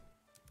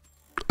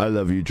 I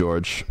love you,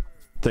 George.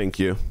 Thank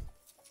you.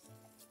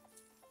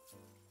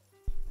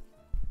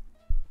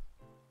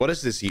 What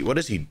is this? What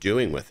is he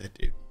doing with it,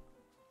 dude?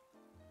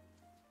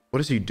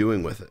 What is he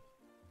doing with it?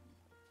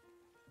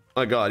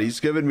 My God, he's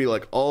giving me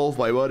like all of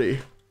my money.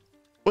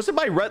 Wasn't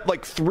my rent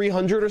like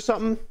 300 or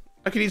something?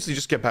 I could easily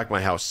just get back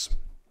my house.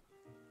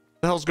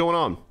 What the hell's going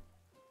on?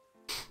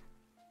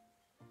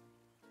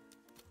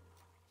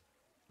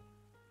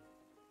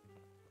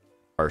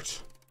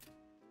 Art.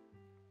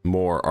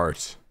 More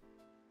art.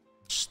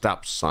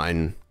 Stop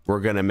sign. We're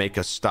gonna make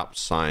a stop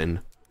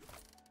sign.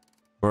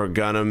 We're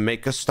gonna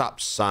make a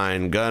stop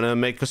sign. Gonna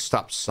make a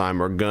stop sign.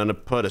 We're gonna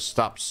put a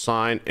stop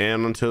sign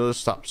into the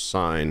stop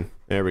sign.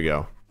 There we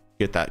go.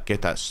 Get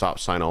that stop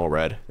sign all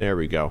red. There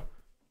we go.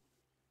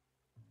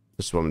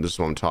 This is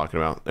what I'm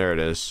talking about. There it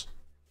is.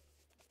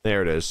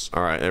 There it is.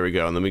 All right, there we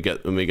go. And then we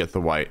get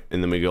the white,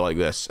 and then we go like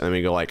this, and then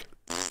we go like.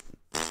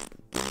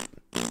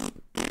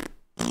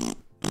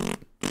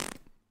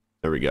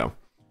 There we go.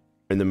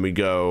 And then we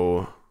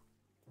go.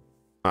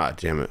 Ah,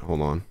 damn it.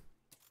 Hold on.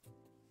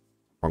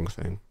 Wrong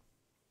thing.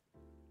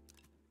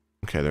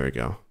 Okay, there we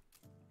go.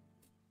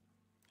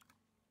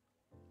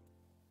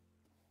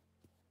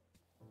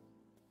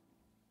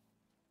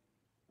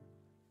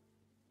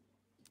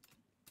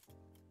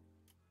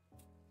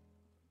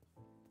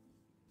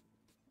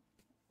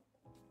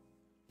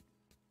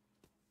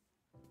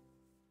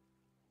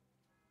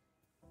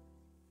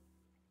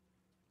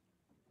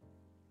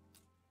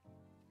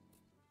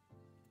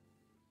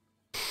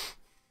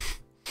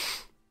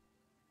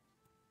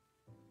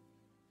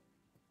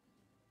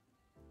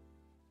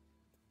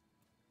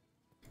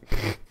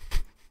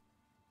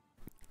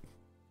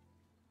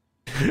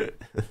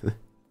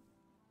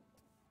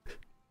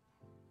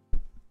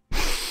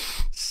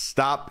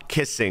 Stop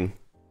kissing.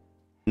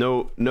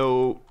 No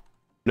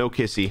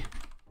kissy.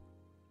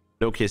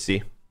 No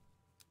kissy.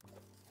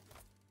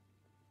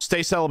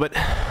 Stay celibate.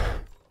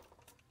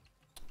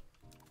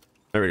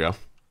 There we go.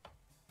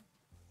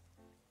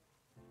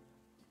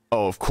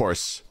 Oh, of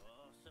course.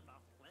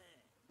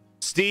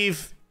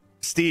 Steve,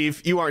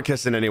 you aren't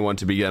kissing anyone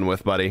to begin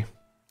with, buddy.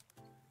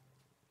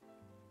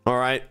 All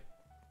right.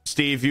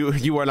 Steve,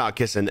 you are not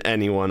kissing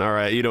anyone. All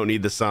right. You don't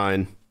need the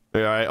sign.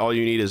 All right. All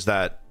you need is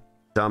that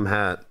dumb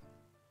hat.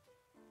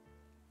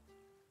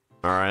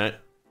 All right.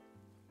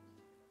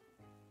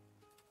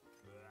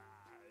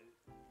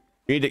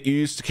 You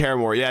used to care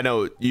more. Yeah,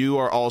 no, you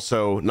are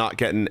also not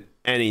getting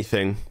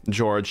anything,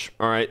 George.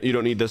 All right. You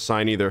don't need this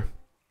sign either.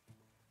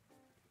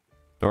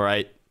 All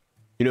right.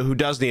 You know who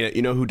does need it?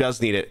 You know who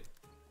does need it?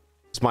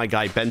 It's my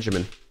guy,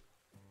 Benjamin.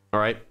 All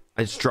right.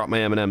 I just dropped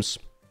my M&Ms.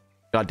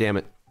 God damn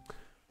it.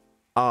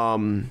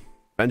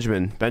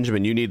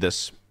 Benjamin, you need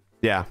this.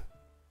 Yeah.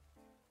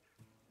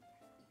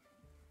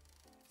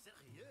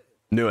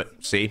 Knew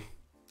it. See?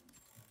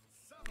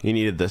 He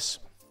needed this.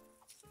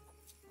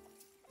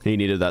 He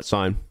needed that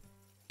sign.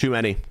 Too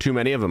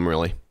many of them,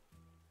 really.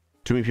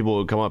 Too many people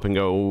would come up and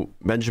go,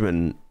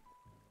 Benjamin,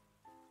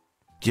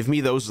 Give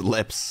me those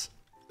lips.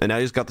 And now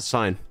he's got the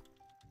sign.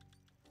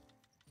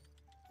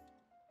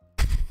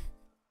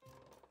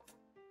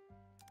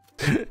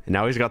 And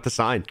now he's got the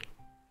sign.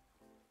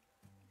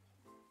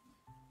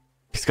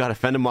 He's got to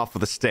fend him off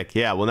with a stick.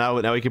 Yeah,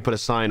 well now he can put a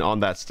sign on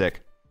that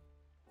stick.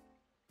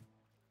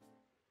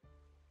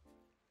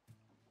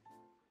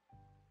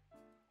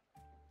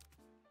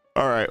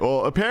 All right.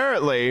 Well,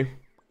 apparently,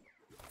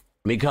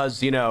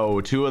 because, you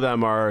know, two of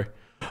them are,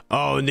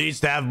 oh, it needs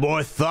to have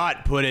more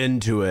thought put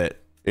into it.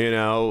 You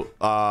know,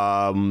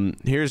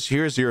 here's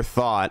your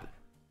thought.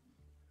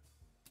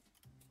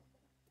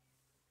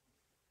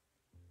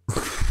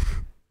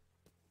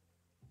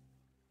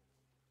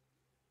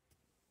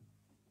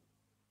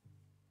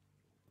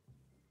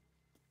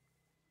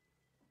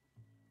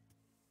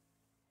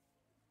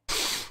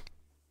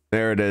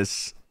 There it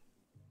is.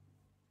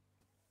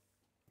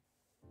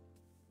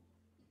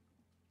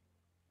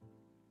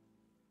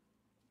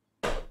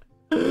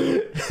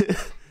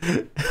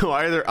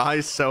 Why are their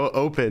eyes so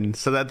open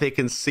so that they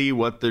can see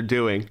what they're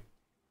doing?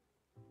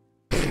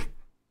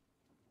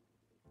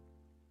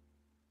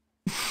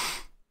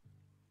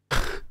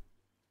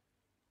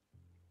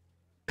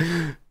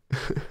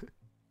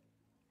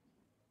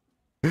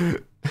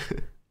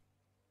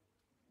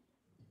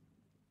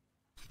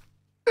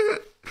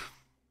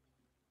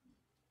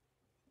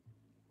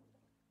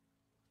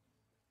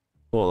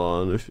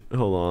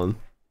 Hold on.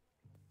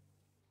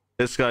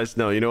 This guy's,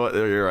 no, you know what?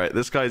 You're right.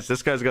 This guy's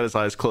got his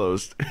eyes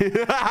closed.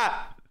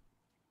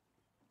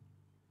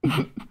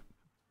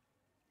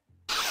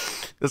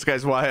 This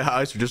guy's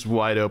eyes are just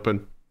wide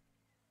open.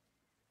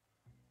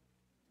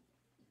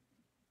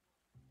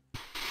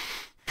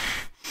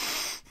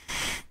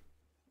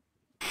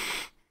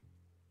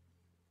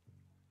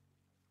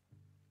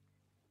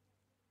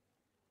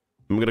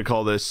 I'm gonna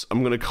call this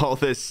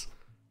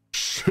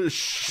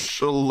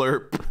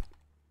slurp.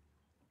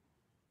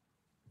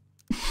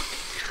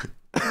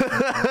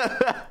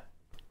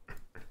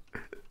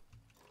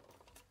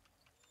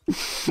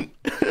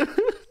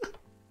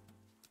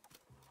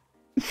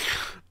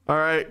 All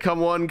right, come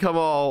one, come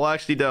all. Well,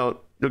 actually, don't.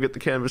 You'll get the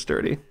canvas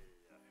dirty.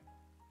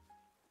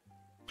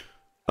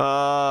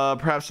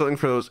 Perhaps something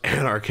for those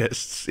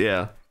anarchists.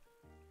 Yeah.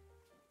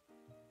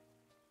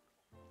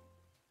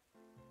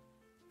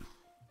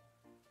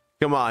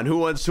 Come on, who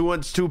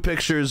wants two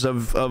pictures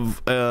of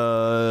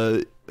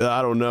I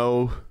don't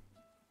know.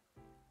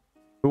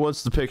 Who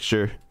wants the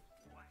picture?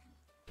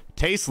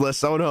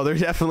 Tasteless. Oh no, they're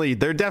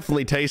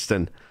definitely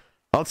tasting.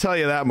 I'll tell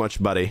you that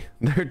much, buddy.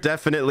 They're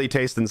definitely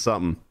tasting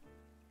something.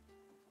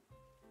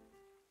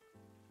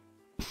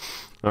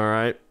 All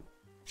right.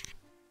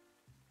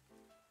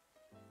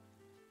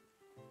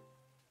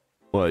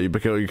 What,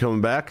 you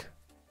coming back?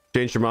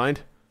 Change your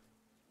mind?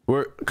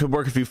 Could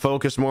work if you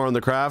focus more on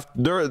the craft.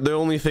 They're the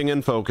only thing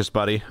in focus,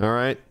 buddy. All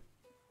right.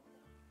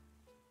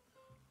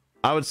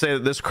 I would say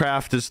that this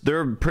craft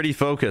they're pretty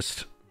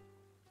focused.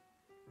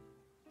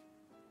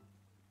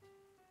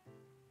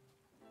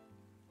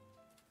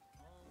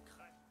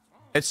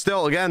 It's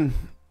still, again,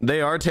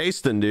 they are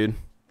tasting, dude.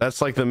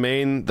 That's like the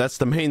main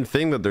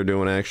thing that they're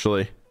doing,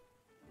 actually.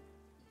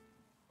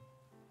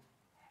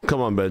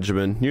 Come on,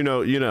 Benjamin. You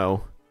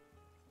know.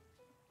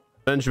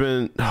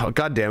 Benjamin, oh,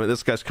 god damn it,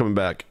 this guy's coming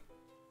back.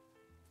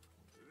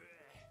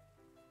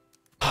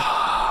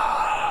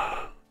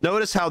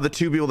 Notice how the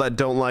two people that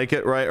don't like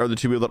it, right, are the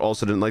two people that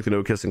also didn't like the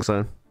no kissing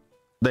sign.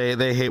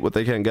 They hate what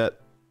they can't get.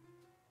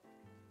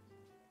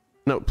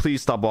 No,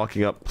 please stop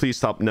walking up. Please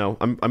stop. No,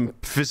 I'm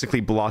physically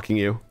blocking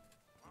you.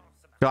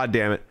 God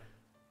damn it.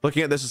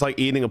 Looking at this is like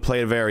eating a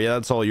plate of air. Yeah,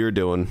 that's all you're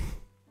doing,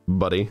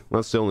 buddy.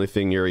 That's the only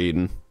thing you're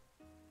eating.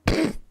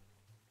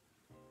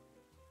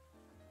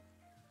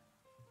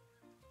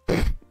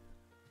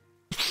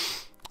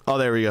 Oh,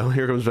 there we go.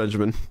 Here comes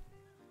Benjamin.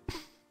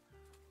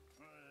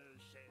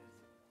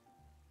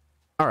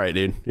 All right,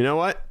 dude. You know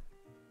what?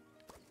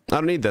 I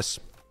don't need this.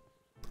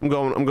 I'm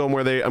going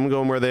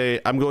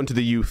to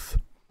the youth.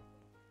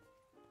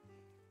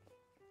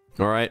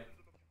 All right.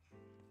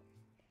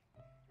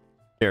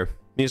 Here.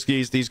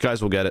 These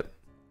guys will get it.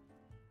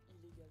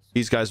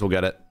 These guys will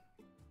get it.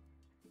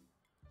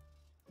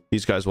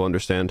 These guys will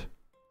understand.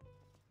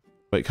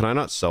 Wait, can I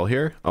not sell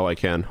here? Oh, I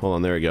can. Hold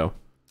on, there we go.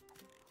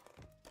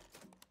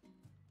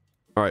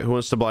 All right, who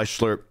wants to buy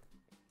Slurp?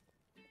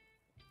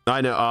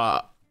 I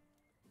know,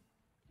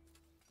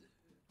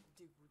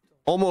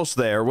 almost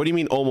there. What do you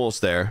mean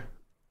almost there?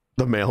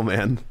 The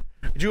mailman.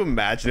 Could you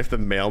imagine if the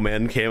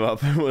mailman came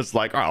up and was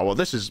like, oh, well,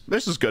 this is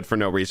good for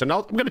no reason.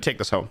 I'm gonna take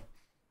this home.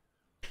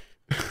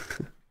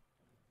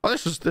 Oh,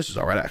 this is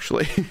all right,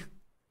 actually.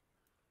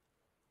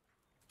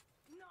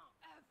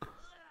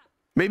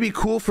 Maybe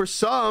cool for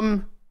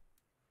some.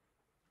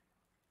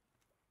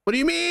 What do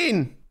you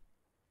mean?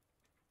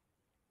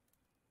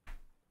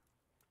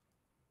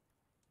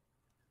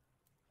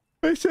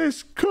 This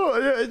is cool.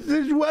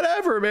 It's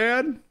whatever,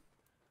 man.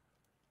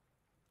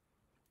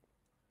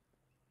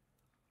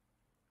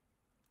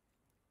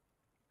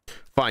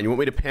 Fine. You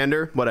want me to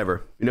pander?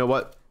 Whatever. You know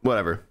what?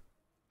 Whatever.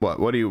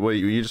 What do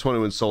you just want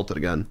to insult it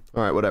again?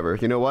 All right, whatever.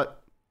 You know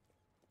what?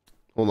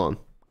 Hold on.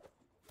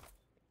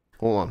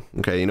 Hold on.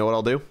 Okay, you know what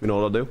I'll do? You know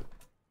what I'll do?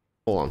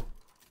 Hold on.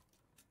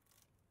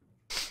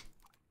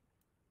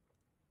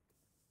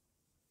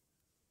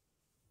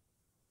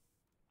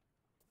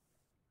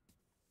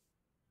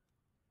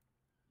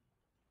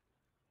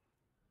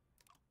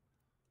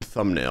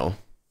 Thumbnail.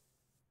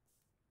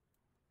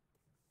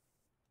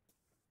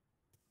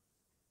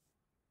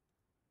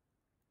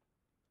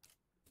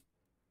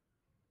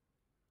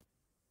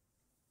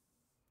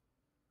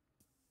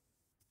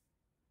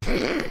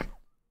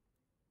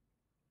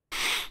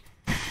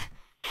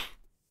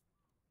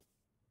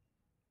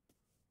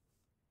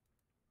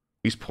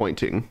 He's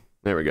pointing.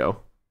 There we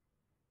go.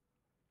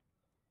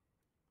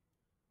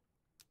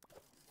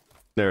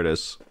 There it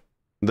is.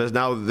 This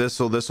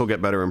will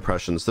get better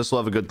impressions. This will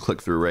have a good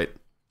click-through rate.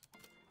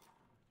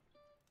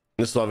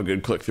 This will have a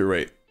good click-through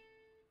rate.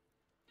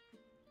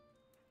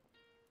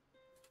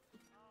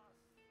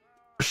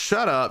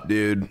 Shut up,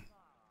 dude.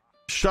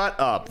 Shut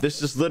up.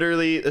 This is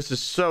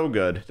so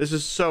good. This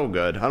is so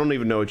good. I don't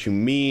even know what you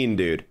mean,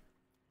 dude.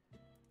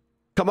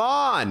 Come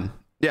on.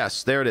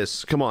 Yes, there it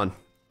is. Come on.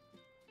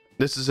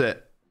 This is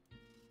it.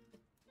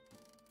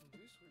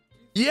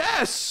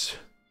 Yes!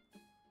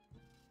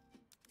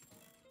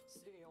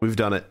 We've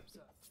done it.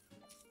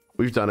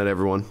 We've done it,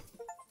 everyone.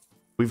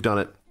 We've done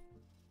it.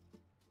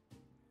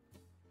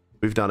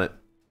 We've done it.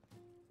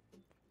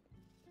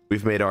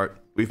 We've made art.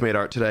 We've made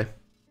art today.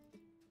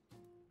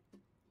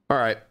 All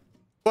right.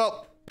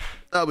 Well,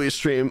 that'll be a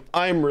stream.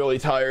 I'm really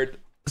tired,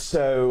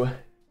 so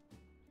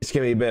it's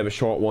gonna be a bit of a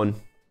short one.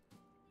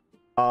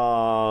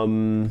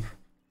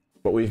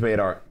 But we've made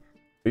art.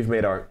 We've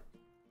made art.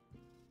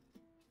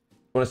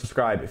 You want to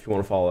subscribe if you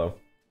want to follow.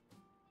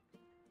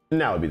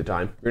 Now would be the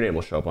time. Your name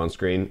will show up on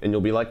screen, and you'll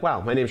be like,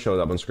 wow, my name shows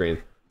up on screen.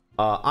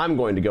 I'm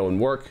going to go and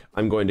work.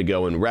 I'm going to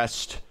go and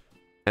rest.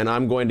 And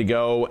I'm going to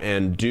go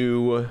and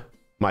do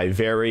my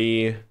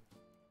very,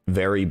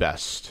 very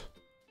best.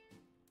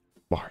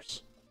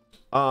 Bars.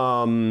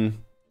 I'll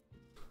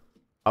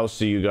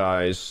see you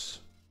guys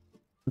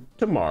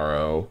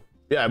tomorrow.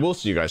 Yeah, I will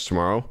see you guys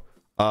tomorrow.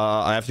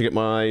 I have to get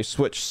my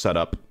Switch set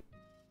up,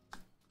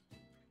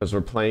 because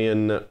we're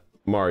playing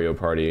Mario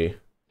Party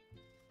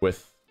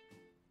with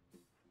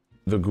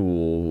the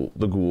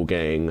ghoul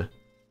gang.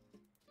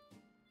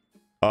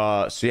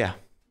 So yeah,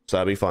 so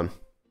that'll be fun.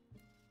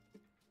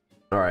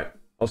 All right,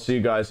 I'll see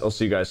you guys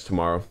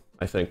tomorrow.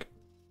 I think,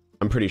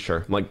 I'm pretty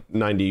sure. I'm like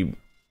 95%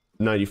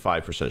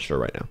 sure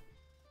right now.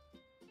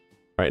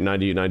 All right,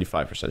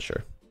 95%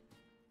 sure.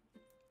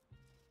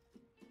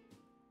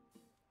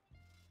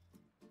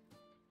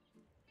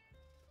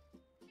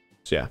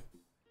 So yeah.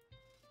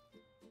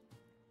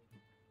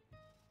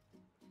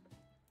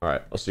 All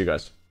right, I'll see you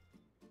guys.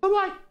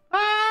 Bye-bye.